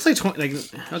person. It looks like 20.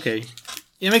 Like, okay,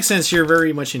 it makes sense. You're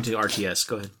very much into RTS.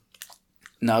 Go ahead.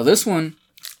 Now this one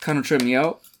kind of tripped me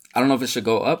out. I don't know if it should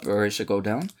go up or it should go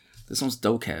down. This one's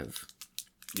Dokkev.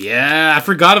 Yeah, I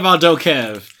forgot about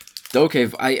Dokkev.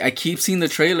 Dokkev. I keep seeing the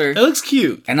trailer. It looks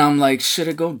cute. And I'm like, should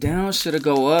it go down? Should it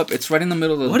go up? It's right in the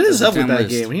middle of the. What is up with that list.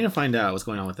 game? We need to find out what's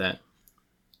going on with that.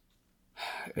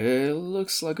 It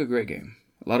looks like a great game.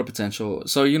 A lot of potential.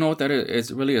 So you know what that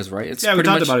is? It really is, right? It's We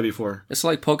talked about it before. It's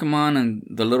like Pokemon, and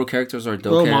the little characters are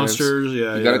Little Dokkevs. monsters,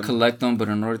 yeah. You gotta collect them, but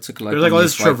in order to collect there's like them, all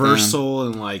this you fight them. traversal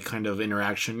and like kind of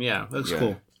interaction. Yeah, that's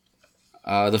cool.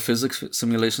 The physics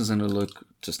simulations and it look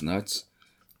just nuts.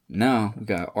 Now we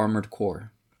got Armored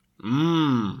Core.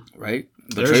 Right?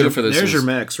 The trailer for this there's is your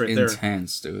mechs right there.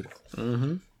 intense, dude.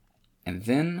 Mm-hmm. And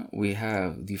then we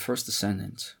have the First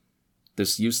Descendant.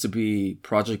 This used to be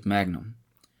Project Magnum.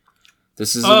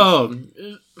 This is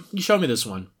you showed me this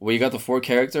one. Well, you got the 4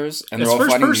 characters, and It's they're all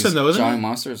first fighting person, these though, isn't giant it?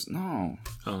 monsters. No.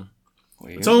 Oh.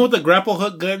 Wait, Someone with the grapple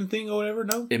hook gun thing or whatever?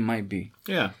 No? it might be.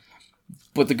 Yeah.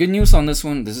 But the good news on this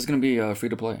one, this is going to be free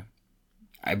to play.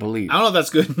 I believe. I don't know if that's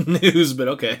good news, but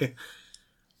okay.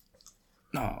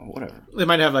 No, whatever. They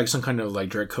might have like some kind of like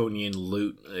draconian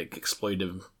loot, like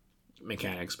exploitive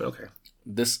mechanics, but okay.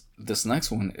 This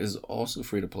next one is also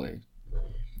free to play.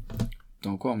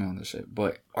 Don't quote me on this shit.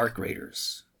 But Arc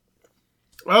Raiders.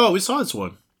 Oh, we saw this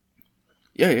one.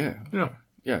 Yeah.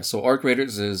 Yeah. So Arc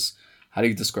Raiders is, how do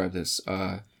you describe this?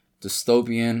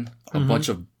 Dystopian, a bunch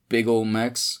of big old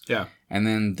mechs. Yeah. And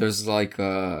then there's like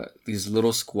these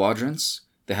little squadrons.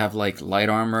 They have like light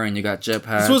armor and you got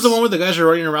jetpacks. This was the one where the guys are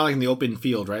running around like in the open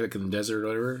field, right? Like in the desert or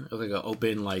whatever. It was like an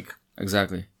open like.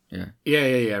 Exactly. Yeah. Yeah.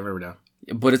 I remember now.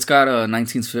 But it's got a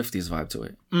 1950s vibe to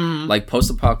it. Mm-hmm. Like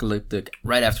post-apocalyptic,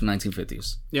 right after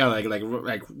 1950s. Yeah,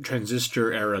 like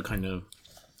transistor era kind of.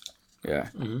 Yeah.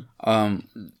 Mm-hmm.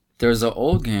 There's an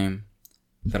old game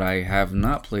that I have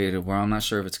not played where I'm not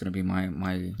sure if it's gonna be my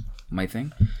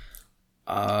thing.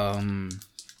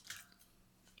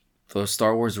 The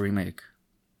Star Wars remake,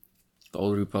 The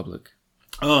Old Republic.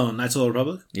 Oh, Knights of the Old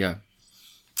Republic? Yeah.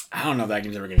 I don't know if that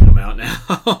game's ever gonna come out now.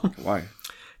 Why?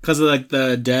 Because of like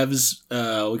the devs,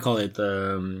 we call it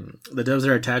the devs that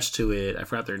are attached to it. I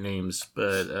forgot their names,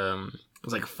 but it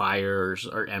was like Fire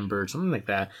or Ember, something like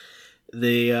that.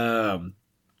 They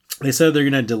said they're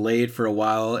gonna delay it for a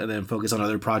while and then focus on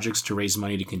other projects to raise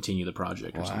money to continue the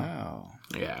project. Or Wow.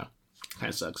 something. Yeah, kind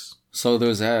of sucks. So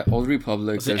there's that Old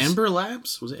Republic. Was it Ember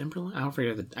Labs? Was it Ember Labs? I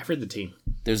forget the team.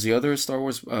 There's the other Star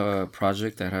Wars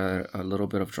project that had a little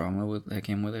bit of drama that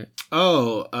came with it.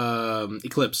 Oh,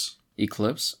 Eclipse.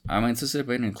 Eclipse. I'm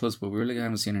anticipating Eclipse, but we really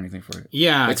haven't seen anything for it.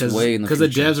 Yeah, It's way in the because the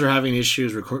future. devs are having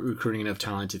issues recruiting enough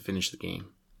talent to finish the game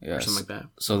or Yes. something like that.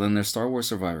 So then there's Star Wars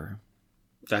Survivor.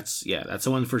 That's the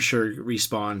one for sure.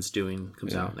 Respawn's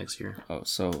comes out next year. Oh,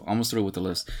 so almost through with the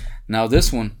list. Now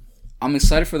this one, I'm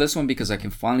excited for this one because I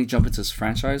can finally jump into this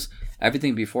franchise.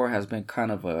 Everything before has been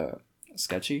kind of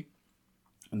sketchy.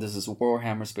 And this is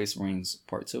Warhammer Space Marines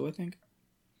Part 2, I think.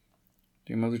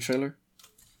 Do you remember the trailer?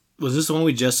 Was this the one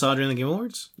we just saw during the Game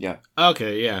Awards? Yeah.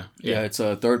 Okay, yeah. Yeah, it's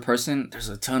a third person. There's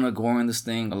a ton of gore in this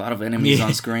thing. A lot of enemies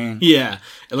on screen. Yeah,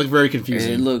 it looked very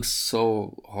confusing. It looks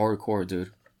so hardcore,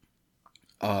 dude.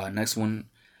 Next one.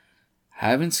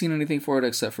 Haven't seen anything for it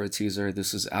except for a teaser.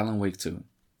 This is Alan Wake 2.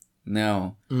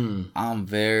 Now, I'm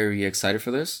very excited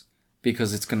for this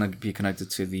because it's going to be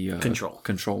connected to the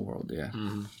control world, yeah.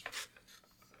 Mm-hmm.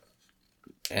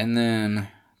 And then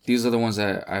these are the ones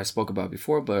that I spoke about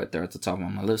before, but they're at the top of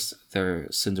my list. They're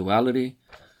Synduality,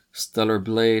 Stellar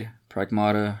Blade,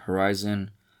 Pragmata,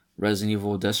 Horizon, Resident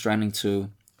Evil, Death Stranding 2,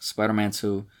 Spider-Man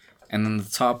 2, and then the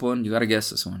top one, you gotta guess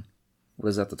this one. What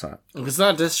is at the top? If it's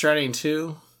not Death Stranding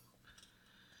 2,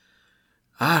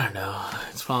 I don't know.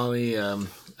 It's probably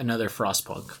another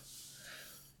Frostpunk.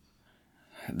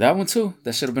 That one too.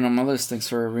 That should have been on my list. Thanks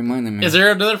for reminding me. Is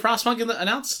there another Frostpunk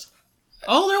announced?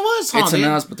 Oh, there was. It's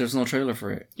announced, but there's no trailer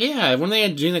for it. Yeah, when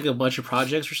they doing like a bunch of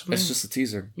projects or something. It's just a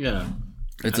teaser. Yeah,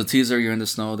 it's a teaser. You're in the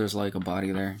snow. There's like a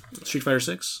body there. Street Fighter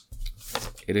 6.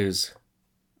 It is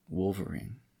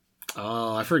Wolverine.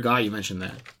 Oh, I forgot you mentioned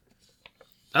that.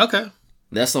 Okay,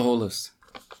 that's the whole list.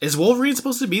 Is Wolverine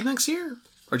supposed to be next year,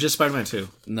 or just Spider-Man 2?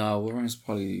 No, Wolverine's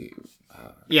probably.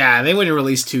 Yeah, they wouldn't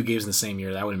release 2 games in the same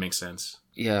year. That wouldn't make sense.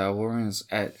 Yeah, Wolverine's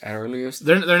at earliest.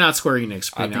 They're not Square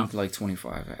Enix. I think like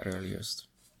 25 at earliest.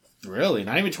 Really?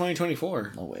 Not even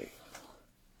 2024? No way.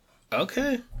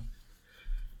 Okay.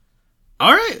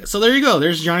 All right. So there you go.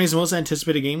 There's Johnny's most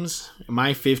anticipated games.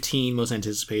 My 15 most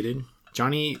anticipated.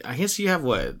 Johnny, I guess you have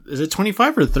what? Is it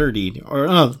 25 or 30? Or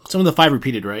no, some of the 5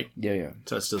 repeated, right? Yeah.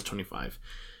 So it's still 25.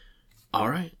 All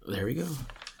right. There we go.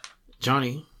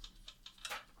 Johnny.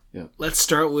 Yeah. Let's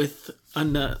start with our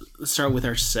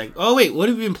seg. Oh wait, what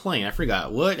have you been playing? I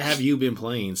forgot. What have you been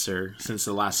playing, sir, since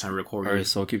the last time we recorded? All right,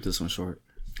 so I'll keep this one short.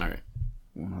 All right.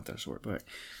 Well, not that short, but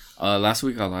last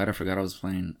week I lied. I forgot I was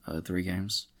playing 3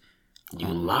 games. You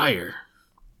liar.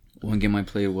 One game I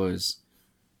played was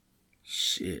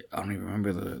shit. I don't even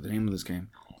remember the name of this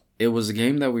game. It was a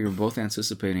game that we were both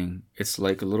anticipating. It's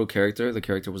like a little character. The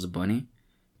character was a bunny,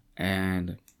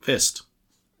 and Fist.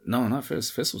 No, not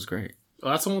Fist. Fist was great. Oh,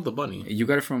 that's the one with the bunny. You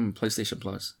got it from PlayStation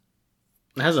Plus.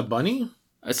 It has a bunny?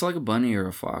 It's like a bunny or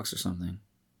a fox or something.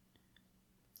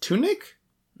 Tunic?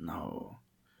 No.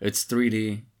 It's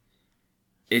 3D.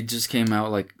 It just came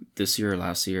out like this year or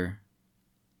last year.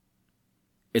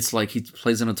 It's like he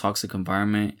plays in a toxic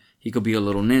environment. He could be a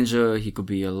little ninja. He could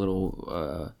be a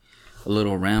little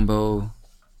Rambo.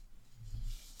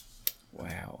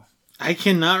 Wow. I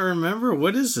cannot remember.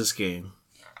 What is this game?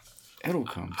 It'll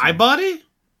come. I bought it?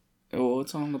 Oh,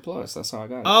 it's on the Plus. That's how I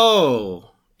got it.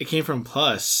 Oh, it came from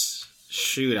Plus.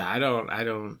 Shoot, I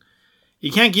don't.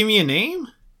 You can't give me a name?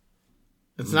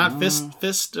 It's not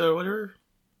Fist or whatever?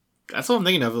 That's what I'm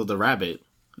thinking of, the rabbit.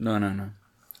 No.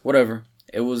 Whatever.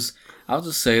 It was, I'll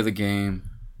just say the game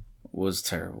was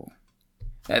terrible.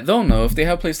 They'll know. If they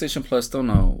have PlayStation Plus, they'll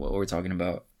know what we're talking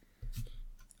about.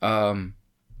 I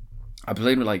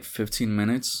played with like 15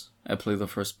 minutes. I played the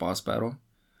first boss battle.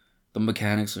 The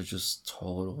mechanics are just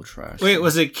total trash. Wait,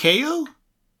 was it KO?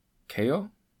 KO?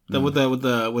 With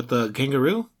the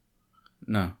kangaroo?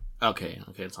 No. Okay,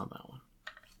 it's not that one.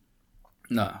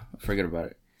 No, forget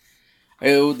about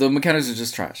it. The mechanics are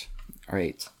just trash. All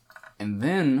right. And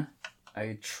then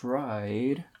I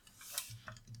tried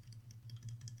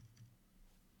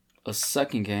a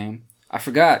second game. I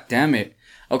forgot. Damn it.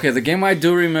 Okay, the game I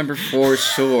do remember for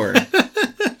sure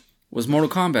was Mortal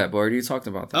Kombat, but I already talked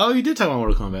about that. Oh, you did talk about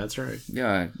Mortal Kombat. That's right.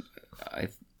 Yeah,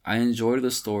 I enjoyed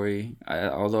the story.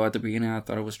 Although at the beginning I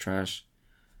thought it was trash,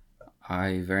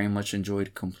 I very much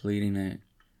enjoyed completing it.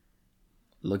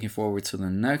 Looking forward to the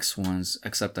next ones,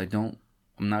 except I'm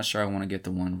not sure I want to get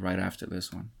the one right after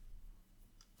this one.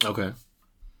 Okay.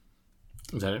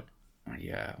 Is that it?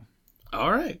 Yeah.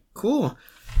 All right. Cool.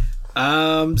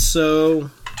 So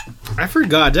I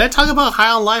forgot. Did I talk about High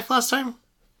on Life last time?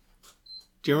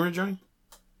 Do you remember, Johnny?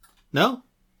 No?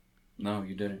 No,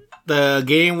 you didn't. The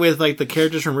game with like the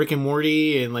characters from Rick and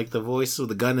Morty and like the voice with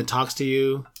the gun that talks to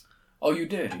you. Oh, you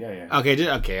did. Yeah.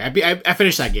 Okay. I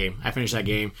finished that game.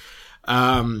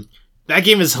 That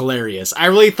game is hilarious. I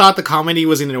really thought the comedy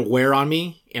was going to wear on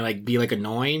me and like be like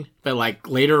annoying, but like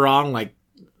later on, like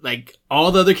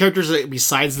all the other characters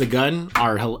besides the gun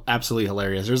are absolutely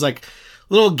hilarious. There's like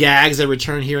little gags that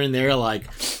return here and there. Like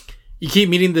you keep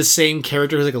meeting the same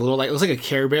character who's like a little it looks like a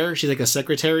Care Bear. She's like a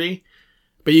secretary,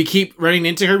 but you keep running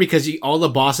into her because all the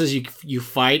bosses you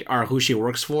fight are who she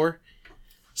works for.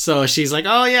 So she's like,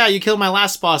 oh yeah, you killed my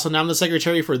last boss, so now I'm the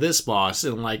secretary for this boss.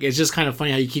 And like, it's just kind of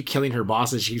funny how you keep killing her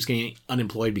bosses. She keeps getting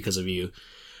unemployed because of you.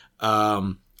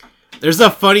 There's a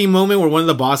funny moment where one of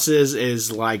the bosses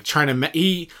is like trying to,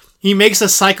 he makes a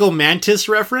Psycho Mantis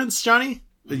reference, Johnny,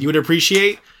 that you would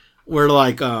appreciate, where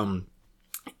like,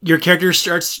 your character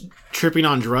starts tripping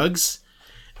on drugs.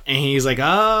 And he's like,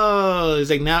 I'm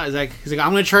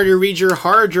gonna try to read your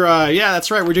hard drive. Yeah,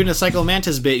 that's right. We're doing a Psycho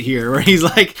Mantis bit here, where he's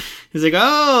like,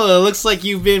 oh, it looks like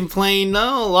you've been playing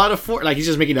a lot of Fortnite. Like he's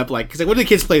just making up he's like, what do the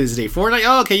kids play this day? Fortnite.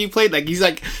 Oh, okay, you played he's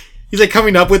like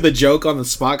coming up with a joke on the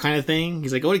spot kind of thing.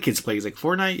 He's like, what do kids play? He's like,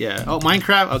 Fortnite. Yeah. Oh,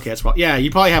 Minecraft. Okay, that's yeah. You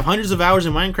probably have hundreds of hours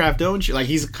in Minecraft, don't you? Like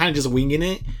he's kind of just winging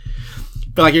it.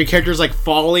 But like your character's like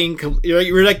falling,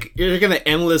 you're like in an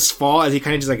endless fall as he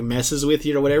kind of just like messes with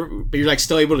you or whatever. But you're like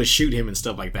still able to shoot him and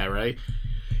stuff like that, right?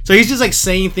 So he's just like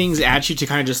saying things at you to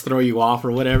kind of just throw you off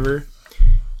or whatever.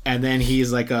 And then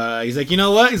he's like, you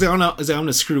know what? He's like, I'm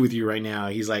gonna screw with you right now.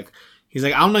 He's like, He's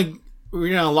like, we're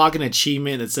gonna unlock an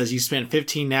achievement that says you spent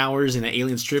 15 hours in an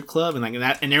alien strip club, and like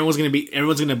that, and everyone's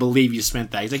gonna believe you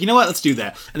spent that. He's like, you know what? Let's do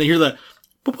that. And then you hear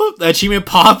the achievement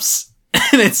pops,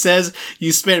 and it says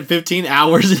you spent 15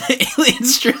 hours in an alien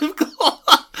strip club.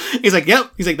 He's like,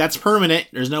 yep. He's like, that's permanent.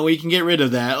 There's no way you can get rid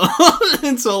of that.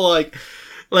 And so like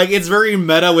it's very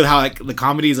meta with how like the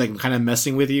comedy is like kind of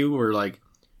messing with you, or like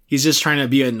he's just trying to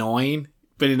be annoying,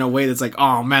 but in a way that's like,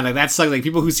 oh man, like that sucks. Like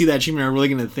people who see that achievement are really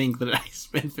gonna think that I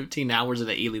spent 15 hours at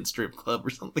an alien strip club or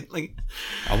something like.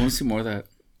 I want to see more of that.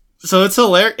 So it's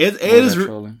hilarious. It is,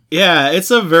 yeah.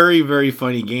 It's a very, very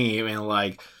funny game, and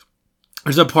like,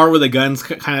 there's a part where the gun's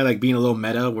kind of like being a little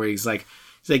meta, where he's like,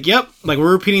 yep, like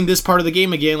we're repeating this part of the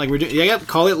game again. Like we're doing, yeah,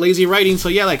 call it lazy writing. So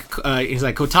yeah, like he's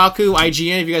like Kotaku,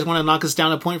 IGN. If you guys want to knock us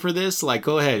down a point for this, like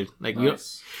go ahead. Like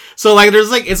nice. So like there's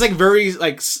like it's like very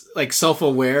like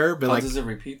self-aware, but how like does it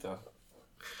repeat though?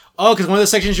 Oh, because one of the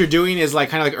sections you're doing is like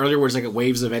kind of like earlier, where it's like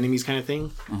waves of enemies kind of thing.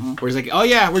 Where it's like, oh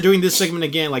yeah, we're doing this segment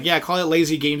again. Like yeah, call it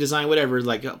lazy game design, whatever.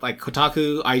 Like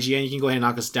Kotaku, IGN, you can go ahead and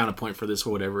knock us down a point for this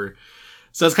or whatever.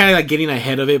 So it's kind of like getting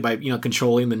ahead of it by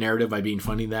controlling the narrative by being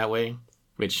funny that way.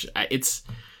 Which it's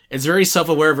very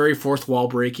self-aware, very fourth wall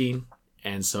breaking,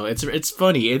 and so it's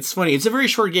funny. It's funny. It's a very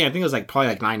short game. I think it was like probably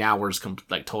like 9 hours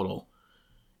like total.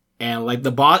 And like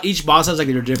each boss has like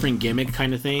their different gimmick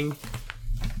kind of thing,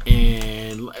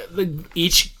 and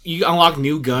you unlock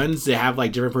new guns that have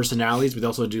like different personalities, but they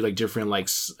also do like different like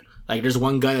there's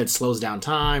one gun that slows down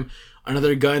time,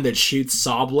 another gun that shoots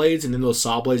saw blades, and then those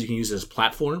saw blades you can use as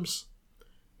platforms.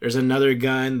 There's another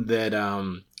gun that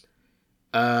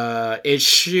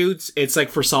it's like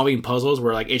for solving puzzles,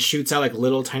 where like it shoots out like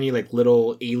little tiny like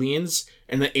little aliens,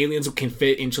 and the aliens can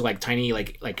fit into like tiny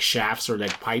like shafts or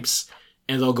like pipes,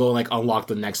 and they'll go like unlock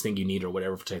the next thing you need or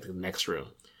whatever for the next room.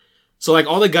 So like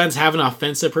all the guns have an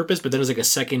offensive purpose, but then there's like a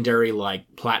secondary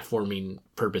like platforming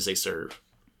purpose they serve.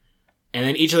 And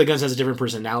then each of the guns has different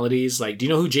personalities. Like, do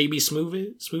you know who JB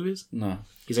Smoove is? No.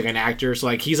 He's like an actor. So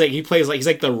like he's like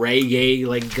the reggae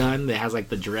like gun that has like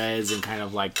the dreads and kind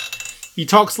of like he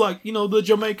talks like, the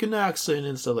Jamaican accent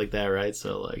and stuff like that, right?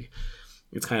 So like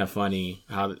it's kind of funny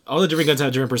how all the different guns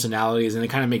have different personalities, and they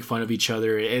kind of make fun of each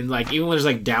other. And like even when there's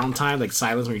like downtime, like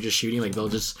silence when you're just shooting, like they'll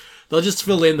just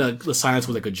fill in the silence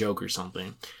with like a joke or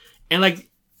something. And like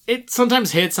it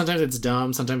sometimes hits, sometimes it's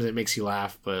dumb, sometimes it makes you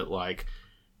laugh, but like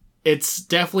it's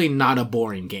definitely not a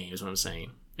boring game is what I'm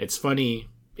saying. It's funny,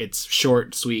 it's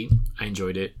short, sweet. I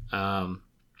enjoyed it. I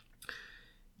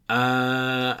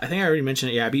think I already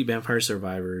mentioned it. Yeah, I beat Vampire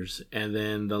Survivors. And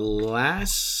then High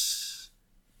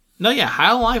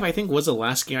on Life I think was the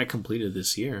last game I completed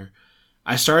this year.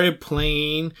 I started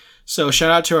playing, so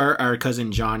shout out to our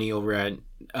cousin Johnny over at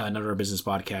Another Business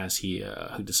Podcast. He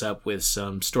hooked us up with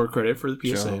some store credit for the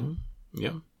PSN. Joe.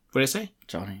 Yeah. What did I say?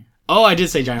 Johnny. Oh, I did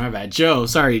say Johnny, my bad. Joe.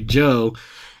 Sorry, Joe.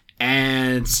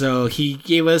 And so he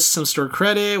gave us some store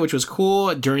credit, which was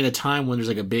cool during the time when there's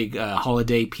like a big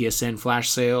holiday PSN flash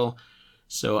sale.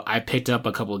 So I picked up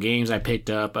a couple of games. I picked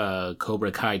up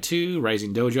Cobra Kai 2,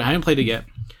 Rising Dojo. I haven't played it yet.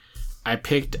 I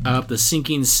picked up The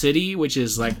Sinking City, which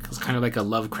is like kind of like a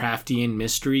Lovecraftian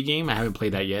mystery game. I haven't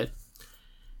played that yet.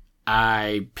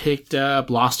 I picked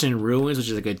up Lost in Ruins, which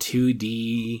is like a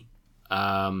 2D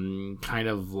kind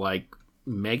of like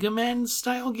Mega Man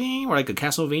style game, or like a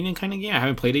Castlevania kind of game. I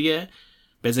haven't played it yet,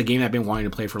 but it's a game I've been wanting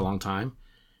to play for a long time.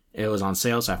 It was on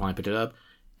sale, so I finally picked it up.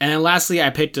 And then lastly,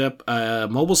 I picked up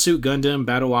Mobile Suit Gundam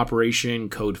Battle Operation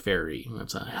Code Fairy.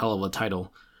 That's a hell of a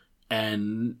title.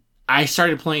 And I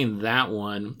started playing that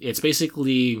one. It's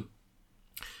basically,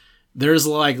 there's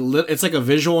like, it's like a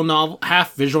visual novel,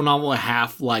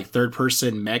 half like third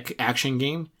person mech action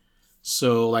game.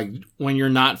 So like when you're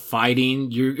not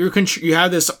fighting, you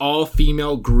have this all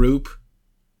female group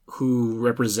who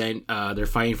represent, they're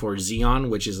fighting for Zeon,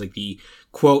 which is like the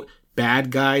quote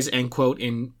bad guys end quote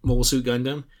in Mobile Suit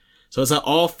Gundam. So it's an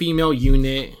all female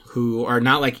unit who are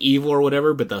not like evil or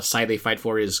whatever, but the side they fight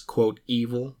for is quote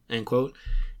evil end quote.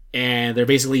 And they're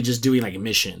basically just doing like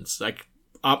missions, like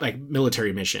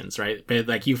military missions, right? But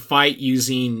like you fight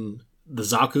using the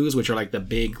Zaku's, which are like the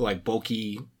big, like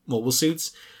bulky mobile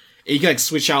suits. And you can like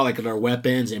switch out like their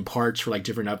weapons and parts for like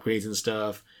different upgrades and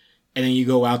stuff. And then you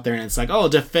go out there and it's like, oh,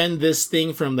 defend this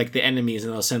thing from like the enemies,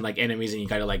 and they'll send like enemies and you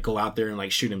gotta like go out there and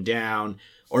like shoot them down.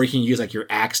 Or you can use like your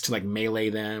axe to like melee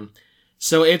them.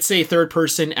 So it's a third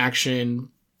person action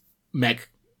mech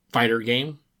fighter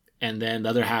game. And then the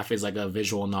other half is like a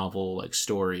visual novel, like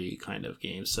story kind of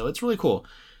game. So it's really cool.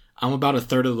 I'm about a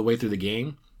third of the way through the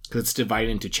game because it's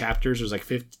divided into chapters. There's like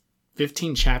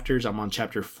 15 chapters. I'm on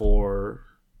chapter 4.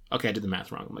 Okay, I did the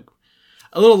math wrong. I'm like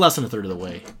a little less than a third of the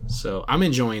way. So I'm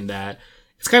enjoying that.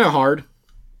 It's kind of hard.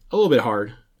 A little bit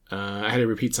hard. I had to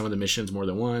repeat some of the missions more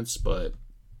than once, but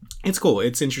it's cool.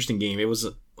 It's an interesting game. It was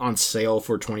on sale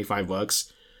for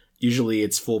 $25. Usually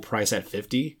it's full price at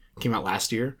 $50. Came out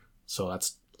last year, so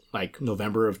that's like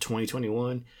November of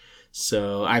 2021.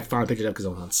 So I finally picked it up because it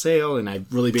was on sale, and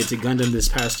I've really been into Gundam this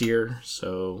past year.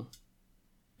 So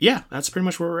yeah, that's pretty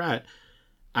much where we're at.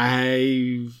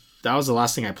 That was the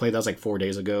last thing I played. That was like 4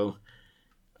 days ago.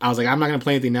 I was like, I'm not going to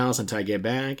play anything else until I get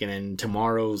back. And then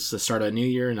tomorrow's the start of a new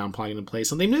year, and I'm probably going to play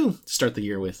something new to start the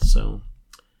year with. So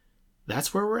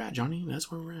that's where we're at, Johnny.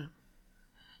 That's where we're at.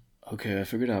 Okay, I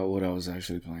figured out what I was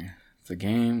actually playing. The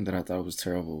game that I thought was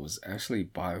terrible was actually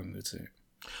Biomutant.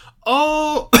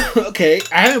 Oh, okay.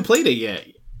 I haven't played it yet.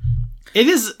 It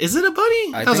is it a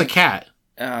bunny? That was a cat.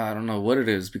 I don't know what it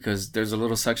is, because there's a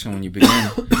little section when you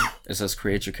begin. It says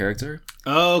create your character.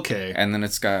 Oh, okay. And then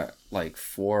it's got like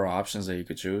 4 options that you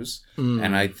could choose.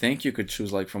 And I think you could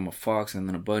choose like from a fox and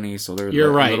then a bunny. So they're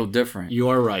You're right. a little different. You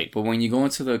are right. But when you go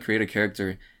into the create a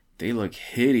character, they look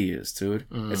hideous, dude.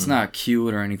 It's not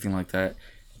cute or anything like that.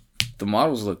 The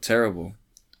models look terrible.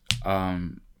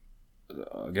 Again,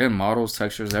 models,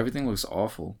 textures, everything looks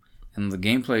awful. And the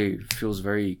gameplay feels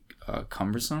very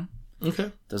cumbersome.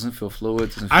 Okay. Doesn't feel fluid.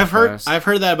 Doesn't feel fast. I've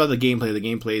heard that about the gameplay. The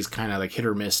gameplay is kind of like hit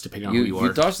or miss depending on who you are.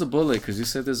 You dodged the bullet because you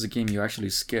said this is a game you actually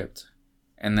skipped,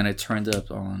 and then it turned up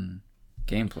on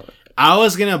gameplay. I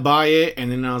was gonna buy it,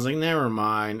 and then I was like, never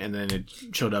mind, and then it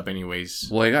showed up anyways.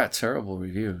 Well, it got terrible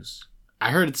reviews. I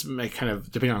heard it's like kind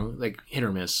of depending on like hit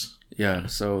or miss. Yeah,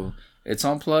 so it's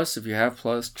on Plus. If you have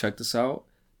Plus, check this out.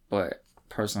 But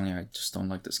personally, I just don't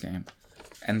like this game.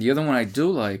 And the other one I do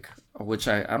like, which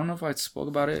I don't know if I spoke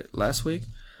about it last week,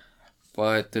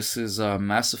 but this is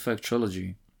Mass Effect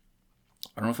Trilogy.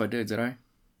 I don't know if I did I?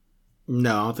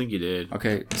 No, I don't think you did.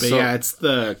 Okay, but so, yeah, it's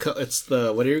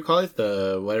the what do you call it?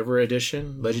 The whatever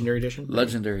edition, Legendary Edition.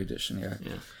 Legendary Edition,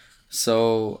 yeah.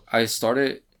 So I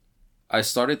started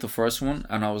the first one,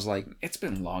 and I was like, it's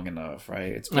been long enough,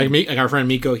 right? It's been, like our friend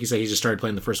Miko, he said he just started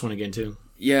playing the first one again too.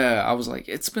 Yeah, I was like,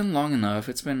 it's been long enough.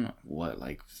 It's been what,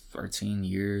 like 13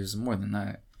 years, more than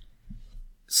that,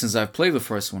 since I've played the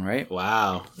first one, right?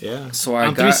 Wow, yeah. So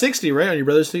on 360, right? On your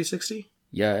brother's 360.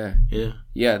 Yeah.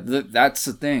 That's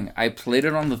the thing. I played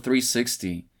it on the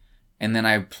 360, and then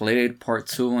I played part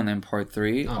 2 and then part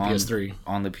 3 on PS3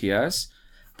 on the PS.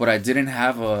 But I didn't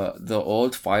have the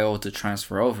old file to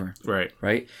transfer over. Right.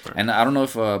 And I don't know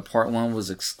if part 1 was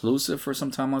exclusive for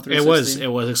some time on 360. It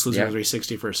was exclusive on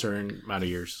 360 for a certain amount of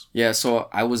years. Yeah, so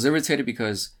I was irritated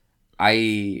because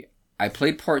I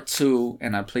played part 2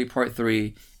 and I played part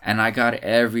 3 and I got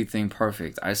everything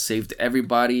perfect. I saved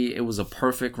everybody. It was a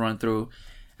perfect run through.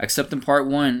 Except in part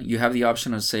 1, you have the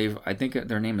option to save, I think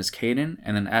their name is Kaden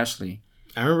and then Ashley.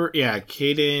 I remember,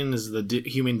 Kaden is the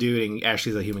human dude and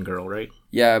Ashley's the human girl, right?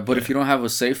 Yeah, but if you don't have a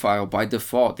save file, by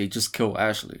default, they just kill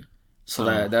Ashley. So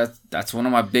that's one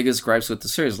of my biggest gripes with the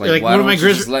series. Like why don't you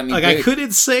just let me pick? I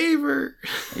couldn't save her.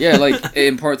 Yeah, like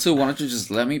in part 2, why don't you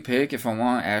just let me pick if I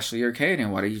want Ashley or Kaden?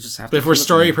 Why do you just have to? But for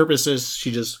story purposes,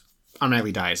 she just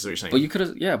automatically dies, is what you're saying. But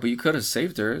you could have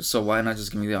saved her, so why not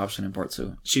just give me the option in part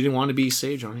 2? She didn't want to be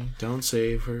saved, Johnny. Don't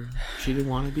save her. She didn't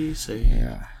want to be saved.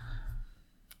 Yeah.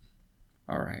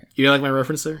 All right. You like my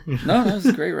reference there? No, that was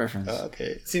a great reference.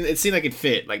 Okay. It seemed like it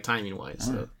fit, like timing wise.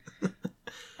 So. All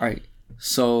right.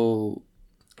 So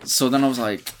then I was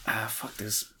like, fuck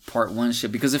this part 1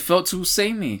 shit, because it felt too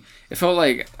samey. It felt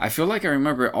like I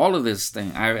remember all of this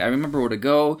thing. I remember where to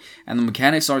go, and the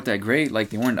mechanics aren't that great. Like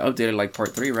they weren't updated like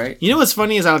part 3, right? You know what's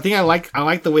funny is I think I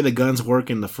like the way the guns work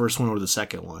in the first one or the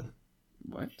second one.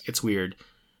 What? It's weird.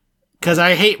 Because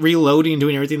I hate reloading and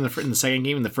doing everything in the second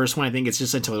game. In the first one, I think it's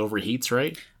just until it overheats,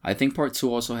 right? I think part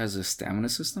 2 also has a stamina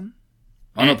system.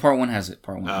 Oh, no, part 1 has it.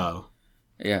 Part 1. Oh.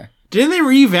 Yeah. Didn't they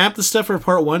revamp the stuff for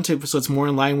part 1 too, so it's more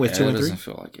in line with 2 and 3? It doesn't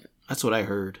feel like it. That's what I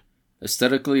heard.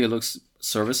 Aesthetically, it looks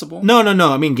serviceable? No.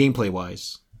 I mean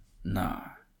gameplay-wise. Nah.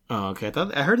 Oh, okay.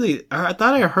 I heard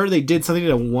they did something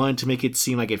to 1 to make it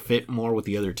seem like it fit more with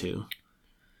the other 2.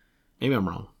 Maybe I'm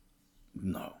wrong.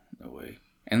 No way.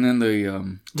 And then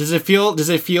the does it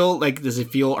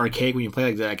feel archaic when you play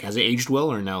like that? Like, has it aged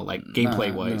well or no? Like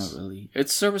gameplay wise, not really.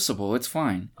 It's serviceable. It's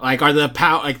fine. Like are the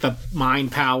the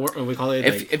mind power? What we call it?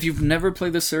 If you've never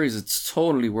played the series, it's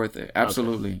totally worth it.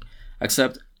 Absolutely. Okay.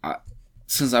 Except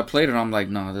since I played it, I'm like,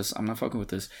 no, I'm not fucking with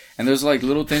this. And there's like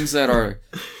little things that are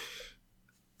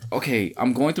okay.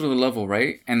 I'm going through the level,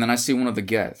 right, and then I see one of the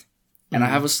Geth, and I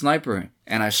have a sniper,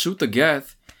 and I shoot the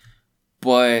Geth,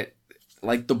 but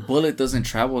like the bullet doesn't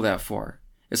travel that far.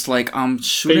 It's like I'm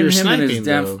shooting him in his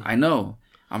damn. I know.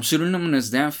 I'm shooting him in his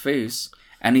damn face,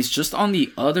 and he's just on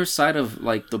the other side of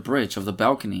like the bridge of the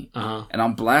balcony, and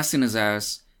I'm blasting his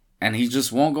ass, and he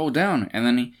just won't go down. And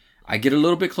then I get a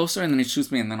little bit closer, and then he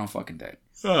shoots me, and then I'm fucking dead.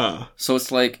 So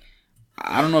it's like,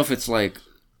 I don't know if it's like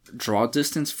draw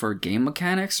distance for game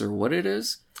mechanics or what it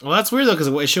is. Well, that's weird though, because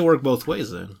it should work both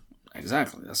ways then.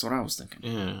 Exactly, that's what I was thinking.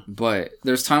 Yeah. But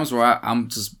there's times where I'm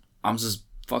just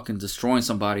fucking destroying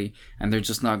somebody, and they're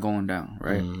just not going down,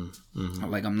 right?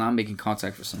 Like I'm not making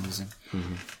contact for some reason.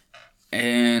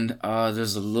 And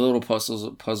there's a little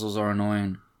puzzles are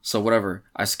annoying. So whatever.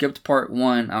 I skipped part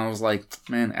 1. I was like,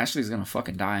 man, Ashley's gonna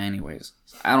fucking die anyways.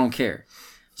 I don't care.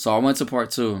 So I went to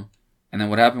part 2, and then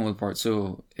what happened with part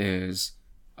 2 is,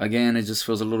 again, it just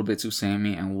feels a little bit too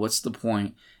samey. And what's the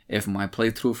point if my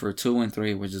playthrough for 2 and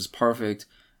 3, which is perfect,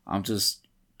 I'm just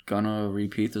gonna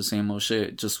repeat the same old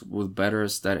shit just with better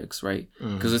aesthetics, right?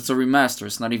 Because it's a remaster.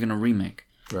 It's not even a remake.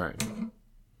 Right.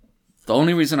 The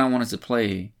only reason I wanted to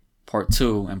play part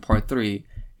 2 and part 3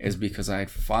 is because I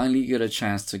finally get a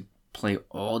chance to play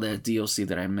all that DLC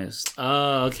that I missed.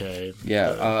 Oh, okay.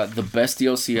 Yeah, the best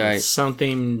DLC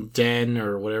something Den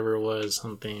or whatever it was,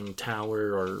 something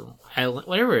Tower or Island,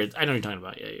 whatever. I know what you're talking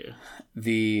about. Yeah.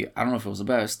 I don't know if it was the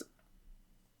best.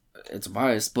 It's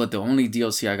biased, but the only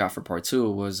DLC I got for part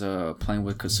 2 was playing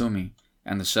with Kasumi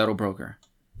and the Shadow Broker.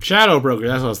 Shadow Broker,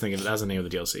 that's what I was thinking. That's the name of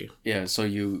the DLC. Yeah, so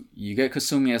you get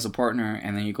Kasumi as a partner,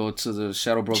 and then you go to the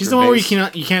Shadow Broker. She's the one where you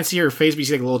can't see her face, but you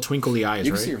see like little twinkly eyes,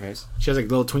 you right? You can see her face. She has like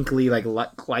little twinkly like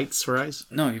lights for eyes.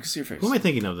 No, you can see her face. Who am I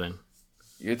thinking of then?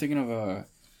 You're thinking of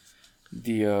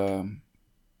the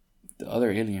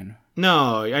other alien.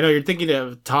 No, I know you're thinking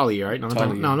of Talia, right? No,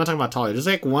 I'm not talking about Talia. There's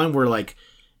like one where like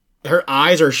her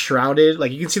eyes are shrouded,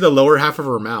 like you can see the lower half of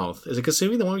her mouth. Is it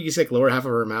Kasumi, the one where you see like lower half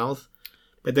of her mouth?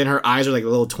 But then her eyes are like a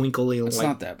little twinkly. It's like,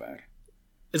 not that bad.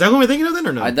 Is that who I'm thinking of then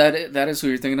or no? That is who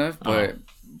you're thinking of, but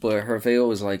her veil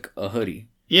is like a hoodie.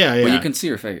 Yeah. But you can see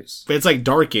her face. But it's like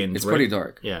darkened. It's pretty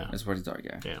dark. Yeah. It's pretty dark,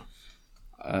 yeah.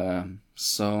 Yeah.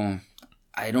 So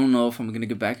I don't know if I'm going to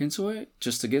get back into it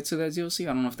just to get to that DLC.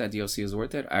 I don't know if that DLC is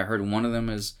worth it. I heard one of them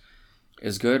is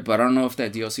good, but I don't know if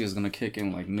that DLC is going to kick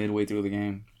in like midway through the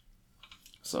game.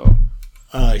 So.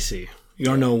 I see. You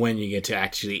don't know when you get to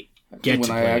actually get to when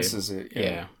play I access it.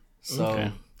 Yeah.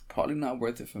 So probably not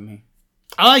worth it for me.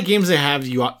 I like games that have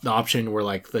the option where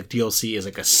like the DLC is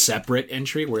like a separate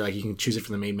entry where like you can choose it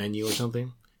from the main menu or something.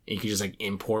 And you can just like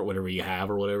import whatever you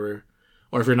have or whatever.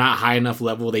 Or if you're not high enough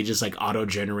level, they just like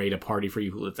auto-generate a party for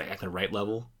you who's like at the right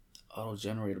level.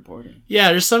 Auto-generate a party?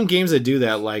 Yeah, there's some games that do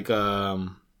that. Like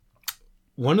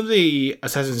one of the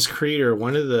Assassin's Creed or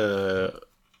one of the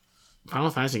Final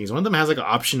Fantasy games, one of them has like an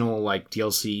optional like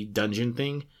DLC dungeon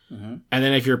thing. Mm-hmm. And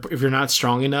then if you're not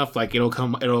strong enough, like it'll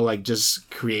like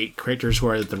just create characters who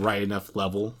are at the right enough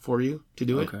level for you to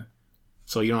do it. Okay.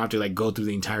 So you don't have to like go through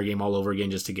the entire game all over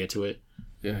again just to get to it.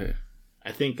 Yeah.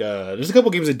 I think there's a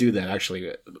couple games that do that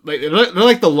actually. Like they're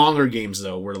like the longer games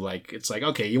though, where like it's like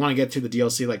okay, you want to get to the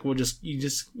DLC, like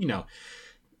you know,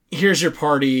 here's your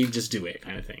party, just do it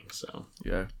kind of thing. So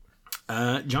yeah.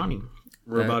 Johnny,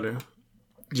 we're about to.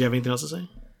 Do you have anything else to say?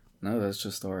 No, that's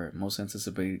just our most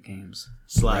anticipated games.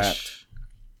 / Wrapped.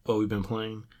 What we've been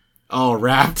playing. Oh,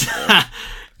 Wrapped. Yeah.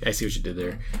 I see what you did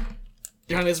there.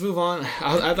 John, let's move on.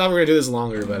 I thought we were going to do this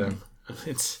longer, but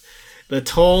it's the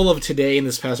toll of today and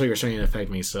this past week are starting to affect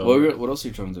me. So, what else are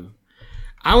you trying to do?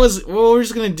 We're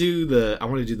just going to do I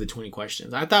want to do the 20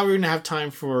 questions. I thought we were going to have time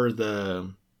for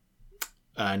the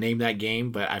name that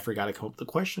game, but I forgot to come up with the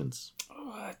questions.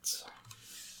 What?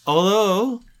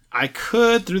 Although I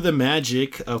could, through the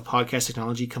magic of podcast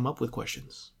technology, come up with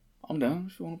questions. I'm down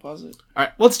if you want to pause it. All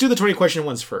right, let's do the 20 question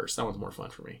ones first. That one's more fun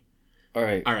for me. All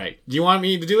right. Do you want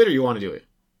me to do it or you want to do it?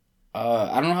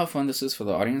 I don't know how fun this is for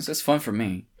the audience. It's fun for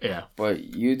me. Yeah. But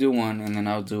you do one and then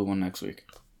I'll do one next week.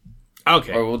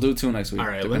 Okay. Or we'll do 2 next week. All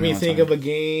right, let me think of a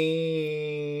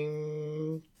game.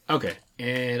 Okay,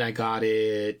 and I got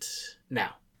it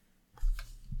now.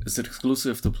 Is it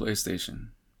exclusive to PlayStation?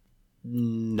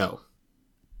 No.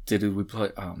 Did we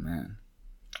play? Oh man,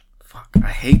 fuck! I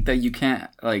hate that you can't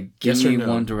like give me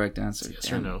one direct answer.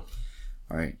 Yes or no?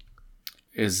 All right.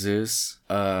 Is this?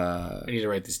 I need to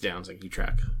write this down so I can keep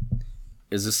track.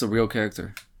 Is this a real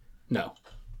character? No.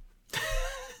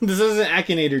 This isn't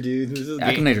Akinator, dude. This is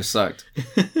Akinator sucked.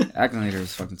 Akinator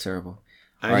is fucking terrible.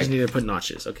 I just need to put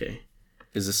notches. Okay.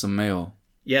 Is this a male?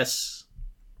 Yes.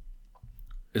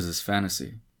 Is this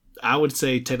fantasy? I would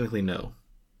say technically no.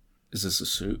 Is this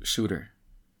a shooter?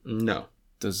 No.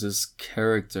 Does this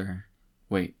character...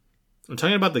 Wait. I'm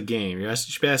talking about the game. You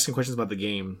should be asking questions about the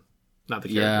game, not the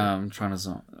character. Yeah, I'm trying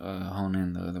to hone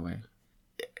in the other way.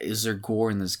 Is there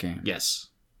gore in this game? Yes.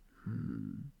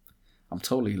 I'm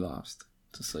totally lost.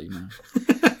 Just so you know.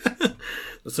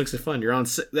 This looks fun. You're on.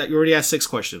 You already asked 6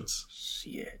 questions.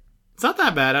 Shit. It's not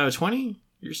that bad out of 20.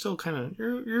 You're still kind of.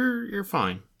 You're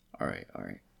fine. All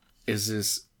right. Is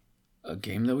this a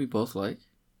game that we both like?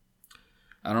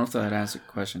 I don't know if that answer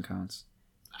question counts.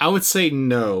 I would say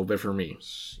no, but for me.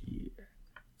 Shit.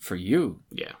 For you?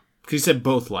 Yeah. Because you said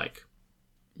both like.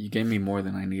 You gave me more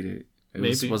than I needed. It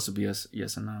was supposed to be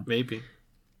yes and no. Maybe.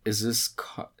 Is this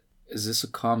a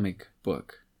comic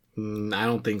book? I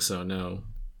don't think so, no.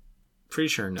 Pretty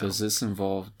sure no. Does this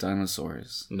involve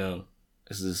dinosaurs? No.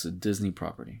 Is this a Disney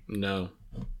property? No.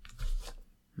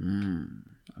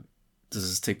 Does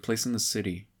this take place in the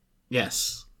city?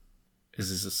 Yes. Is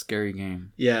this a scary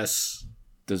game? Yes.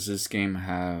 Does this game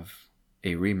have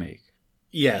a remake?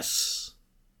 Yes.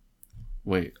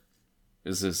 Wait.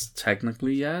 Is this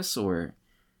technically yes or...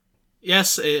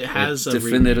 Yes, it has a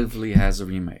definitively remake. Has a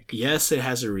remake. Yes, it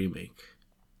has a remake.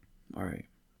 All right.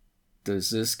 Does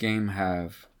this game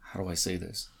have... How do I say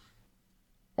this?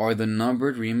 Are the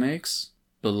numbered remakes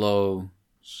below...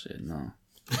 Shit, no.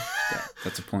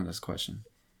 That's a pointless question.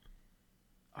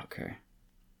 Okay.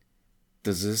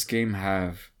 Does this game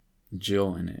have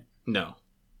Jill in it? No.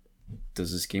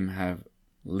 Does this game have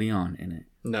Leon in it?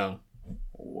 No.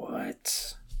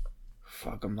 What?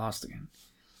 Fuck, I'm lost again.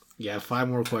 Yeah, 5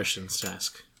 more questions to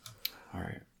ask. All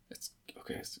right.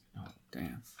 Okay. Oh,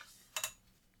 damn.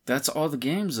 That's all the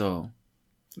games, though.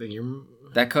 Then you're...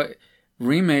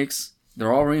 Remakes.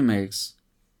 They're all remakes.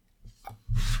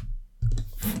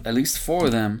 At least 4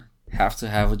 of them have to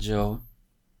have a Jill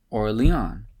or a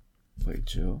Leon. Wait,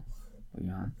 Jill,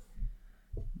 Leon.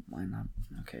 Why not?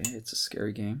 Okay, it's a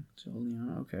scary game. Jill,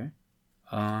 Leon. Okay.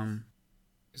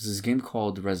 Is this game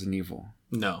called Resident Evil?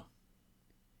 No.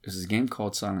 Is this game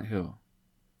called Silent Hill?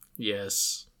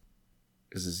 Yes.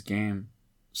 Is this game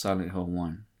Silent Hill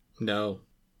 1? No.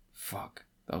 Fuck.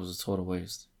 That was a total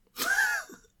waste.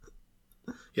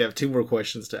 You have 2 more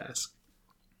questions to ask.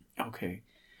 Okay.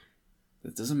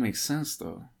 That doesn't make sense,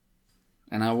 though.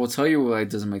 And I will tell you why it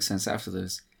doesn't make sense after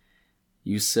this.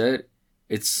 You said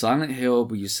it's Silent Hill,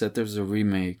 but you said there's a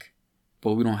remake.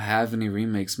 But we don't have any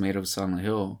remakes made of Silent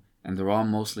Hill. And they're all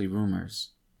mostly rumors.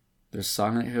 There's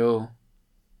Silent Hill.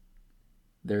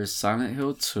 There's Silent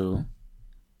Hill 2.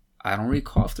 I don't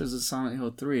recall if there's a Silent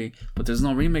Hill 3. But there's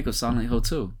no remake of Silent Hill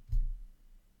 2.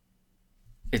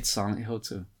 It's Silent Hill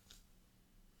 2.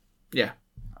 Yeah.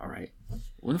 Alright.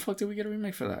 When the fuck did we get a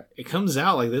remake for that? It comes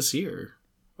out like this year.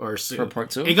 Or for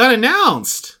part 2? It got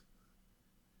announced.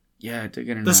 Yeah, it did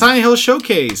get announced. The Silent Hill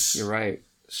Showcase. You're right.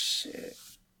 Shit.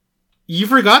 You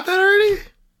forgot that already?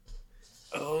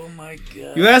 Oh my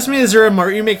god. You asked me, is there a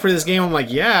remake for this game? I'm like,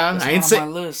 yeah. That's I didn't not say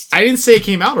on my list. I didn't say it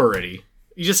came out already.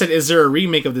 You just said, is there a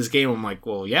remake of this game? I'm like,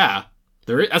 well, yeah.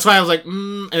 There is. That's why I was like,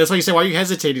 and that's why you say, why are you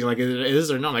hesitating? Like, is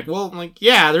there no? I'm like, well, I'm like,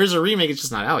 yeah, there is a remake. It's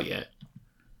just not out yet.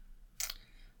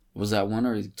 Was that 1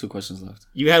 or 2 questions left?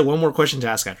 You had 1 more question to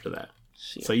ask after that.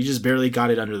 Shit. So you just barely got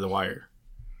it under the wire.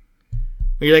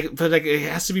 You're like, but like, it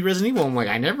has to be Resident Evil. I'm like,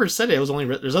 I never said it. It was only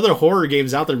there's other horror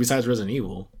games out there besides Resident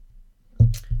Evil.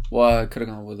 Well, I could have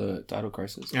gone with a Dino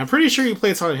Crisis. And I'm pretty sure you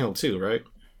played Silent Hill 2, right?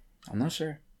 I'm not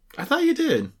sure. I thought you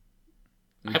did.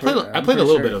 I played a pretty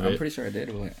little sure, bit of it. I'm pretty sure I did.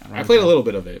 I played a little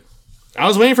bit of it. I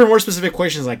was waiting for more specific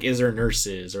questions like, is there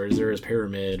nurses or is there a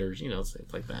pyramid or things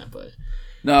like that. But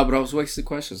no, but I was wasting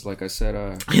questions. Like I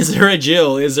said, is there a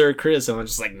Jill? Is there a Chris? And I'm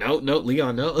just like, no,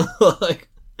 Leon, no. Like,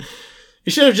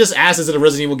 you should have just asked, is it a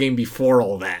Resident Evil game before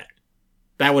all that?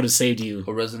 That would have saved you.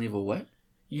 A Resident Evil what?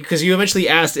 Because you eventually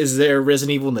asked, is there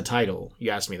Resident Evil in the title?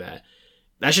 You asked me that.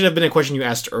 That should have been a question you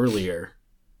asked earlier.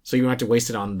 So you don't have to waste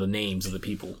it on the names of the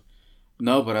people.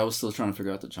 No, but I was still trying to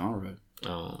figure out the genre.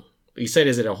 Oh. You said,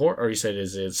 is it a horror? Or you said,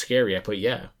 is it scary? I put,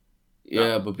 yeah.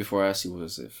 Yeah, but before I asked you,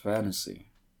 was it fantasy?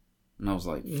 And I was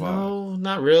like, fuck. No,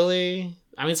 not really.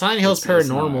 I mean, Silent Hill's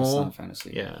paranormal. It's not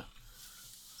fantasy. Yeah.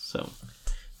 So,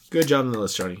 good job on the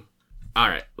list, Johnny. All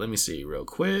right, let me see real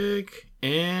quick.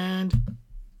 And,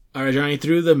 all right, Johnny,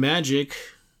 through the magic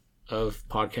of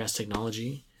podcast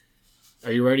technology,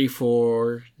 are you ready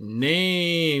for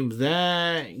Name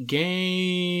That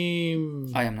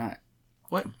Game? I am not.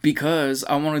 What? Because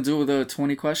I want to do the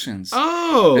 20 questions.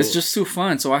 Oh! It's just too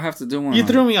fun, so I have to do one. You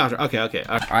threw me off. Okay. All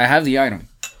right. I have the item.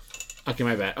 Okay,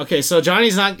 my bad. Okay, so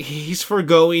Johnny's he's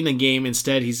foregoing a game.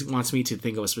 Instead, he wants me to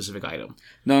think of a specific item.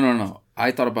 No.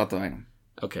 I thought about the item.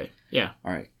 Okay, yeah.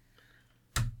 All right.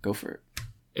 Go for it.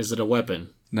 Is it a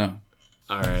weapon? No.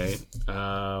 All right.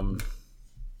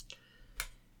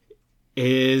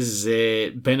 Is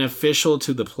it beneficial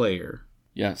to the player?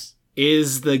 Yes.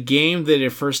 Is the game that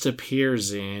it first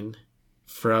appears in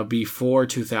from before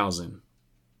 2000?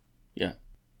 Yeah.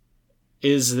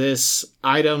 Is this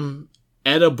item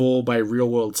edible by real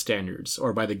world standards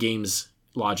or by the game's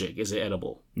logic? Is it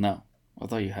edible? No. I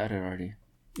thought you had it already.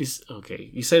 Okay.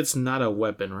 You said it's not a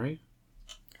weapon, right?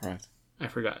 Correct. I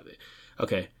forgot.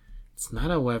 Okay. It's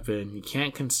not a weapon. You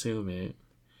can't consume it.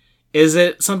 Is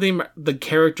it something the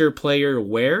character player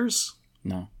wears?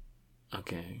 No.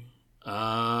 Okay.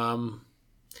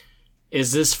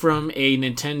 Is this from a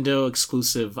Nintendo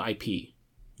exclusive IP?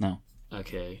 No.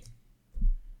 Okay.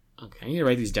 I need to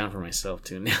write these down for myself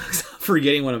too. Now I'm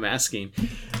forgetting what I'm asking.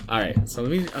 All right. So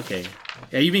let me. Okay.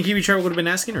 Yeah, you been keeping track of what I've been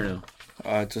asking or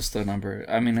no? Just the number.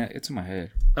 I mean, it's in my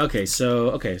head. Okay.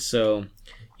 So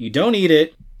you don't eat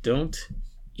it. Don't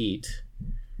eat.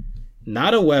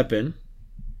 Not a weapon.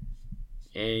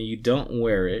 And you don't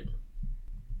wear it.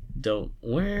 Don't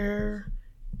wear.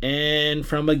 And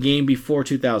from a game before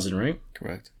 2000, right?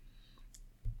 Correct.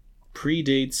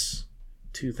 Predates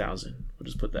 2000. We'll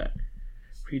just put that.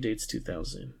 Predates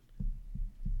 2000.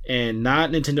 And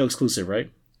not Nintendo exclusive,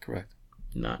 right? Correct.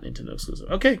 Not Nintendo exclusive.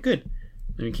 Okay, good.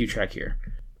 Let me keep track here.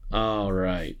 All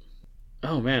right.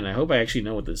 Oh, man, I hope I actually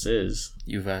know what this is.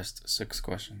 You've asked 6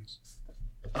 questions.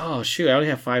 Oh, shoot. I only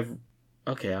have 5.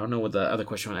 Okay, I don't know what the other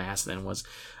question I asked then was.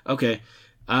 Okay.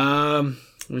 Let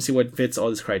me see what fits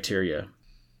all this criteria.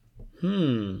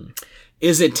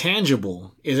 Is it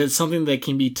tangible? Is it something that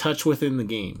can be touched within the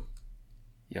game?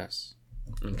 Yes.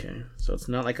 Okay. So it's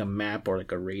not like a map or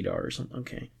like a radar or something.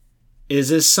 Okay. Is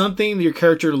this something your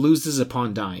character loses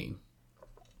upon dying?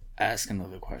 Ask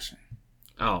another question.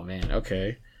 Oh, man.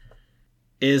 Okay.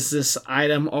 Is this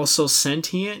item also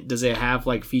sentient? Does it have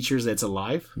like features that's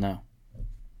alive? No.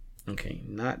 Okay.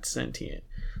 Not sentient.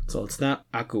 So it's not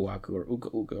Aku Aku or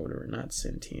Uka Uka or whatever. Not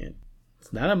sentient.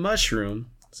 It's not a mushroom.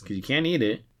 Because you can't eat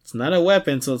it. It's not a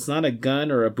weapon, so it's not a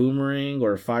gun or a boomerang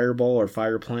or a fireball or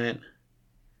fire plant.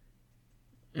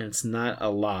 And it's not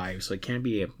alive, so it can't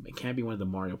be one of the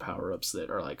Mario power-ups that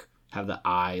are like have the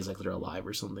eyes like they're alive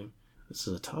or something. This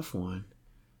is a tough one.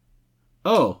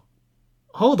 Oh,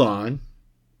 hold on.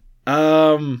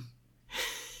 I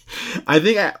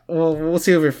think we'll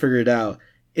see if we figure it out.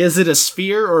 Is it a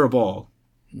sphere or a ball?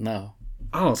 No.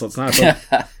 Oh, so it's not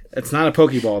a it's not a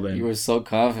Pokeball then. You were so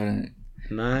confident.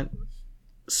 Not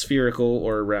spherical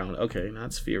or round. Okay,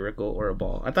 not spherical or a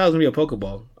ball. I thought it was going to be a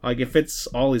Pokeball. Like, it fits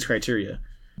all these criteria.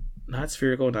 Not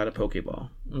spherical, not a Pokeball.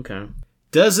 Okay.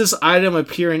 Does this item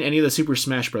appear in any of the Super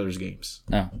Smash Brothers games?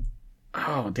 No.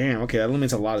 Oh, damn. Okay, that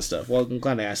limits a lot of stuff. Well, I'm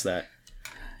glad I asked that.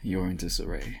 You're in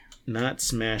disarray. Not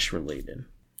Smash related.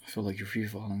 I feel like you're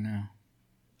free-falling now.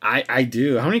 I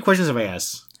do. How many questions have I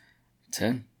asked?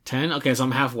 10. 10? Okay, so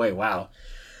I'm halfway. Wow.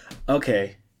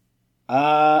 Okay.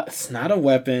 It's not a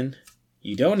weapon.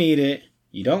 You don't eat it.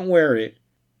 You don't wear it.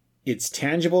 It's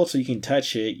tangible, so you can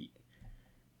touch it.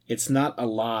 It's not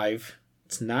alive.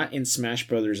 It's not in Smash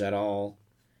Brothers at all.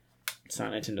 It's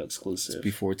not Nintendo exclusive. It's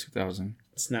before 2000.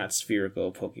 It's not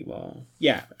spherical Pokeball.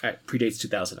 Yeah, it predates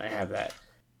 2000. I have that.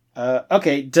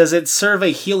 Okay, does it serve a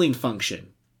healing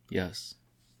function? Yes.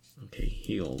 Okay,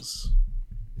 heals.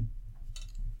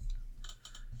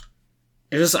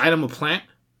 Is this item a plant?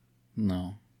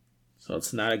 No. So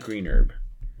it's not a green herb.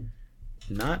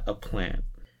 Not a plant.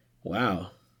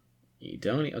 Wow. You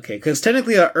don't eat... Okay, because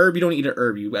technically a herb, you don't eat an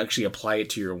herb. You actually apply it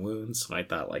to your wounds. So I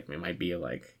thought like it might be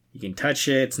like... You can touch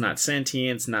it. It's not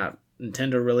sentient. It's not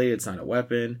Nintendo related. It's not a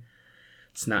weapon.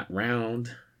 It's not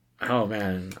round. Oh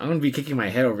man. I'm going to be kicking my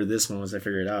head over this one once I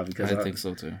figure it out. Because I think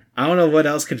so too. I don't know what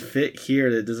else could fit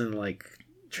here that doesn't like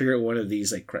trigger one of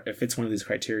these. Like if it's one of these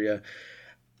criteria.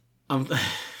 I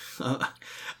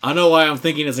don't know why I'm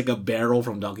thinking it's like a barrel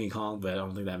from Donkey Kong, but I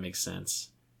don't think that makes sense.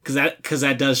 Because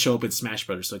that does show up in Smash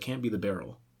Brothers, so it can't be the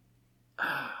barrel.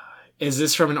 Is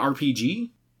this from an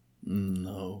RPG?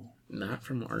 No. Not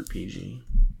from an RPG.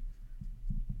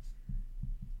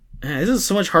 This is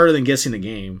so much harder than guessing the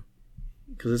game.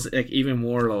 Because it's like even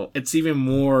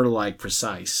more like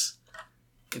precise.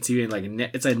 It's even like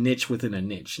it's a niche within a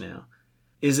niche now.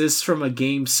 Is this from a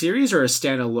game series or a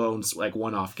standalone like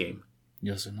one-off game?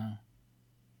 Yes or no?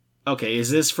 Okay,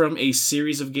 is this from a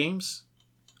series of games?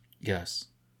 Yes.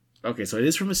 Okay, so it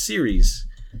is from a series.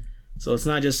 So it's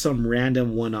not just some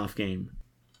random one-off game.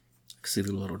 I can see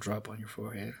the little drop on your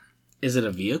forehead. Is it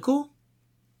a vehicle?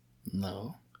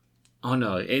 No. Oh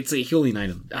no, it's a healing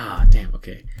item. Ah, damn,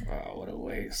 okay. Wow, what a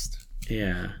waste.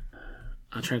 Yeah.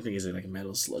 I'm trying to think, is it like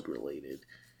Metal Slug related?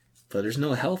 But there's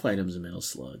no health items in Metal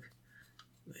Slug.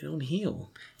 They don't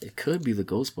heal. It could be the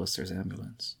Ghostbusters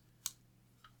ambulance.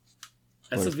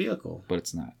 That's a vehicle. But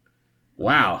it's not.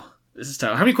 Wow. This is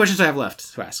tough. How many questions do I have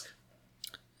left to ask?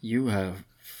 You have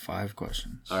 5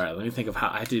 questions. All right, let me think of how...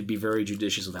 I have to be very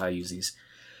judicious with how I use these.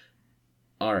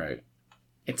 All right.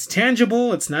 It's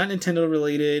tangible. It's not Nintendo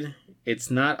related. It's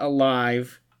not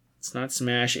alive. It's not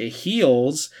Smash. It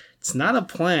heals. It's not a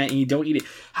plant, and you don't eat it.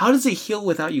 How does it heal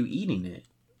without you eating it?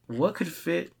 What could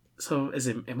fit? So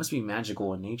it must be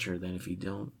magical in nature then if you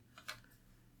don't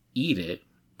eat it,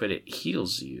 but it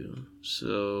heals you.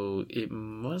 So it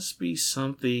must be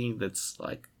something that's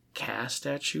like cast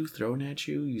at you, thrown at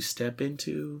you, you step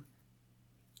into.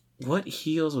 What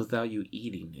heals without you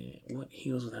eating it? What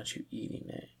heals without you eating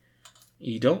it?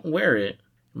 You don't wear it.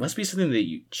 It must be something that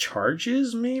you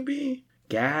charges, maybe?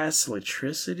 Gas,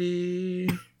 electricity.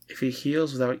 If it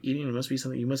heals without eating, it must be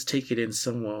something you must take it in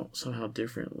somehow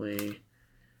differently.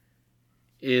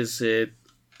 Is it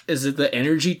the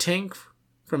energy tank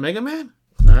from Mega Man?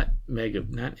 Not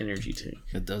energy tank.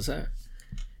 It does that.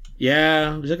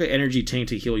 Yeah, there's like an energy tank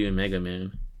to heal you in Mega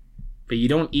Man, but you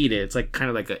don't eat it. It's like kind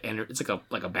of like it's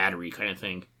like a battery kind of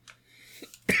thing.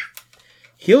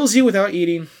 Heals you without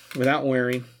eating, without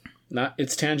wearing.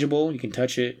 It's tangible. You can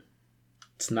touch it.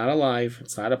 It's not alive.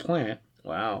 It's not a plant.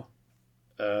 Wow.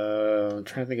 I'm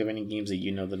trying to think of any games that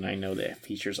you know that I know that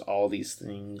features all these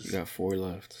things. You got 4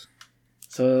 left.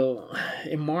 So,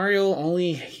 in Mario,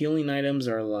 only healing items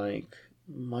are like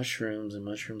mushrooms, and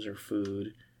mushrooms are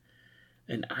food.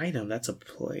 An item, that's a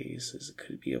place. It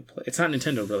could be a place. It's not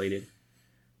Nintendo related.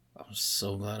 I'm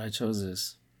so glad I chose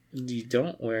this. You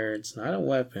don't wear it. It's not a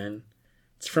weapon.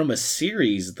 It's from a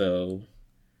series, though.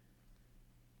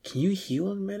 Can you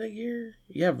heal in Metal Gear?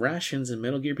 You have rations in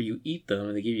Metal Gear, but you eat them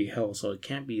and they give you health, so it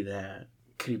can't be that.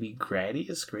 Could it be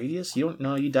Gradius? You don't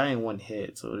know. You die in one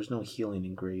hit, so there's no healing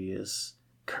in Gradius.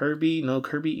 Kirby? No,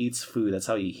 Kirby eats food. That's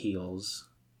how he heals.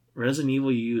 Resident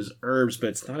Evil, you use herbs, but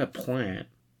it's not a plant.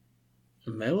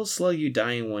 Metal Slug, you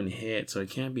die in one hit, so it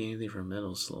can't be anything from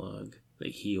Metal Slug that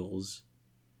heals.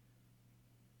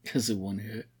 Is it one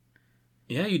hit?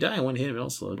 Yeah, you die in one hit in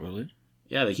Metal Slug. Really?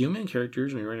 Yeah, the human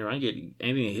characters, when you run around, get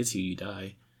anything that hits you, you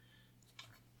die.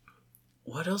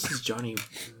 What else does Johnny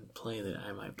play that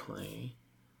I might play?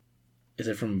 Is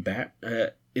it from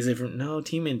no,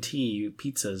 TMNT,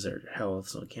 pizzas are health,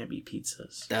 so it can't be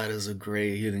pizzas. That is a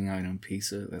great healing item,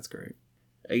 pizza. That's great.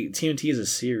 TMT is a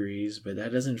series, but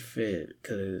that doesn't fit,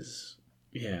 because,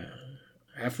 yeah.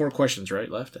 I have 4 questions, right,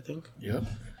 left, I think? Yep.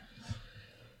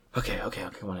 Okay,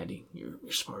 come on, Eddie. You're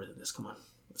smarter than this, come on.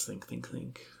 Let's think.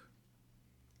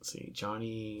 Let's see,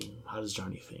 Johnny, how does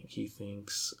Johnny think? He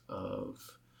thinks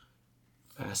of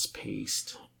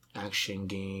fast-paced action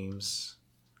games.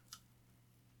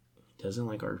 He doesn't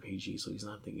like RPG, so he's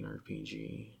not thinking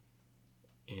RPG.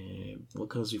 And what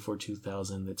comes before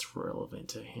 2000 that's relevant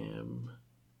to him?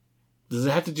 Does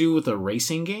it have to do with a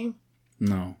racing game?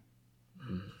 No.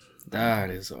 That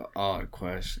is an odd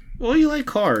question. Well, you like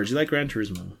cars. You like Gran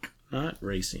Turismo. Not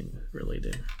racing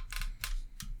related.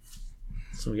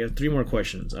 So we have 3 more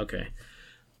questions. Okay.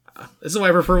 This is why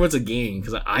I prefer what's a game,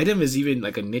 because an item is even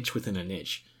like a niche within a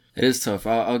niche. It is tough.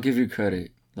 I'll give you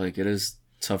credit. Like, it is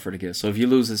tougher to get. So if you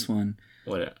lose this one,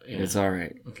 it's all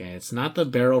right. Okay, it's not the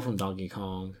barrel from Donkey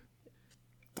Kong.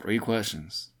 3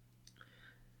 questions.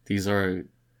 These are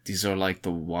like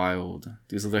the wild.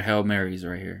 These are the Hail Marys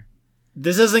right here.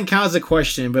 This doesn't count as a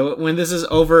question, but when this is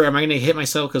over, am I going to hit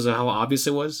myself because of how obvious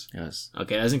it was? Yes.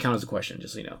 Okay, it doesn't count as a question,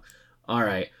 just so you know. All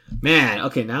right. Man,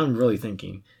 okay, now I'm really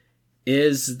thinking.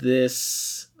 Is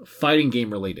this fighting game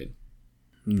related?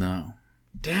 No.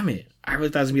 Damn it. I really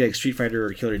thought it was going to be like Street Fighter or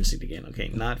Killer Instinct again. Okay,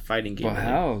 not fighting game. Well,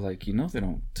 how? Like, they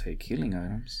don't take healing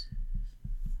items.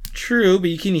 True, but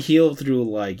you can heal through,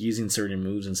 like, using certain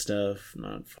moves and stuff.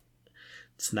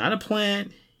 It's not a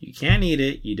plant. You can't eat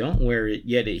it. You don't wear it,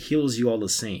 yet it heals you all the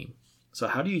same. So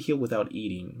how do you heal without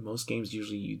eating? Most games,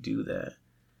 usually you do that.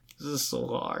 This is so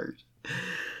hard.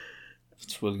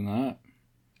 It's really not.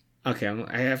 Okay,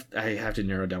 I have to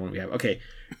narrow down what we have. Okay.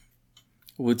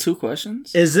 With 2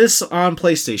 questions? Is this on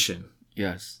PlayStation?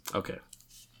 Yes. Okay.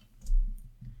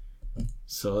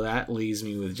 So that leaves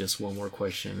me with just 1 more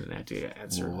question and I have to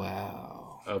answer.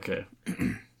 Wow. Okay.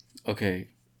 Okay.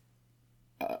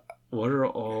 What are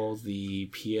all the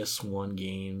PS1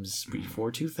 games before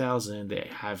 2000 that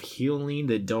have healing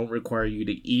that don't require you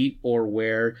to eat or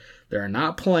wear? They are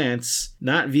not plants,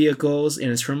 not vehicles,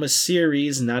 and it's from a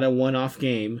series, not a one-off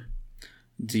game.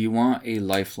 Do you want a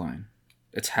lifeline?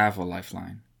 It's half a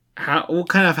lifeline. What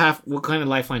kind of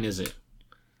lifeline is it?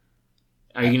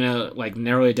 Are you gonna like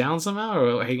narrow it down somehow,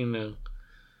 or are you gonna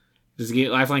does the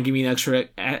lifeline give me an extra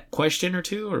question or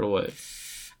 2, or what?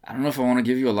 I don't know if I want to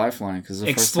give you a lifeline because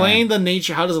explain the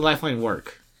nature. How does a lifeline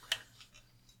work?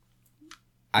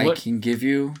 I can give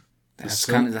you. That's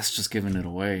just giving it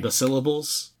away. The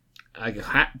syllables.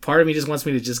 Part of me just wants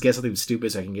me to just get something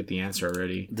stupid so I can get the answer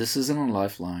already. This isn't a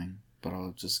lifeline. but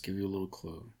I'll just give you a little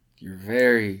clue. You're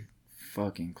very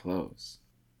fucking close.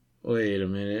 Wait a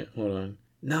minute. Hold on.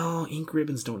 No, ink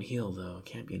ribbons don't heal, though. It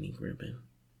can't be an ink ribbon.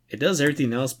 It does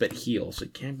everything else but heal, so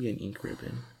it can't be an ink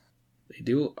ribbon. They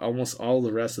do almost all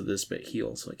the rest of this but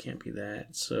heal, so it can't be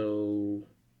that. So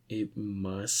it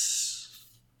must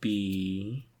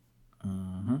be...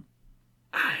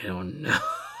 I don't know.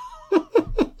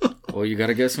 Well, you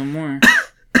gotta get some more.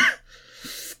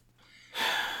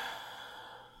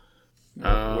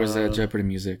 Where's that Jeopardy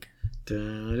music?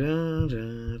 Alright.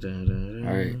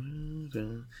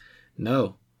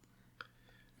 No.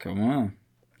 Come on.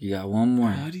 You got one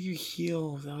more. How do you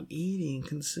heal without eating,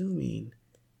 consuming?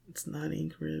 It's not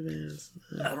ink ribbons.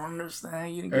 I don't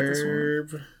understand. You didn't get this one.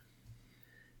 Herb.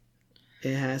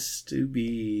 It has to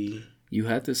be... You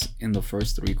had this in the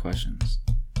first 3 questions.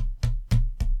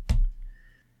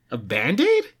 A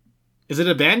Band-Aid? Is it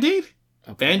a Band-Aid?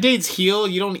 Band-Aids heal.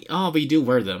 You don't... Oh, but you do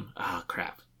wear them. Oh,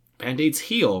 crap. Band-Aids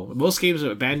heal. Most games,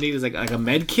 a Band-Aid is like a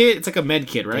med kit. It's like a med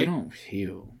kit, right? They don't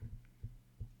heal.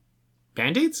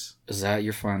 Band-Aids? Is that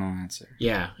your final answer?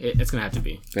 Yeah, it's gonna have to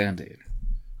be. Band-Aid.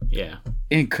 Yeah.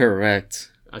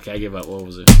 Incorrect. Okay, I give up. What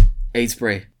was it? AIDS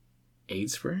spray.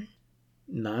 AIDS spray?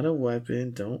 Not a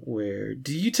weapon. Don't wear.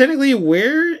 Do you technically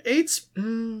wear AIDS?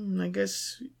 I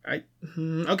guess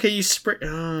okay, you spray.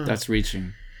 That's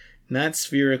reaching. Not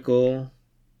spherical.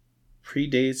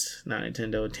 Predates. Not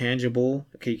Nintendo. Tangible.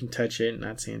 Okay, you can touch it.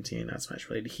 Not sentient. Not Smash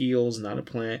related. Heals. Not a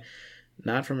plant.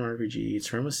 Not from RPG. It's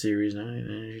from a series. Not an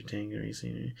energy tank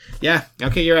racing. Yeah.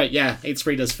 Okay, you're right. Yeah, AIDS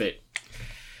spray does fit.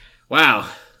 Wow.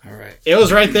 All right. It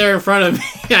was right there in front of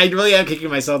me. I really am kicking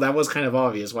myself. That was kind of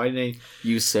obvious. Why didn't I...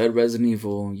 You said Resident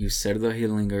Evil. You said the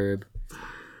healing herb.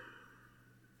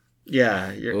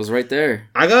 Yeah. It was right there.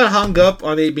 I got hung up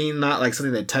on it being not like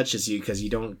something that touches you because you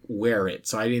don't wear it.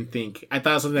 So I didn't think... I thought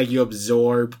it was something like you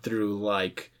absorb through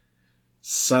like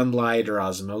sunlight or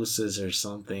osmosis or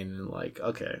something. And like,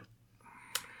 okay.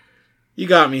 You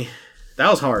got me.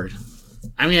 That was hard.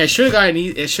 I mean, I should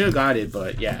have got it,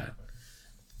 but yeah.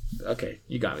 Okay,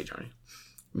 you got me, Johnny.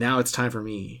 Now it's time for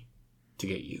me to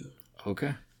get you.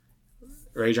 Okay.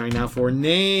 Ready, Johnny, now for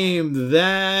Name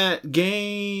That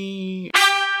Game.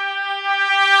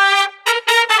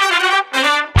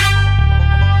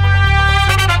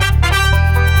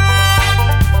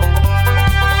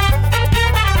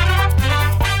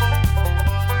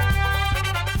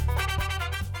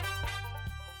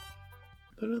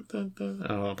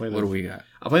 What do we got?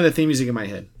 I'll play the theme music in my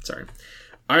head. Sorry.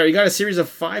 All right, we got a series of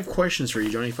 5 questions for you,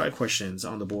 Johnny. 5 questions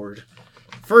on the board.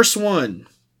 First one.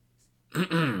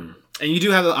 And you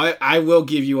do have... I will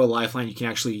give you a lifeline you can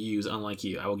actually use, unlike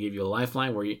you. I will give you a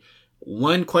lifeline where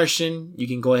one question, you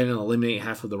can go ahead and eliminate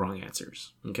half of the wrong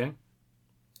answers. Okay?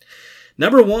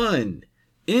 Number 1.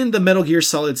 In the Metal Gear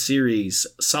Solid series,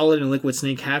 Solid and Liquid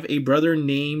Snake have a brother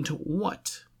named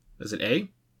what? Is it A,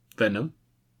 Venom,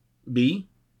 B,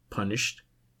 Punished,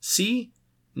 C,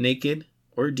 Naked,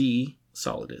 or D,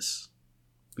 Solidus?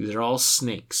 These are all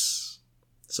snakes.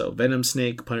 So Venom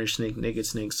Snake, Punished Snake, Naked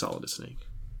Snake, Solidus Snake.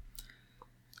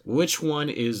 Which one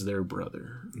is their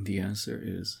brother? The answer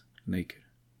is Naked.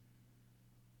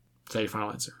 Is that your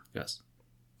final answer? Yes.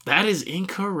 That is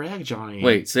incorrect, Johnny.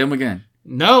 Wait, say them again.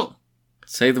 No.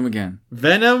 Say them again.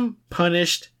 Venom,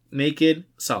 Punished, Naked,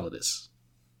 Solidus.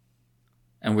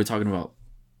 And we're talking about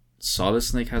Solid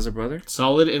Snake has a brother?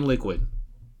 Solid and Liquid.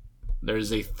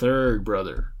 There's a third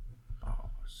brother. Oh,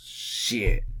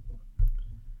 shit.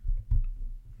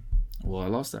 Well, I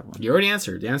lost that one. You already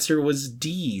answered. The answer was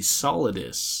D,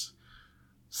 Solidus.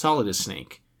 Solidus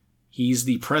Snake. He's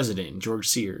the president, George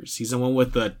Sears. He's the one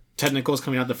with the tentacles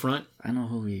coming out the front. I know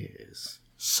who he is.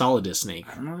 Solidus Snake.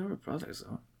 I don't know they were brothers,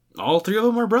 though. All 3 of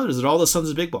them are brothers. They're all the sons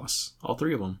of Big Boss. All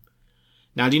 3 of them.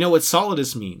 Now, do you know what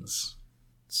Solidus means?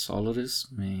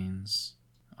 Solidus means...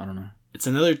 I don't know. It's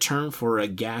another term for a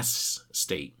gas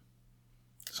state.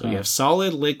 So you have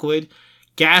solid, liquid.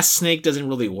 Gas snake doesn't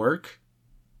really work.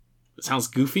 It sounds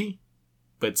goofy.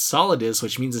 But Solidus,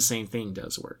 which means the same thing,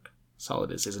 does work.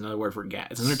 Solidus is another word for gas.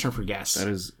 It's another term for gas. That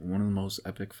is one of the most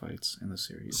epic fights in the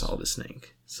series. Solidus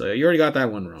Snake. So you already got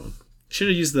that one wrong. Should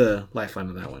have used the lifeline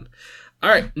on that one. All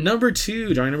right, number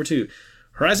 2. Johnny, number 2.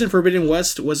 Horizon Forbidden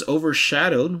West was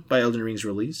overshadowed by Elden Ring's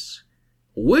release.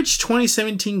 Which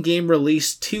 2017 game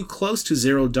released too close to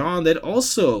Zero Dawn that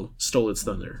also stole its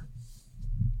thunder?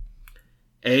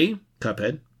 A,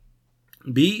 Cuphead.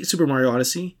 B, Super Mario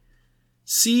Odyssey.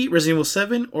 C, Resident Evil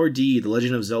 7. Or D, The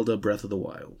Legend of Zelda Breath of the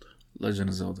Wild. Legend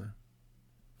of Zelda.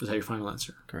 Is that your final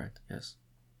answer? Correct, yes.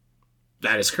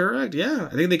 That is correct. Yeah,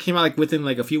 I think they came out like within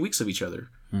like a few weeks of each other,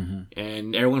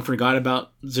 and everyone forgot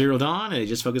about Zero Dawn and they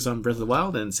just focused on Breath of the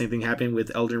Wild. And same thing happened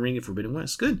with Elden Ring and Forbidden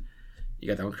West. Good, you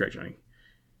got that one correct, Johnny.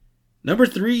 Number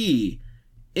 3,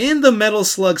 in the Metal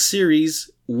Slug series,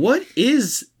 what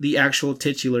is the actual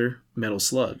titular Metal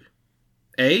Slug?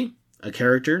 A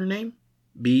character name.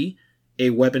 B, a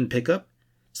weapon pickup.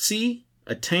 C,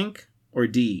 a tank. Or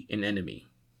D, an enemy.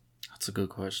 That's a good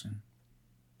question.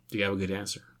 Do you have a good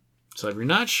answer? So if you're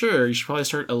not sure, you should probably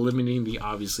start eliminating the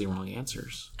obviously wrong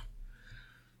answers.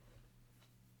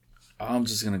 I'm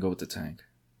just gonna go with the tank.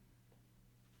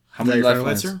 How Is that many your final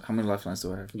lifelines? answer? How many lifelines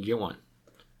do I have? You get one.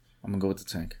 I'm gonna go with the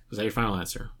tank. Is that your final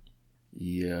answer?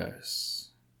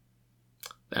 Yes.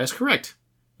 That is correct.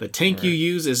 The tank you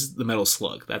use is the Metal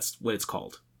Slug. That's what it's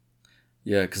called.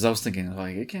 Yeah, because I was thinking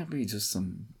like it can't be just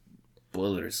some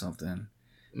bullet or something.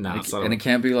 No, and it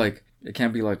can't be like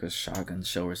a shotgun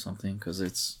shell or something because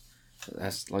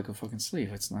that's like a fucking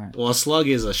sleeve. It's not. Well, a slug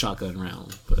is a shotgun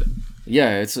round, but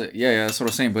yeah, yeah, that's what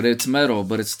I'm saying. But it's metal,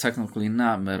 but it's technically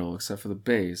not metal except for the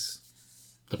base.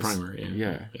 The primary,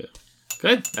 yeah.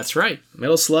 Good, that's right.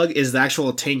 Metal Slug is the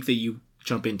actual tank that you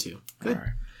jump into. Good.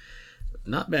 Right.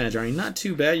 Not bad, Johnny. Not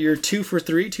too bad. You're 2 for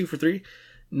 3.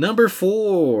 Number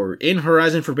 4, in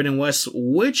Horizon Forbidden West,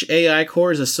 which AI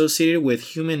core is associated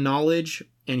with human knowledge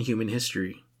and human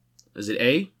history? Is it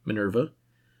A, Minerva,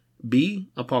 B,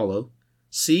 Apollo,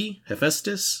 C,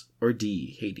 Hephaestus, or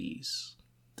D, Hades?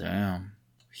 Damn.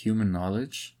 Human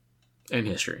knowledge? And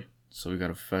history. So we got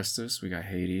Hephaestus, we got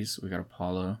Hades, we got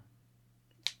Apollo.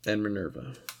 And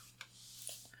Minerva.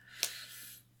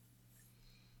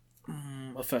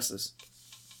 Hephaestus.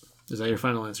 Is that your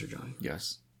final answer, Johnny?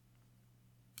 Yes.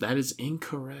 That is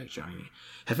incorrect, Johnny.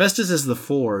 Hephaestus is the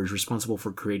forge responsible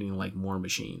for creating like more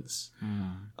machines.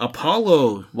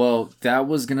 Apollo. Well, that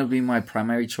was gonna be my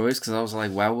primary choice because I was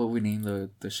like, why would we name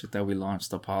the shit that we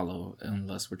launched Apollo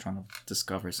unless we're trying to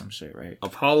discover some shit, right?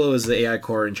 Apollo is the AI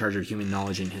core in charge of human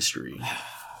knowledge and history.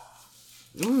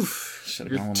 Oof.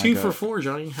 Should've You're gone with my 2 gut. for 4,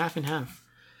 Johnny. Half and half.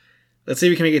 Let's see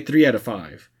if we can make it 3 out of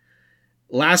 5.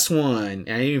 Last one. And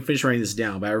I didn't even finish writing this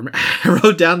down, but I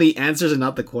wrote down the answers and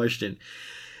not the question.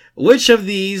 Which of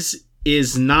these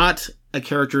is not a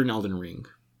character in Elden Ring?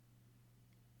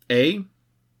 A,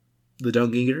 the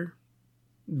Dung Eater.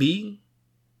 B,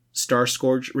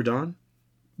 Starscourge Radon.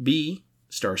 B,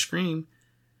 Starscream.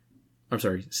 I'm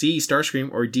sorry, C, Starscream,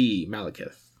 or D,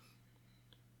 Malekith.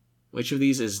 Which of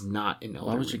these is not in Elden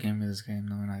Ring? Why would you give me this game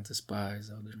knowing I despise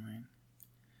Elden Ring?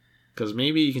 Because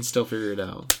maybe you can still figure it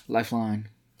out. Lifeline.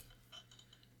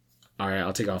 Alright,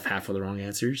 I'll take off half of the wrong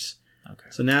answers. Okay.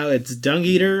 So now it's Dung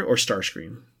Eater or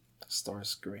Starscream.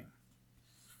 Starscream.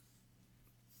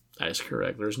 That is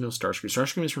correct. There's no Starscream.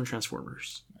 Starscream is from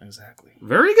Transformers. Exactly.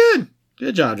 Very good.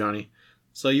 Good job, Johnny.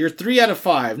 So you're 3 out of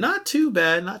 5. Not too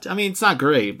bad. I mean, it's not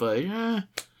great, but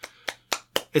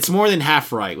it's more than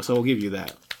half right. So we'll give you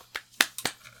that.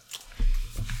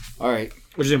 All right.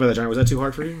 What did you think about that, Johnny? Was that too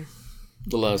hard for you?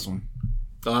 The last one.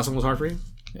 The last one was hard for you?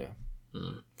 Yeah.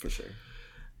 For sure.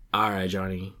 All right,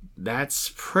 Johnny.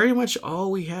 That's pretty much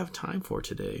all we have time for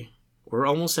today. We're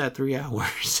almost at 3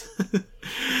 hours.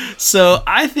 So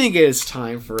I think it's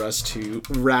time for us to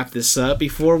wrap this up.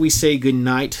 Before we say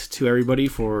goodnight to everybody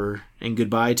and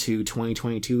goodbye to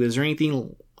 2022, is there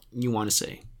anything you want to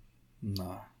say?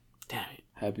 Nah. Damn it.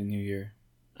 Happy New Year.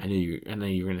 I knew you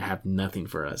were going to have nothing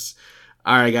for us.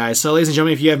 All right, guys. So, ladies and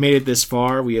gentlemen, if you have made it this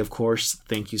far, we, of course,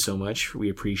 thank you so much. We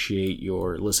appreciate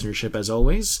your listenership as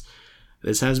always.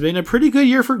 This has been a pretty good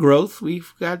year for growth.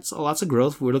 We've got lots of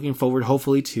growth. We're looking forward,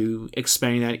 hopefully, to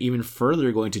expanding that even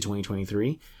further going to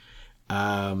 2023.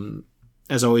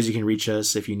 As always, you can reach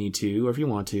us if you need to or if you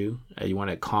want to. You want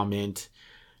to comment.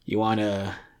 You want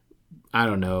to, I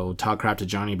don't know, talk crap to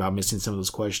Johnny about missing some of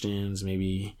those questions.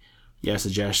 Maybe you have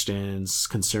suggestions,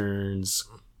 concerns,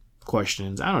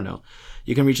 questions. I don't know.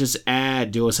 You can reach us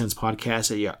at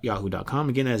duosensepodcast at yahoo.com.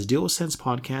 Again, that's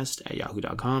duosensepodcast at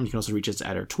yahoo.com. You can also reach us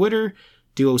at our Twitter,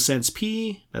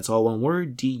 duosensep. That's all one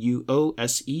word,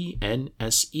 DUOSENSEP,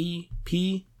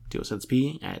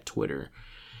 duosensep at Twitter.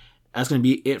 That's going to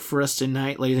be it for us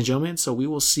tonight, ladies and gentlemen. So we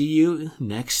will see you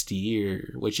next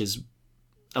year, which is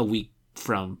a week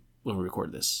from when we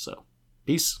record this. So,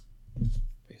 peace.